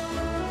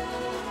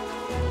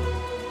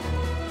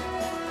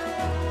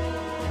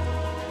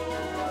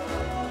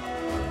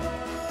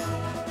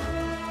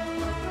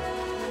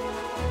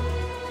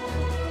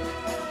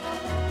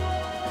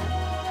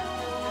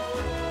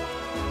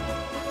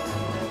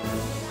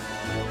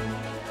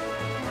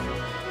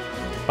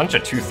 Bunch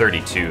of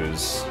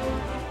 232s.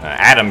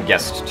 Adam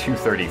guessed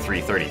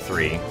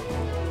 233.33.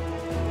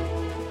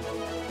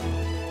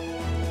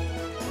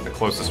 The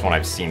closest one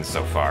I've seen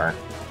so far.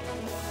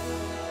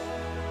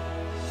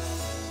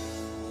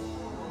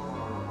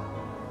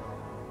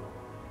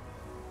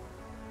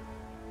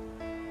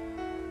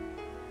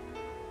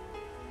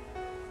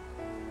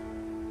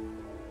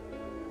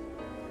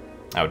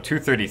 Oh,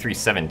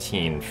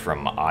 233.17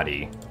 from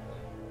Adi.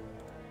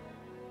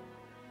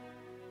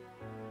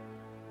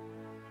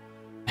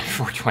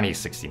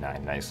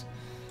 420.69, nice.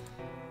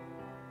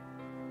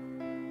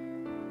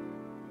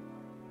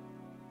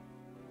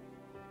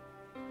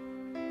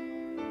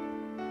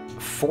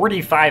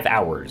 "45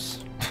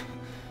 hours.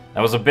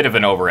 That was a bit of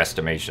an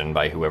overestimation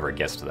by whoever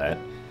guessed that.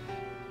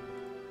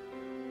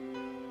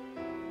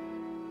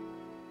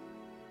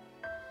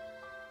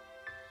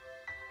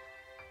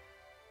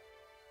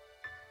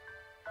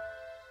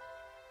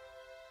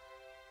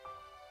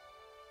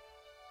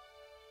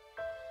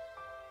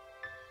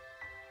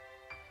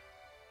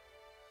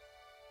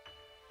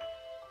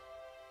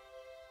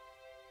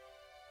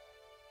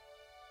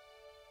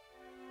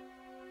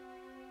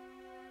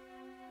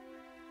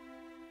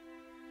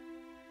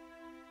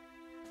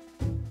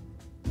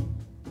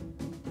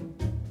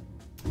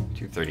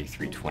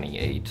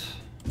 $233.28.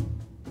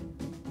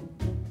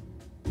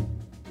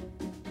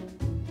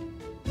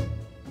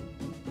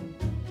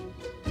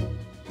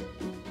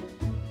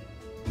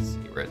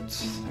 Let's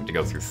see, I have to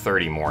go through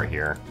 30 more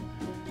here.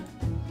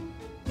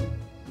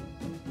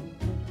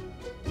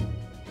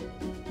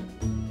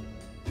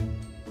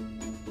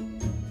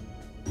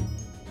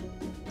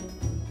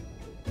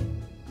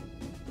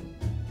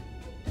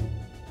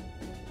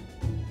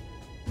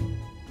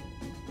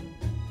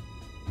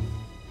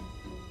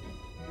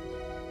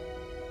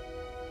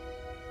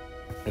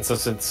 And so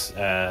since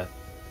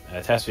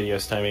TAS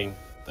Video's timing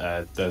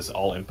does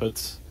all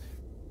inputs,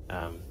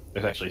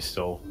 there's actually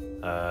still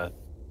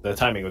the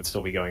timing would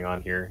still be going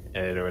on here,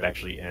 and it would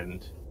actually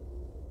end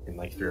in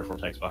like 3 or 4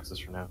 text boxes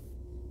from now.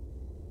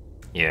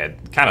 Yeah,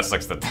 it kind of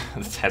sucks that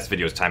the TAS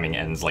Video's timing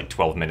ends like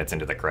 12 minutes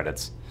into the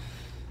credits.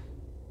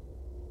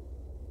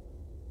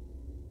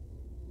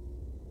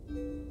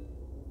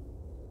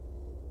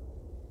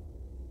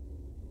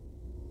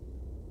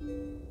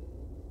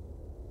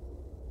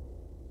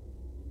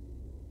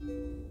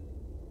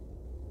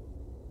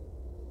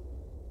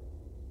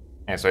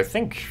 Yeah, so I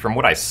think from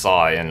what I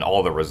saw in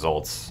all the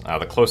results,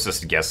 the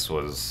closest guess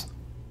was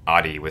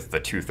Adi with the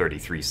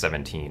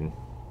 233.17.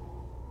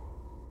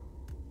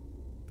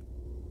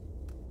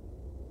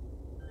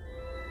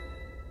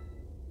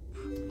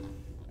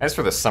 As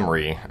for the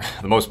summary,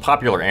 the most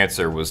popular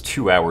answer was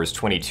 2 hours,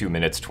 22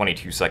 minutes,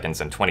 22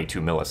 seconds, and 22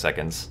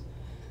 milliseconds.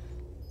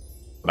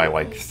 By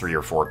like 3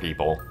 or 4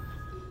 people.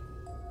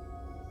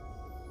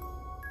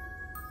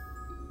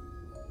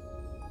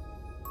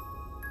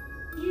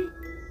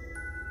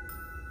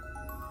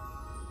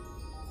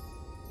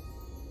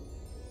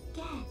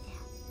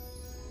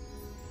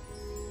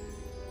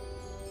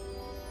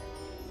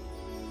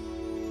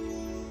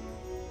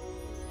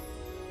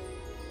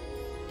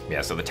 Yeah,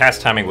 so the TAS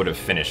timing would have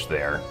finished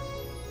there.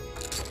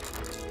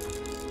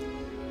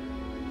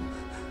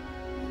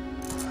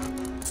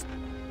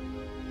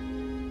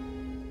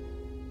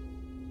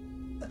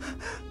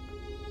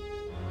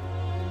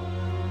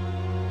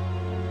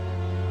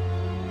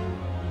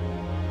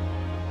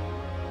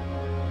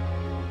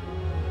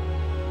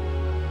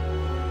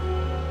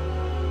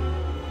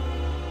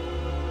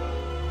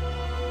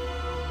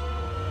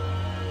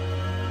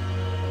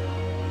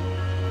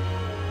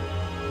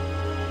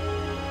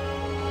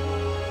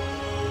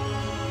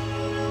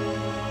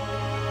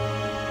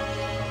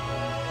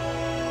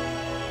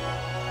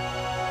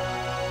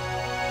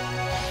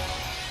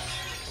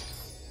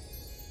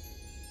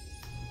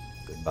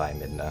 Goodbye,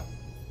 Midna.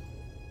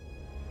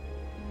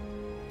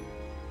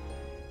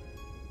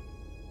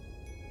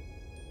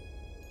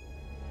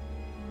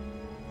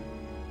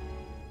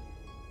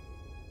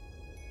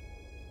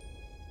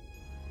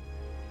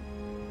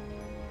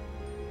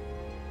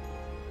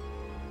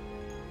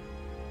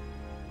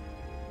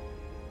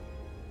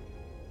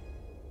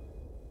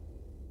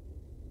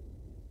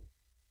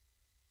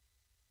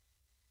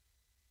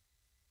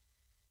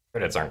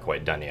 Credits aren't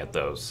quite done yet,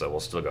 though, so we'll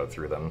still go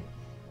through them.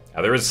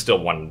 There is still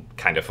one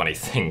kind of funny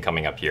thing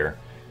coming up here.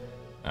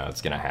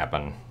 It's gonna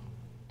happen.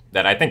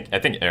 That I think,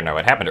 or no,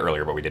 it happened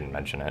earlier, but we didn't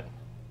mention it.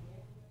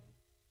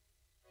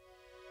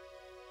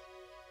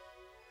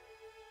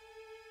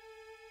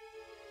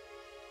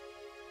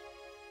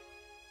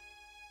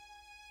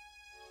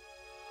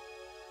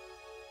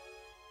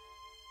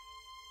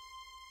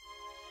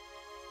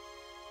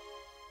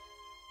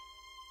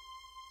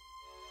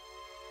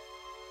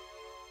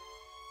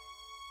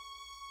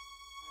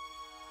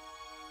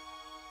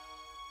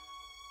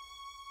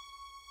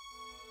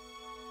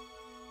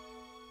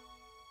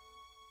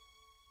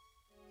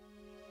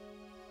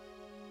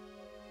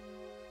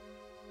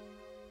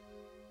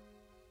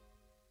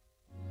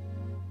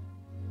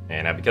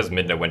 And because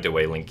Midna went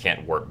away, Link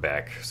can't warp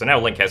back. So now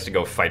Link has to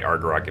go fight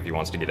Argarok if he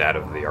wants to get out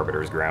of the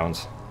Arbiter's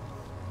grounds.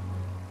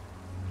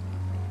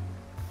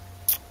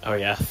 Oh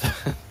yeah,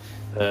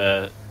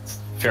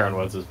 Farron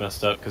Woods is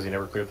messed up because he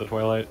never cleared the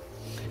Twilight.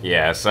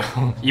 Yeah, so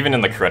even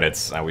in the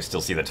credits, we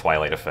still see the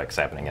Twilight effects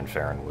happening in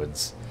Farron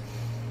Woods.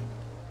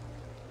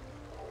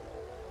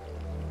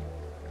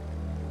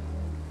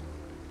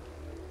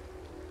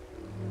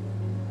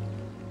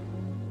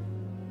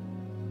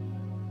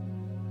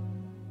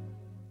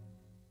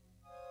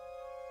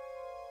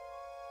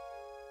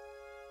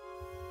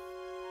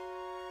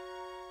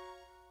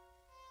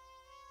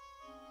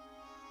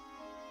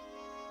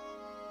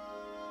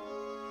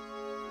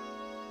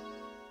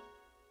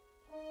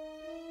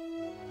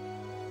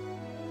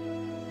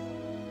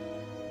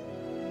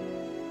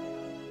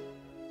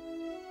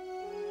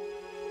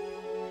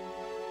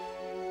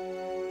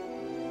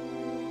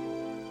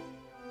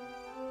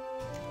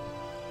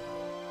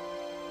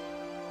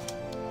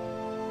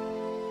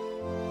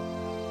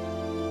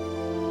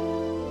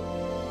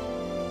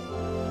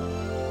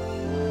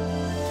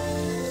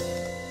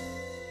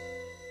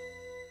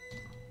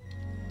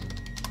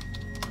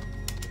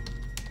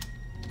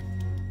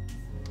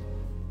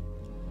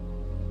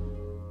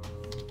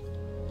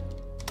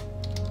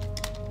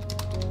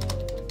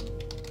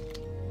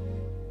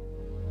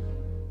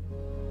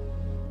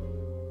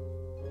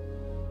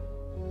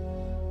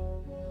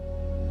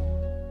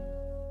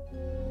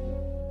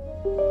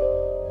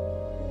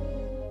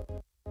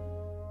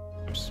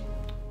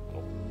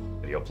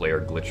 audio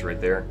player glitch right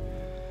there.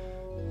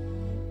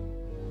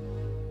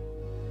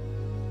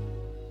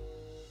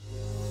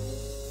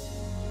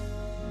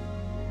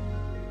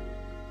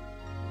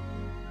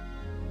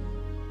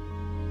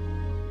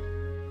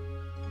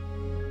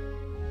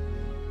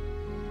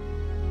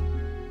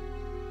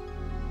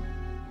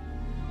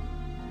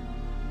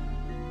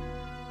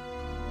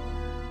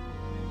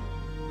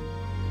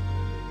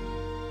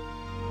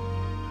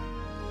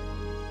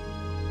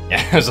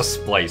 Yeah, there's a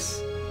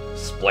splice.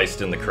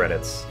 Spliced in the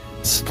credits.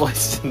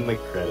 Spliced in the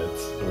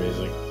credits.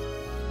 Amazing.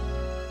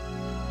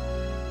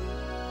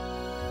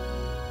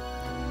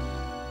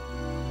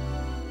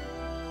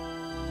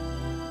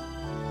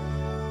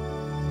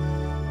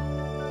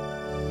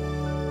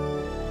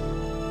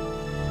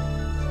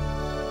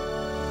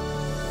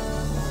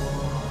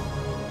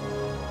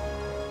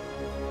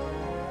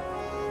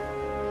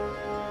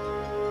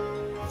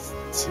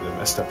 See the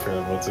messed up for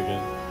them once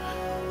again.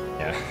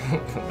 Yeah.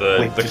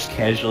 Like just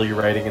casually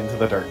riding into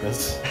the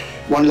darkness.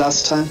 One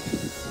last time.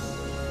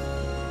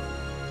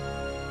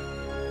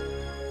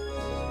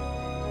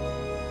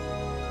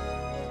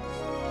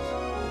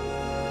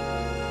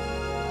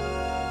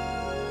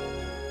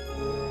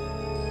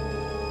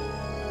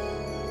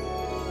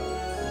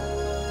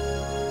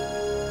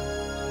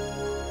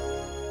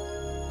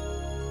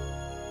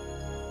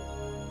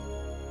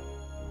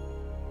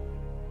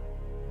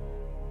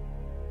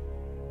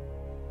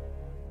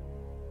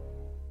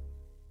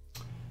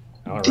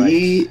 All right.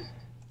 The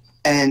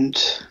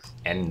end.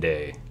 End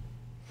day.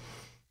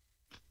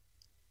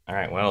 All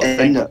right. Well,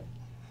 End.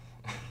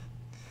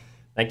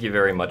 thank you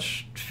very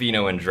much,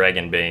 Pheenoh and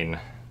Dragonbane,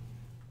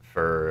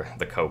 for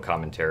the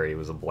co-commentary. It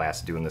was a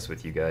blast doing this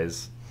with you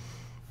guys.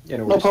 Yeah,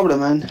 No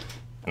problem, man.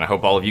 And I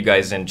hope all of you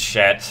guys in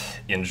chat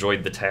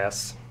enjoyed the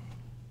TAS.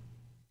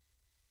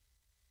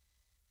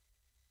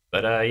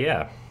 But,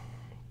 yeah.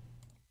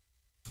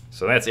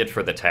 So that's it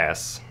for the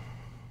TAS.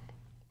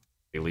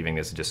 Be leaving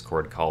this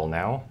Discord call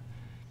now.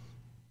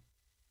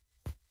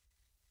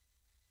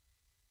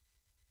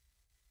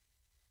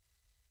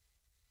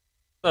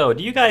 So,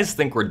 do you guys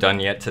think we're done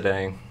yet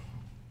today?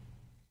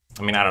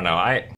 I mean, I don't know.